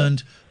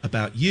concerned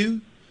about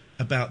you,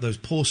 about those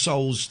poor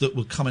souls that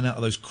were coming out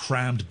of those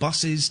crammed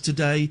buses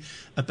today,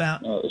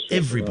 about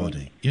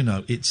everybody.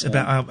 It's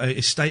about our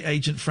estate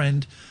agent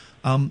friend.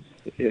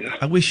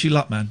 I wish you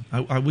luck, man.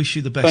 I wish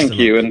you the best. Thank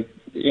you, and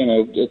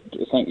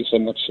thank you so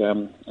much,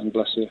 and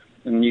bless you.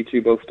 And you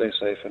two both stay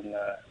safe, and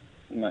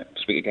might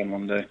speak again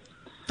one day.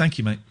 Thank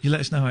you, mate. You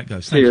let us know how it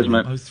goes. Cheers,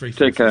 mate. 03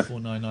 Take care.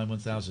 499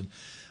 1000.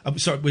 I'm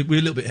sorry, we're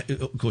a little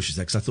bit cautious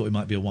there because I thought it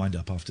might be a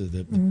wind-up after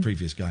the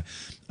previous guy.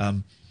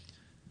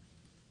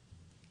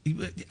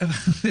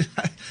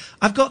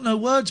 I've got no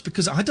words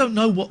because I don't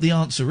know what the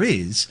answer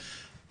is,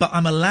 but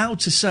I'm allowed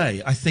to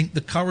say I think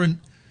the current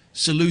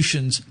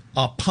solutions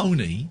are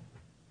pony,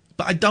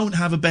 but I don't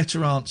have a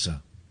better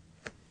answer.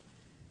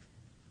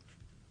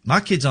 My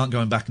kids aren't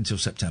going back until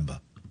September,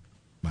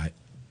 right?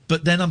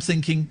 But then I'm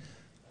thinking,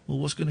 well,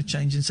 what's going to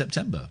change in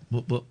September?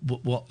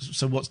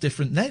 So what's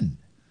different then?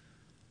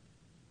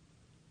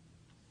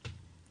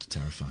 It's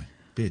terrifying.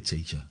 Be a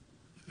teacher.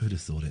 Who'd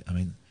have thought it? I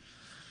mean,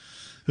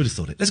 who'd have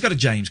thought it? Let's go to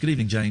James. Good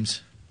evening,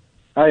 James.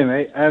 Hi,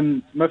 mate.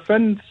 My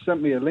friend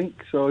sent me a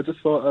link, so I just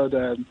thought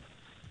I'd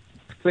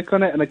click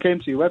on it, and I came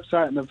to your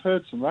website, and I've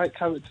heard some right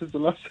characters. The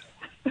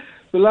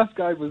last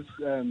guy was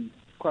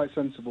quite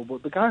sensible,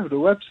 but the guy with the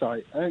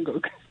website, I ain't got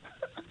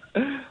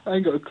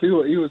a clue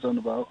what he was on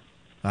about.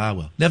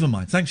 Well, never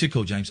mind. Thanks for your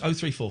call, James.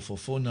 0344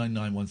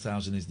 499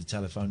 1000 is the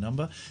telephone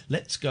number.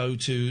 Let's go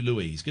to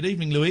Louise. Good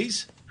evening,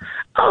 Louise.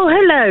 Oh,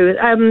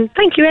 hello.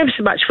 Thank you ever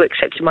so much for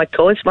accepting my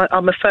call.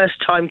 I'm a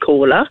first-time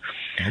caller.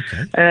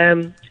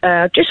 Okay.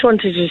 Just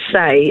wanted to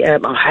say,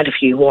 I had a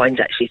few wines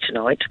actually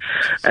tonight,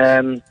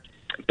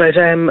 but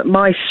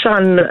my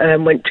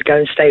son went to go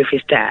and stay with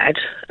his dad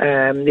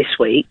this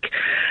week,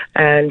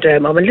 and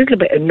I'm a little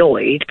bit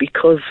annoyed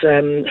because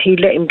he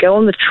let him go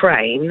on the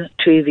train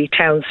to the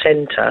town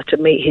centre to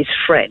meet his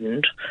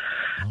friend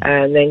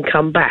and then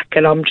come back,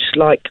 and I'm just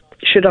like,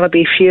 should I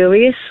be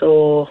furious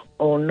or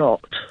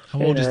not?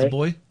 How old is the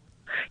boy?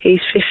 He's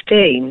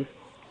 15.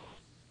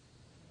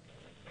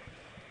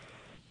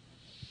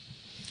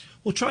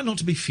 Well, try not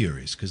to be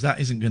furious, because that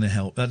isn't going to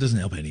help. That doesn't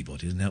help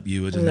anybody. It doesn't help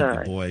you. It doesn't help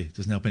the boy. It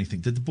doesn't help anything.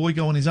 Did the boy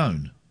go on his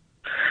own?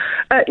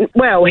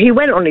 Well, he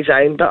went on his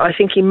own, but I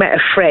think he met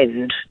a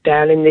friend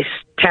down in this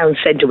town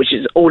centre, which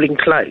is all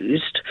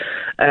enclosed,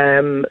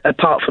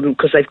 apart from,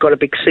 because they've got a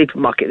big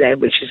supermarket there,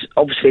 which is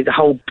obviously the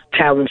whole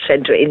town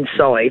centre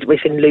inside,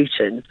 within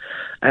Luton,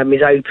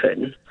 is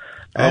open.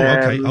 Oh,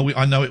 okay.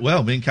 I know it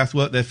well. Me and Kath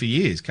worked there for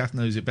years. Kath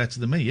knows it better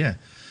than me, yeah.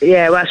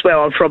 Yeah, well, that's where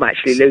I'm from,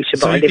 actually, Luton,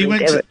 but I live in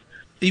Devon.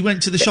 He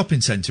went to the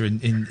shopping centre in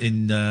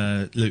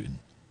Luton?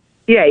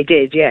 Yeah, he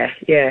did, yeah.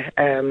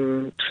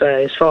 So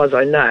as far as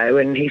I know,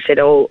 and he said,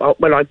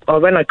 when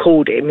I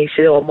called him, he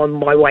said, I'm on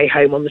my way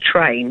home on the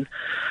train.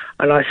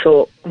 And I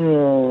thought,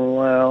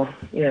 so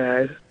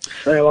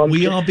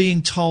we are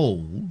being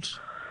told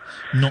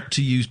not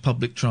to use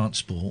public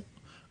transport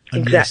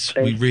unless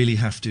we really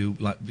have to,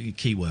 like be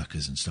key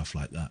workers and stuff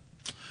like that.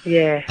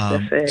 Yeah,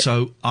 that's it.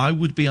 So I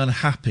would be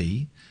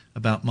unhappy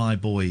about my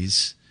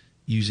boys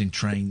using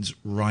trains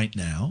right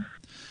now.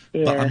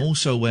 Yeah. But I'm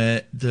also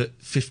aware that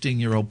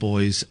 15-year-old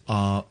boys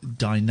are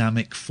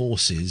dynamic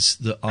forces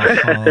that are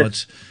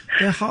hard.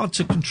 They're hard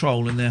to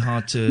control and they're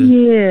hard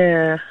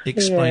to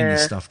explain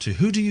this stuff to.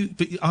 Who do you?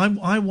 But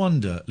I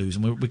wonder, Luz,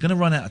 and we're going to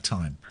run out of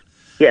time.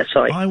 Yeah,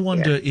 sorry. I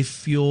wonder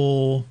if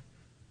you're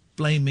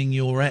blaming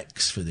your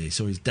ex for this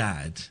or his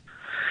dad,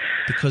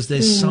 because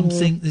there's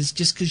something. There's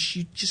just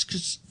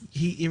because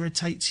he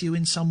irritates you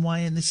in some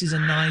way, and this is a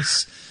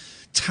nice,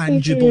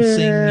 tangible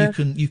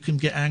thing you can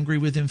get angry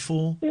with him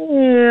for.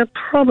 Yeah,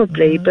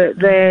 probably, but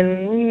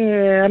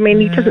then, I mean,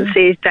 he doesn't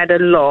see his dad a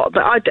lot,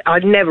 but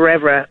I'd never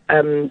ever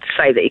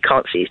say that he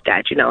can't see his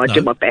dad, I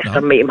do my best. I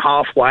meet him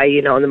halfway,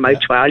 on the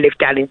motorway. I live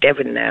down in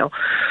Devon now.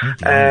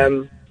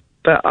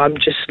 but I'm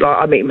just like,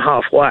 I meet him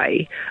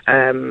halfway.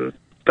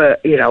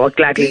 But, you know, I'd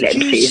gladly let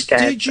him see his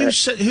dad.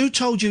 Who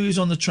told you he was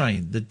on the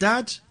train? The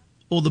dad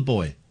or the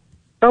boy?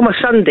 Oh, my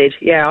son did,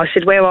 yeah. I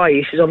said, where are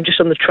you? He says, I'm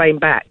just on the train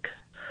back.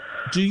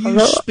 Do you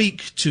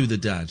speak to the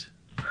dad?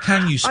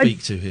 Can you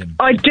speak to him?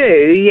 I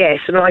do, yes.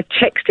 And I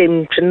texted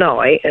him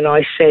tonight and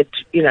I said,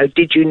 you know,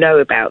 did you know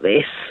about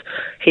this?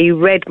 He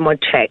read my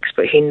text,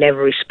 but he never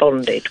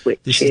responded,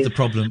 This is the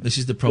problem. This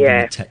is the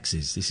problem with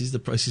texts. This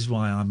is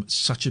why I'm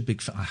such a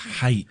big fan. I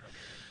hate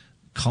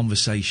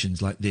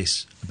conversations like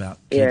this about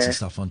kids and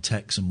stuff on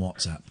text and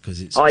WhatsApp,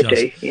 because it's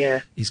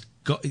He's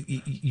got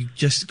you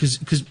just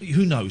because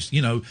who knows,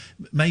 you know,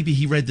 maybe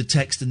he read the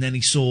text and then he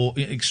saw,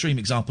 extreme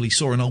example, he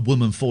saw an old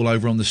woman fall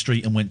over on the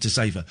street and went to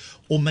save her,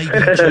 or maybe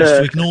he chose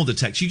to ignore the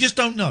text. You just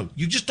don't know.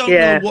 You just don't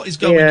know what is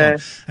going on,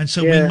 and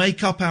so we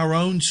make up our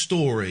own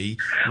story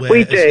where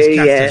we do, as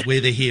Kath says,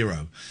 we're the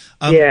hero.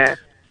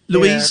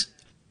 Louise,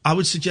 I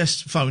would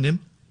suggest phone him.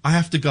 I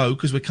have to go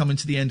because we're coming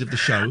to the end of the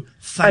show.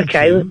 Thank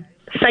you.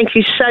 Thank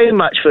you so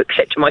much for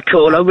accepting my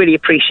call. I really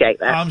appreciate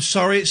that. I'm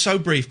sorry it's so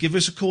brief. Give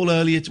us a call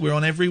earlier. We're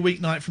on every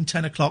weeknight from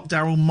 10 o'clock.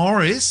 Daryl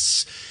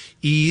Morris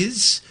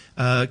is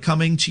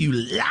coming to you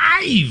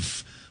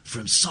live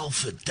from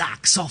Salford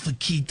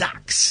Quay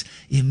Docks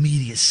in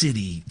Media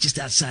City, just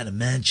outside of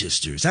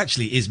Manchester. It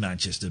actually is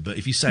Manchester, but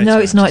if you say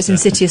it's not. It's in the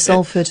city of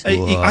Salford.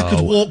 I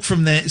could walk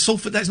from there.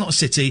 Salford, that's not a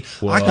city.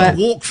 Whoa. I could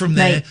walk from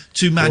there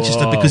to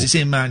Manchester because it's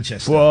in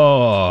Manchester.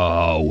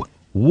 Whoa.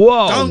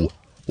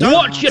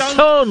 Watch your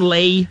tone,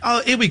 Lee.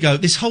 Oh, here we go.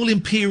 This whole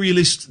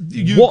imperialist...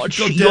 Watch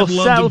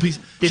yourself.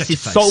 This is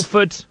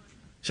Salford.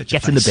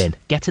 Get in the bin.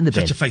 Get in the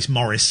bin. Shut your face,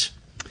 Morris.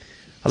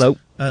 Hello.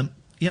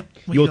 Yep.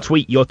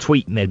 Your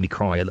tweet made me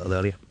cry a little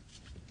earlier.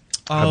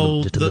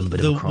 Oh,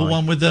 the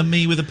one with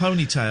me with a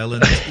ponytail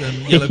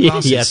and yellow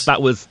glasses. Yes,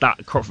 that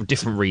for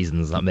different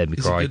reasons that made me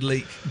cry. Good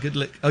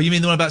leak. Oh, you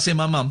mean the one about seeing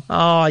my mum?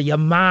 Oh, your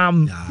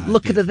mum.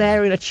 Look at her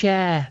there in a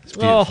chair. It's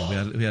beautiful.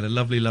 We had a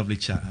lovely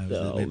chat.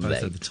 We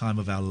both had the time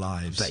of our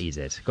lives. Bet you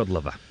did. God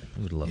love her.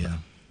 Good love her.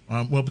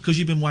 Well, because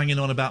you've been wanging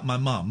on about my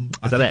mum,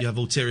 I think you have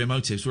ulterior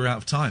motives. We're out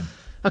of time.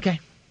 Okay.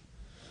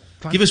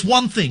 Fine. Give us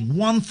one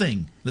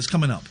thing that's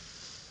coming up.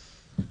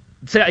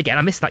 Say that again.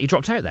 I missed that. You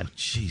dropped out then.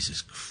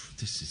 Jesus Christ.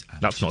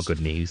 That's not good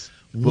news.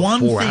 One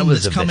 4 thing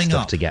hours that's of coming this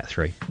stuff up to get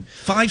through.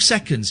 5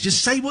 seconds.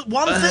 Just say one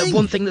thing.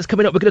 One thing that's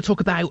coming up. We're going to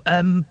talk about.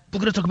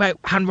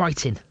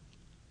 Handwriting.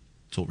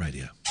 Talk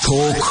Radio.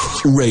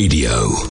 Talk Radio.